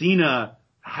 And Cena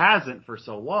hasn't for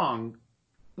so long,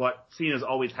 but Cena's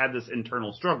always had this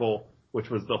internal struggle, which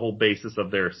was the whole basis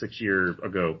of their 6 year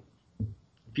ago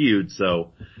feud.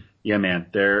 So, yeah, man,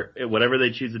 whatever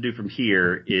they choose to do from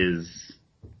here is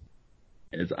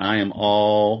I am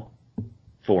all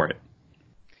for it.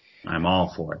 I'm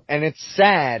all for it. And it's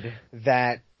sad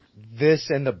that this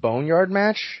and the Boneyard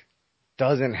match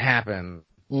doesn't happen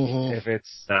if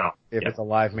it's a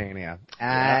live Mania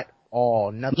at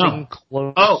all. Nothing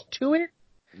close to it.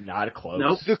 Not close.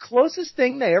 Nope. The closest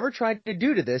thing they ever tried to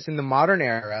do to this in the modern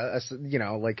era, you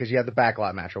know, like because you had the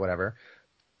backlot match or whatever.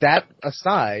 That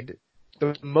aside,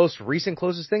 the most recent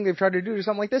closest thing they've tried to do to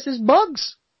something like this is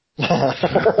Bugs at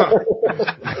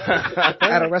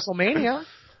a WrestleMania.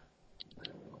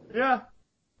 Yeah.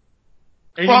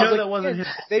 And you know that wasn't his.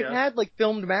 They've had like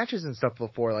filmed matches and stuff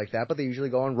before like that, but they usually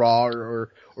go on Raw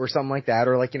or something like that,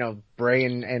 or like, you know, Bray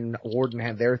and Orton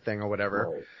had their thing or whatever.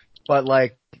 Right. But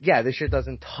like, this shit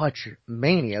doesn't touch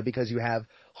Mania because you have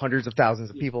hundreds of thousands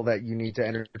of people that you need to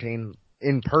entertain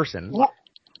in person.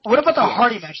 What about the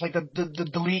Hardy match, like the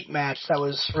Delete match that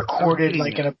was recorded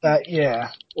like in a Well, that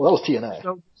was TNA.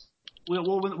 So,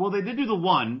 well, they did do the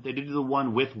one. They did do the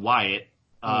one with Wyatt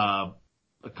a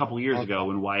couple years ago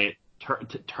when Wyatt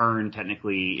turned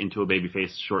technically into a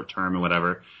babyface short term or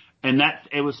whatever, and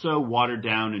it was so watered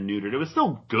down and neutered. It was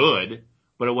still good,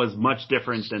 but it was much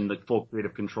different than the full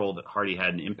creative control that Hardy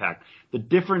had in Impact. The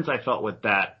difference I felt with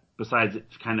that, besides it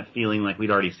kind of feeling like we'd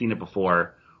already seen it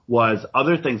before, was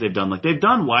other things they've done. Like, they've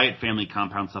done Wyatt family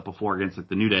compound stuff before against, like,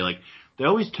 the New Day. Like, they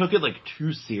always took it, like,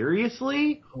 too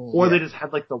seriously, or they just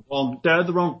had, like, the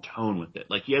wrong tone with it.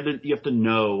 Like, you have to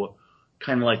know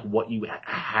kind of, like, what you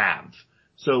have.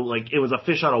 So, like, it was a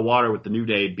fish out of water with the New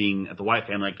Day being at the Wyatt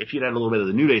family. Like, if you'd had a little bit of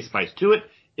the New Day spice to it,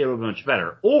 it would be much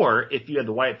better. Or if you had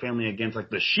the Wyatt family against, like,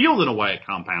 the Shield in a Wyatt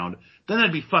compound, then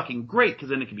that'd be fucking great, because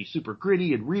then it could be super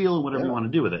gritty and real and whatever you want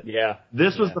to do with it. Yeah.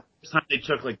 This was the first time they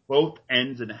took, like, both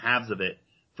ends and halves of it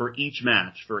for each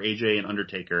match, for AJ and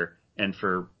Undertaker and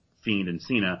for Fiend and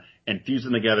Cena, and fused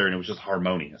them together, and it was just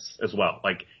harmonious as well.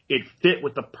 Like, it fit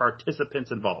with the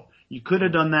participants involved. You could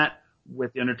have done that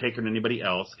with the Undertaker and anybody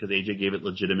else, because AJ gave it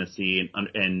legitimacy,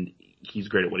 and he's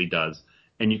great at what he does.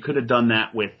 And you could have done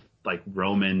that with, like,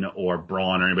 Roman or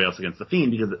Braun or anybody else against the Fiend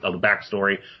because of the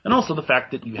backstory, and also the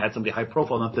fact that you had somebody high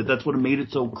profile enough that that's what made it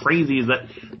so crazy, is that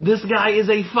this guy is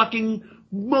a fucking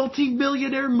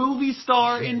multi-millionaire movie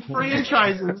star in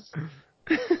franchises.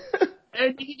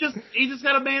 And he just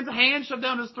got a man's hand shoved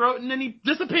down his throat, and then he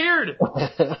disappeared.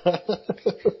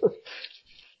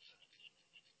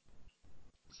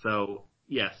 So,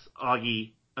 yes,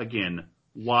 Augie, again,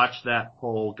 watch that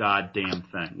whole goddamn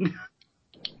thing.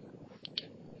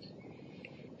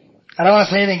 I don't want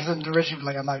to say anything because originally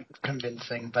like I'm not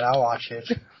convincing, but I'll watch it.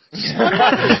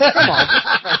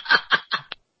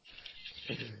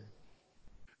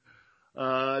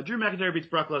 Drew McIntyre beats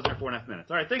Brock Lesnar 4.5 minutes.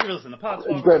 All right, thank you for listening. The pod's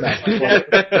Great match.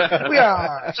 We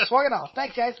are swinging off.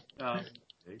 Thanks, guys.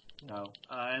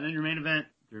 And then your main event,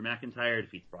 Drew McIntyre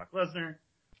defeats Brock Lesnar.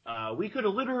 We could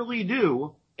literally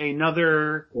do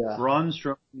another Braun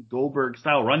Strowman Goldberg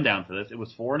style rundown to this. It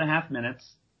was 4.5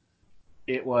 minutes.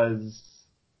 It was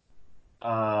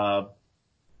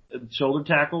shoulder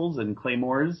tackles and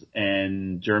claymores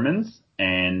and Germans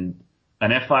and an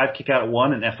F5 kick out at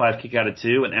 1, an F5 kick out at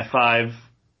 2, an F5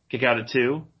 kick out at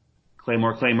 2,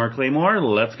 claymore, claymore, claymore,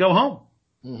 let's go home.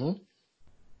 Mm-hmm.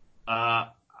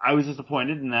 I was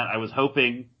disappointed in that I was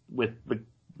hoping with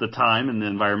the time and the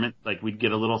environment, like, we'd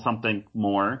get a little something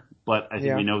more, but I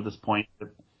think we know at this point that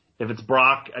if it's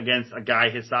Brock against a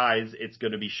guy his size, it's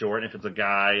going to be short. If it's a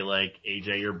guy like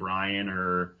AJ or Bryan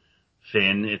or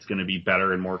Finn, it's going to be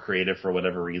better and more creative for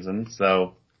whatever reason.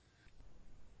 So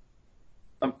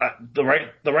the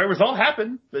right result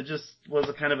happened. It just was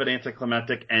a kind of an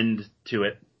anticlimactic end to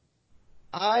it.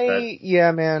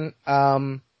 Man.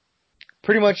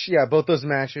 Pretty much, both those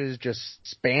matches just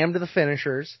spammed the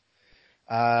finishers.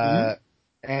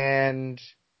 And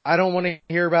I don't want to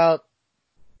hear about,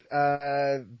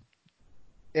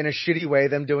 in a shitty way,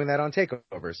 them doing that on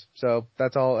takeovers. So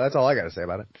that's all I got to say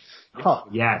about it. Huh.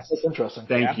 Yes. That's interesting.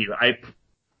 Thank you.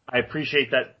 I appreciate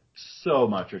that so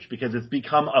much, Rich, because it's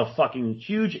become a fucking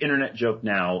huge internet joke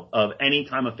now of any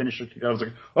time a finisher goes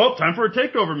like, oh, time for a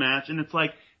takeover match. And it's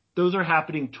like, those are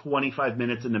happening 25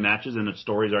 minutes into matches and the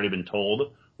story's already been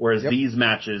told. Whereas these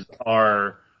matches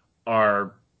are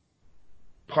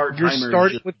part-timers. You're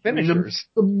starting with finishers.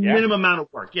 The minimum amount of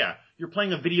work. Yeah. You're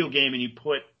playing a video game and you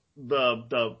put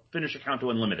the finisher count to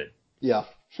unlimited. Yeah.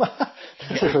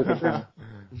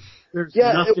 There's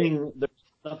nothing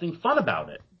fun about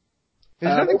it.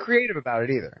 There's nothing creative about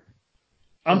it either.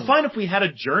 I'm fine if we had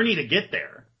a journey to get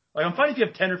there. Like, I'm fine if you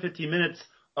have 10 or 15 minutes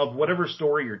of whatever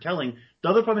story you're telling. The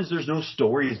other problem is there's no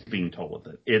stories being told with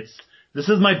it. This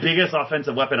is my biggest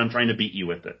offensive weapon. I'm trying to beat you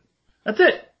with it. That's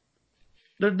it.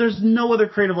 There's no other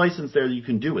creative license there that you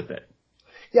can do with it.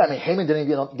 Yeah, I mean, Heyman didn't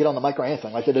even get on the mic or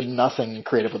anything. Like, they did nothing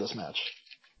creative with this match.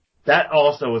 That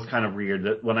also was kind of weird.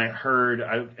 That when I heard,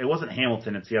 it wasn't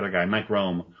Hamilton, it's the other guy, Mike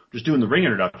Rome, just doing the ring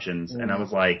introductions, and I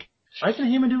was like, why isn't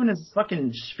Heyman doing his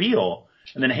fucking spiel?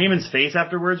 And then Heyman's face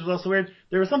afterwards was also weird.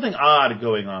 There was something odd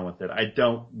going on with it. I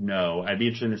don't know. I'd be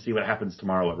interested to see what happens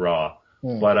tomorrow at Raw.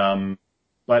 But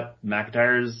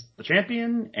McIntyre's the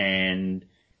champion, and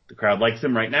the crowd likes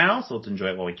him right now, so let's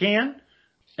enjoy it while we can.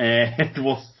 And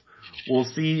we'll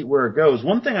see where it goes.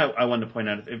 One thing I wanted to point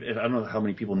out, if I don't know how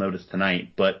many people noticed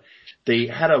tonight, but they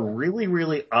had a really,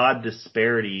 really odd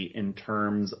disparity in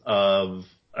terms of,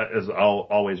 as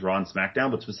always, Raw and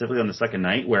SmackDown, but specifically on the second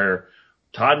night, where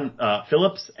Todd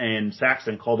Phillips and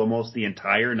Saxton called almost the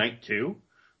entire night two.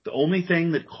 The only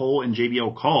thing that Cole and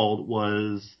JBL called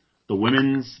was the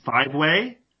women's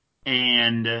 5-way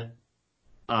and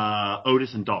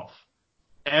Otis and Dolph.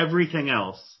 Everything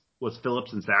else was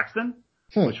Phillips and Saxton,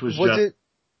 which was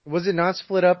Was it not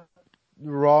split up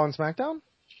Raw and SmackDown?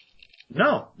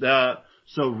 No.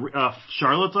 So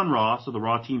Charlotte's on Raw, so the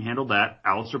Raw team handled that.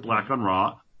 Aleister Black on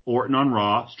Raw. Orton on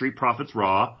Raw. Street Profits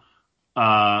Raw.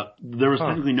 There was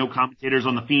technically no commentators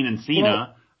on The Fiend and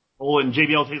Cena. And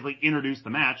JBL basically introduced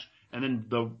the match, and then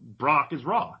the Brock is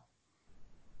Raw.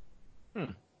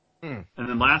 And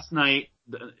then last night,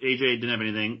 AJ didn't have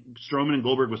anything. Strowman and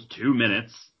Goldberg was 2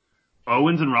 minutes.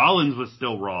 Owens and Rollins was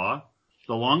still Raw.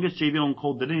 The longest JBL and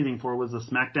Cole did anything for was a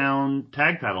SmackDown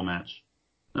tag title match.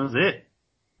 That was it.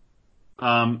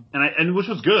 And which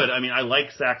was good. I mean, I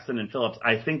like Saxton and Phillips.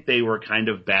 I think they were kind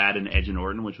of bad in Edge and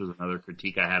Orton, which was another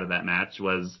critique I had of that match,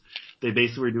 was they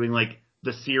basically were doing like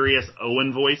the serious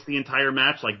Owen voice the entire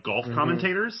match, like golf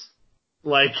commentators.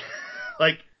 Like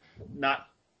not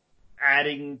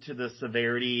adding to the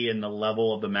severity and the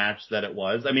level of the match that it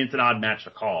was. I mean, it's an odd match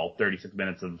to call, 36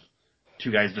 minutes of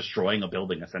two guys destroying a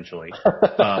building, essentially,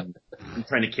 and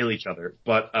trying to kill each other.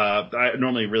 But I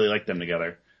normally really like them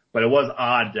together. But it was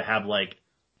odd to have, like,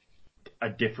 a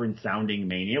different sounding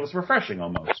Mania. It was refreshing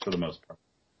almost, for the most part.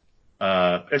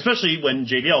 Especially when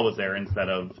JBL was there instead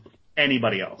of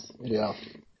anybody else. Yeah.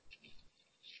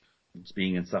 Just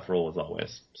being insufferable as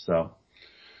always. So,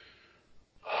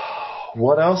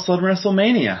 what else on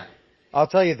WrestleMania? I'll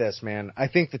tell you this, man. I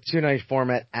think the 2-night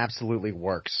format absolutely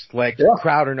works. Like, Yeah.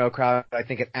 crowd or no crowd, I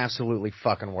think it absolutely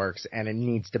fucking works, and it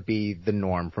needs to be the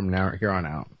norm from here on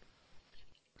out.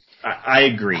 I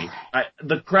agree.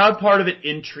 The crowd part of it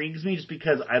intrigues me just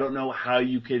because I don't know how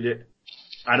you could,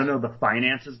 I don't know the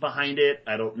finances behind it.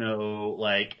 I don't know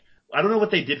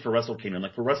what they did for Wrestle Kingdom.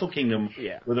 Like for Wrestle Kingdom,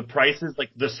 were the prices like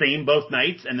the same both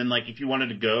nights? And then like if you wanted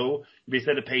to go, you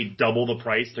basically had to pay double the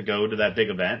price to go to that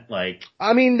big event. Like,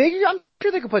 I mean, I'm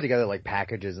sure they could put together like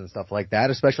packages and stuff like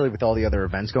that, especially with all the other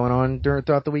events going on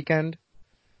throughout the weekend.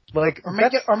 Like, or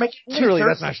make it literally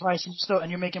that's not price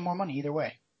and you're making more money either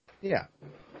way. Yeah.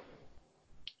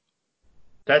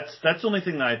 That's the only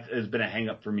thing that has been a hang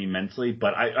up for me mentally.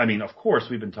 But I mean, of course,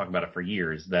 we've been talking about it for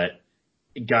years that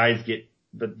guys get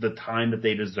the time that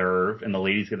they deserve and the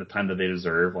ladies get the time that they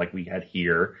deserve. Like we had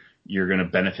here, you're going to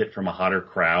benefit from a hotter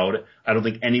crowd. I don't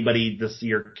think anybody this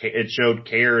year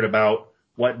cared about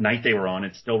what night they were on.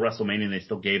 It's still WrestleMania and they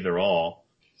still gave their all.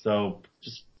 So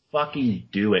just fucking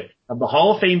do it. Have the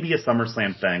Hall of Fame be a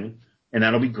SummerSlam thing and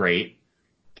that'll be great.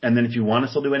 And then if you want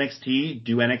to still do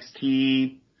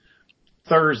NXT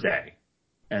Thursday,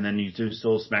 and then you do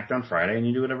still SmackDown Friday, and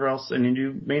you do whatever else, and you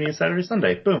do Mania Saturday,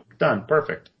 Sunday. Boom, done,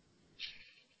 perfect.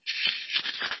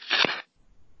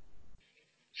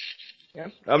 Yeah,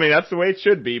 I mean that's the way it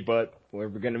should be. But we're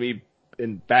going to be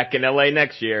back in LA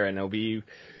next year, and it'll be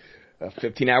a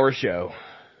 15-hour show.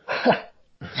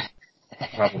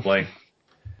 Probably.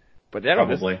 But yeah,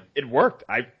 it worked.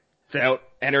 I felt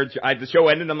energized. The show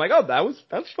ended. I'm like, oh, that was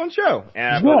a fun show,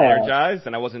 and I felt energized,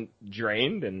 and I wasn't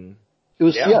drained, and. It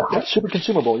was super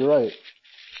consumable. You're right.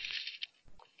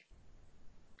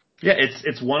 Yeah,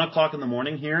 it's 1:00 in the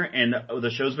morning here, and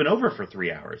the show's been over for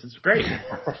 3 hours. It's great.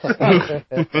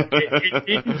 it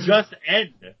didn't just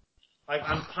end.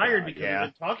 I'm tired because we've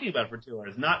been talking about it for 2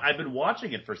 hours. I've been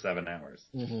watching it for 7 hours.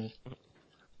 Mm-hmm.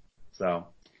 So,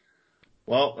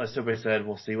 well, as Tope said,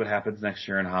 we'll see what happens next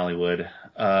year in Hollywood.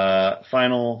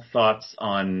 Final thoughts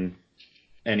on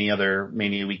any other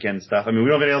Mania weekend stuff? I mean, we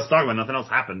don't have anything else to talk about. Nothing else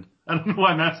happened. I don't know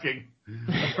why I'm asking.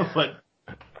 But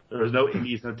there was no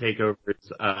indies, no takeovers.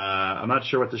 I'm not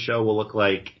sure what the show will look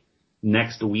like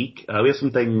next week. We have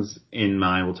some things in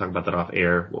mind. We'll talk about that off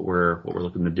air, what we're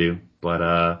looking to do.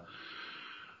 But,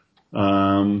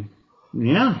 yeah.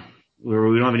 We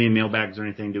don't have any mailbags or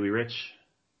anything, do we, Rich?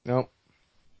 Nope.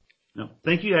 No.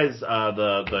 Thank you guys.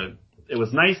 It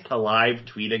was nice to live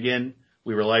tweet again.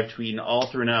 We were live tweeting all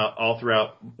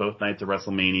throughout both nights of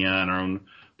WrestleMania and our own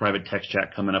private text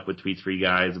chat coming up with tweets for you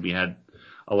guys. We had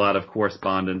a lot of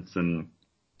correspondence and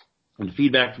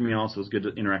feedback from you all, so it was good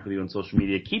to interact with you on social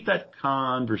media. Keep that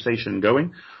conversation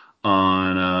going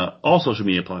on all social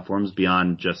media platforms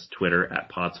beyond just Twitter at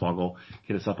Podswoggle.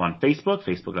 Hit us up on Facebook,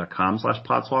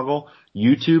 facebook.com/Podswoggle.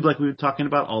 YouTube, like we were talking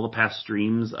about, all the past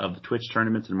streams of the Twitch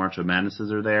tournaments and March of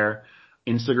Madnesses are there.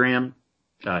 Instagram.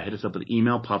 Hit us up with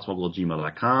email,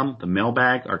 podswoggle@gmail.com. The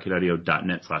mailbag,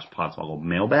 arcadeaudio.net/podswoggle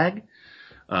mailbag.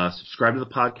 Subscribe to the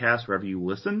podcast wherever you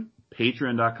listen.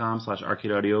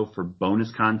 Patreon.com/arcadeaudio for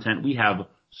bonus content. We have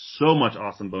so much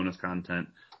awesome bonus content.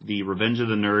 The Revenge of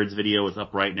the Nerds video is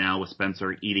up right now with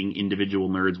Spencer eating individual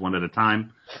nerds one at a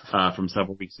time from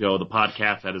several weeks ago. The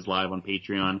podcast that is live on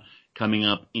Patreon coming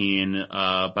up in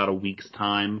about a week's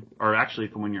time. Or actually,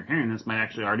 from when you're hearing this, might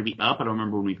actually already be up. I don't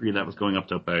remember when we agreed that was going up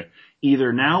to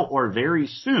either now or very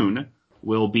soon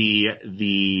will be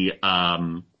the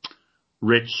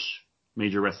Rich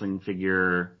Major Wrestling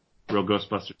Figure Real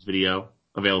Ghostbusters video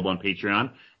available on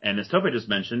Patreon. And as Tope just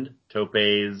mentioned,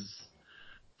 Tope's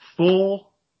full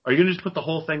Are you gonna just put the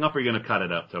whole thing up, or are you gonna cut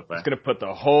it up, Tope? It's gonna put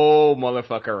the whole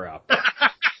motherfucker up.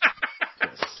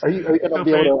 Are you gonna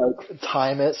be able to like,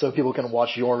 time it so people can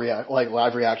watch your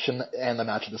live reaction and the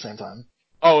match at the same time?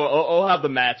 Oh, I'll have the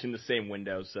match in the same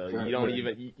window, so you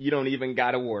don't even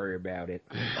gotta worry about it.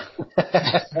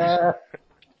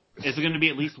 Is it gonna be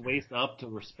at least waist up to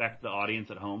respect the audience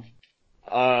at home?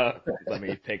 Let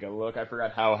me take a look. I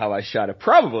forgot how I shot it.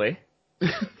 Probably.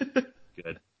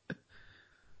 Good.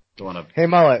 Hey,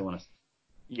 Mullet.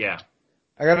 Yeah.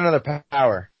 I got another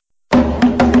power.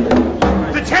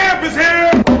 The champ is here!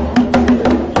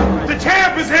 The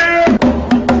champ is here!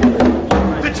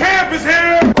 The champ is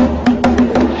here!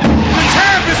 The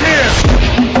champ is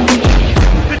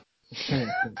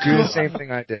here! Do the same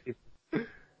thing I did. Wait,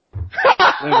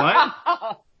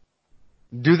 what?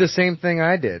 Do the same thing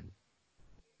I did.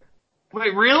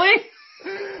 Wait, really?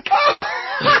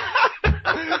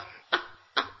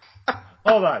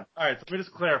 Hold on. All right, so let me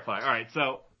just clarify. All right,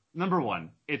 so number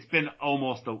one, it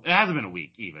hasn't been a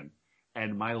week even,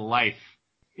 and my life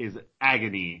is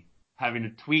agony having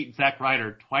to tweet Zack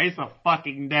Ryder twice a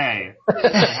fucking day.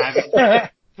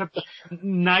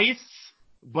 Nice,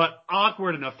 but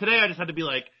awkward enough. Today I just had to be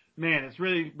like, man, it's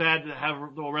really bad to have a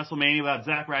little WrestleMania without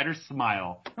Zack Ryder's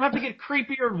smile. I'm about to get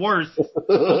creepier and worse.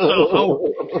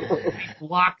 So he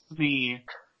blocks me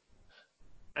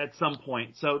at some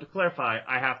point. So to clarify,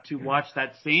 I have to watch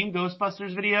that same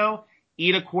Ghostbusters video,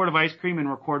 eat a quart of ice cream, and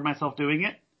record myself doing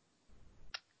it?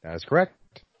 That is correct.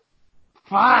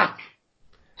 Fuck!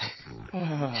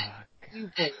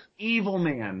 Evil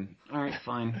man. Alright,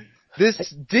 fine. This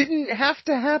didn't have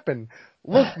to happen.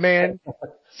 Look, man,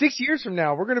 6 years from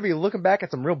now, we're going to be looking back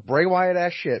at some real Bray Wyatt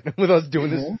ass shit with us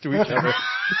doing this to each other.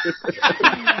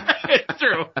 It's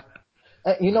true.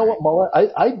 You know what, Mullet?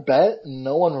 I bet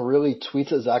no one really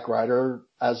tweets at Zack Ryder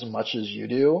as much as you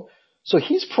do. So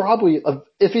he's probably,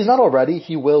 if he's not already,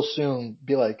 he will soon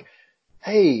be like,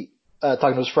 hey,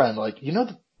 talking to his friend, like, you know,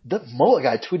 the Mullet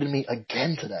guy tweeted me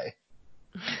again today.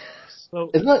 So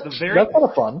Isn't that, that's kind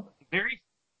of fun?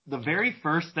 The very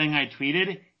first thing I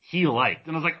tweeted, he liked.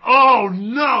 And I was like, oh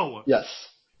no! Yes.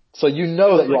 So you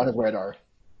know that you're on his radar.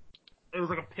 It was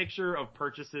like a picture of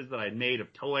purchases that I made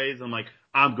of toys. I'm like,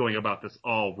 I'm going about this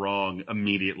all wrong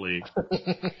immediately.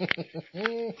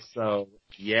 So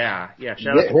yeah.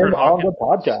 Shout out to Kurt on Hawkins. the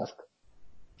podcast.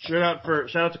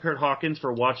 Shout out to Kurt Hawkins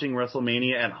for watching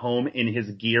WrestleMania at home in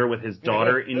his gear with his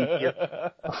daughter in gear.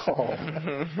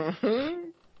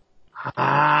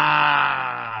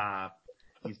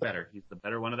 He's better. He's the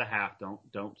better one of the half.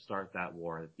 Don't start that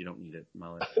war. You don't need it,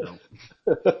 Mullet. Don't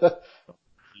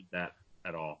need that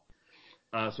at all.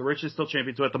 So Rich is still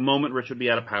champion. So at the moment, Rich would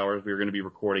be out of powers. We are going to be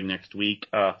recording next week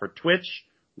for Twitch.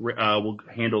 We'll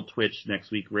handle Twitch next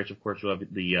week. Rich, of course, will have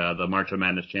the March of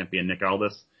Madness champion, Nick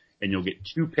Aldis, and you'll get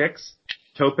 2 picks.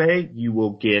 Tope, you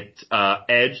will get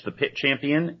Edge, the pit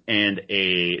champion, and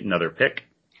another pick.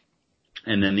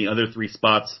 And then the other 3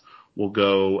 spots will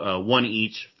go 1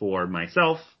 each for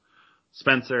myself,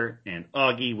 Spencer, and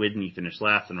Augie. Whitney finished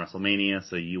last in WrestleMania,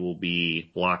 so you will be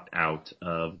blocked out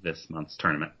of this month's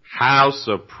tournament. How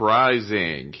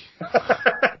surprising.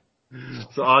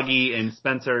 So Augie and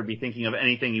Spencer, be thinking of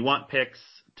anything you want picks.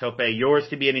 Tope, yours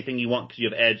could be anything you want because you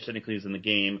have Edge, technically who's in the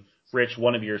game. Rich,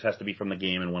 one of yours has to be from the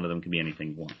game, and one of them can be anything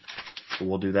you want. So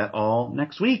we'll do that all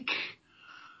next week.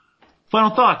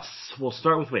 Final thoughts. We'll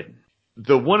start with Whitney.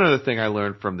 The one other thing I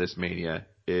learned from this Mania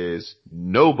is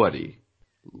nobody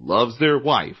loves their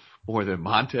wife more than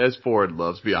Montez Ford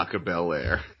loves Bianca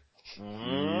Belair.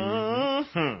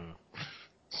 Mm-hmm.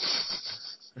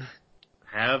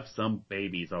 Have some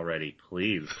babies already,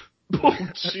 please. Oh,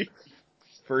 jeez.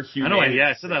 For humanity.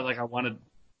 I said that like I wanted.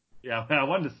 Yeah,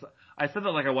 I said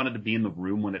that like I wanted to be in the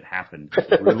room when it happened.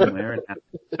 Room where it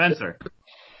happened. Spencer.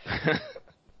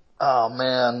 Oh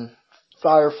man,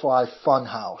 Firefly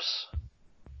Funhouse.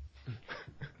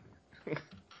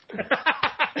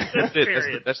 That's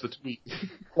it. That's the tweet.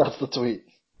 That's the tweet.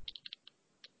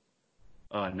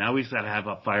 Now we've got to have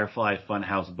a Firefly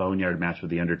Funhouse Boneyard match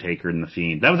with The Undertaker and The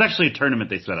Fiend. That was actually a tournament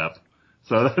they set up.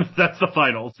 So that's the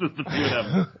finals. It's the 2 of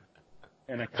them.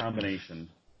 In a combination.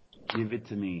 Give it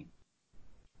to me.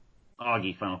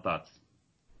 Augie, final thoughts.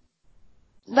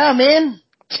 Nah, man.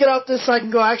 Let's get off this so I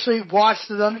can go actually watch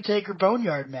the Undertaker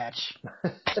Boneyard match.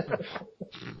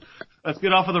 Let's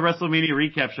get off of the WrestleMania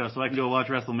recap show so I can go watch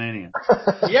WrestleMania.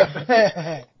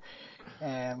 Yep.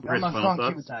 And Rich, I'm on final strong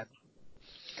thoughts? Cuban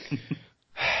time.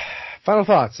 Final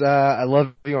thoughts. I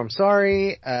love you. I'm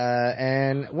sorry.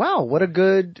 And wow, what a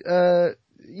good,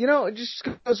 it just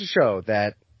goes to show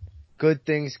that good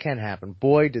things can happen.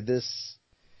 Boy, did this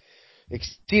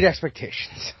exceed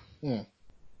expectations.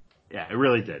 Yeah, it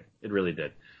really did. It really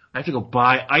did. I have to go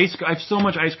buy ice cream. I have so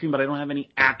much ice cream, but I don't have any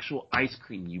actual ice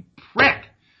cream, you prick!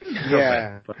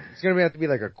 Yeah. It's going to have to be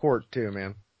like a quart, too,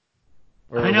 man.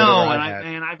 Or I know, whatever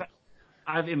and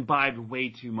I've imbibed way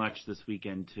too much this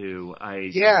weekend, too. I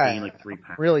gained like 3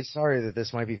 pounds. I'm really sorry that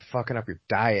this might be fucking up your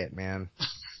diet, man.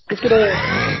 Just get a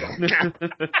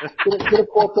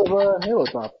quart of Halo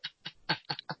Top.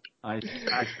 I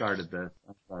started this.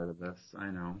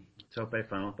 I know. Tope,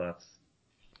 final thoughts.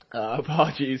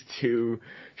 Apologies to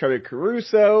Charlie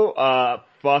Caruso.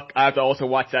 Fuck, I have to also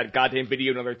watch that goddamn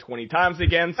video another 20 times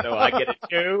again, so I get it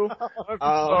too. I'm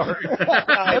sorry.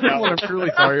 I That's know. what I'm truly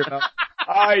sorry about.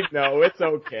 I know, it's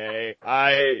okay.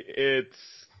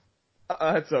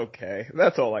 It's okay.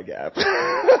 That's all I got.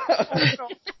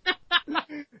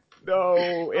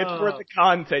 No, it's for the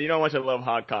content. You know how much I love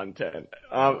hot content.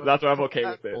 That's why I'm okay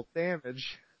with it.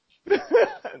 Damage.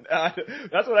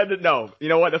 That's what I didn't know. You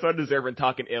know what? That's what I deserve in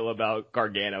talking ill about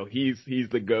Gargano. He's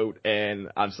the GOAT, and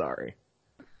I'm sorry.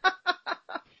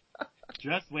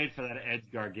 Just wait for that Edge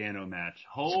Gargano match.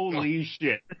 Holy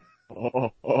shit.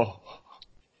 Oh.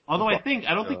 Although I don't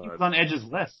think he was on Edge's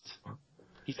list.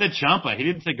 He said Ciampa. He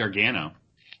didn't say Gargano.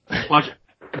 Watch it.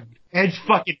 Edge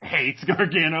fucking hates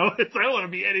Gargano. I don't want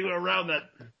to be anywhere around that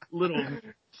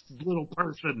little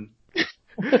person.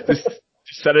 Just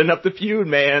setting up the feud,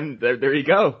 man. There you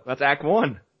go. That's Act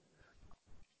 1.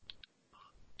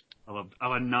 Of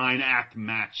a 9-act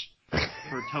match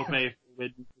for Tope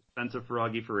with Spencer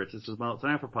Ferraggi for Riches as well. It's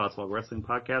time for Podswog Wrestling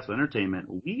Podcast with Entertainment.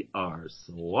 We are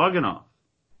slogging off.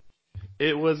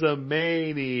 It was a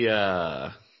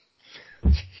mania.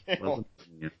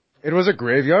 It was a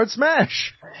graveyard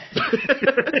smash.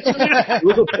 It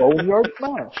was a boneyard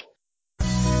smash.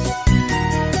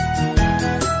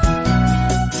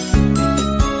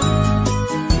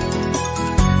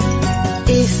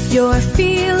 If you're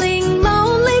feeling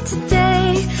lonely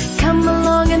today, come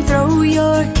along and throw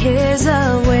your cares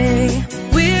away.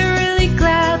 We're really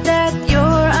glad that you're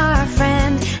our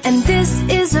friend, and this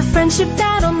is a friendship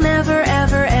that'll never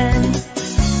ever end.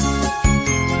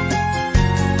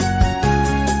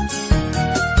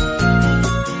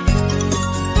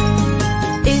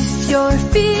 If you're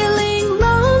feeling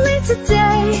lonely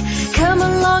today, come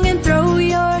along and throw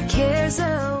your cares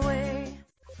away.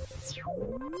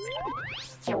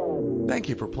 Thank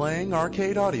you for playing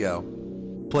Arcade Audio.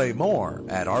 Play more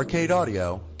at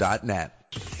arcadeaudio.net.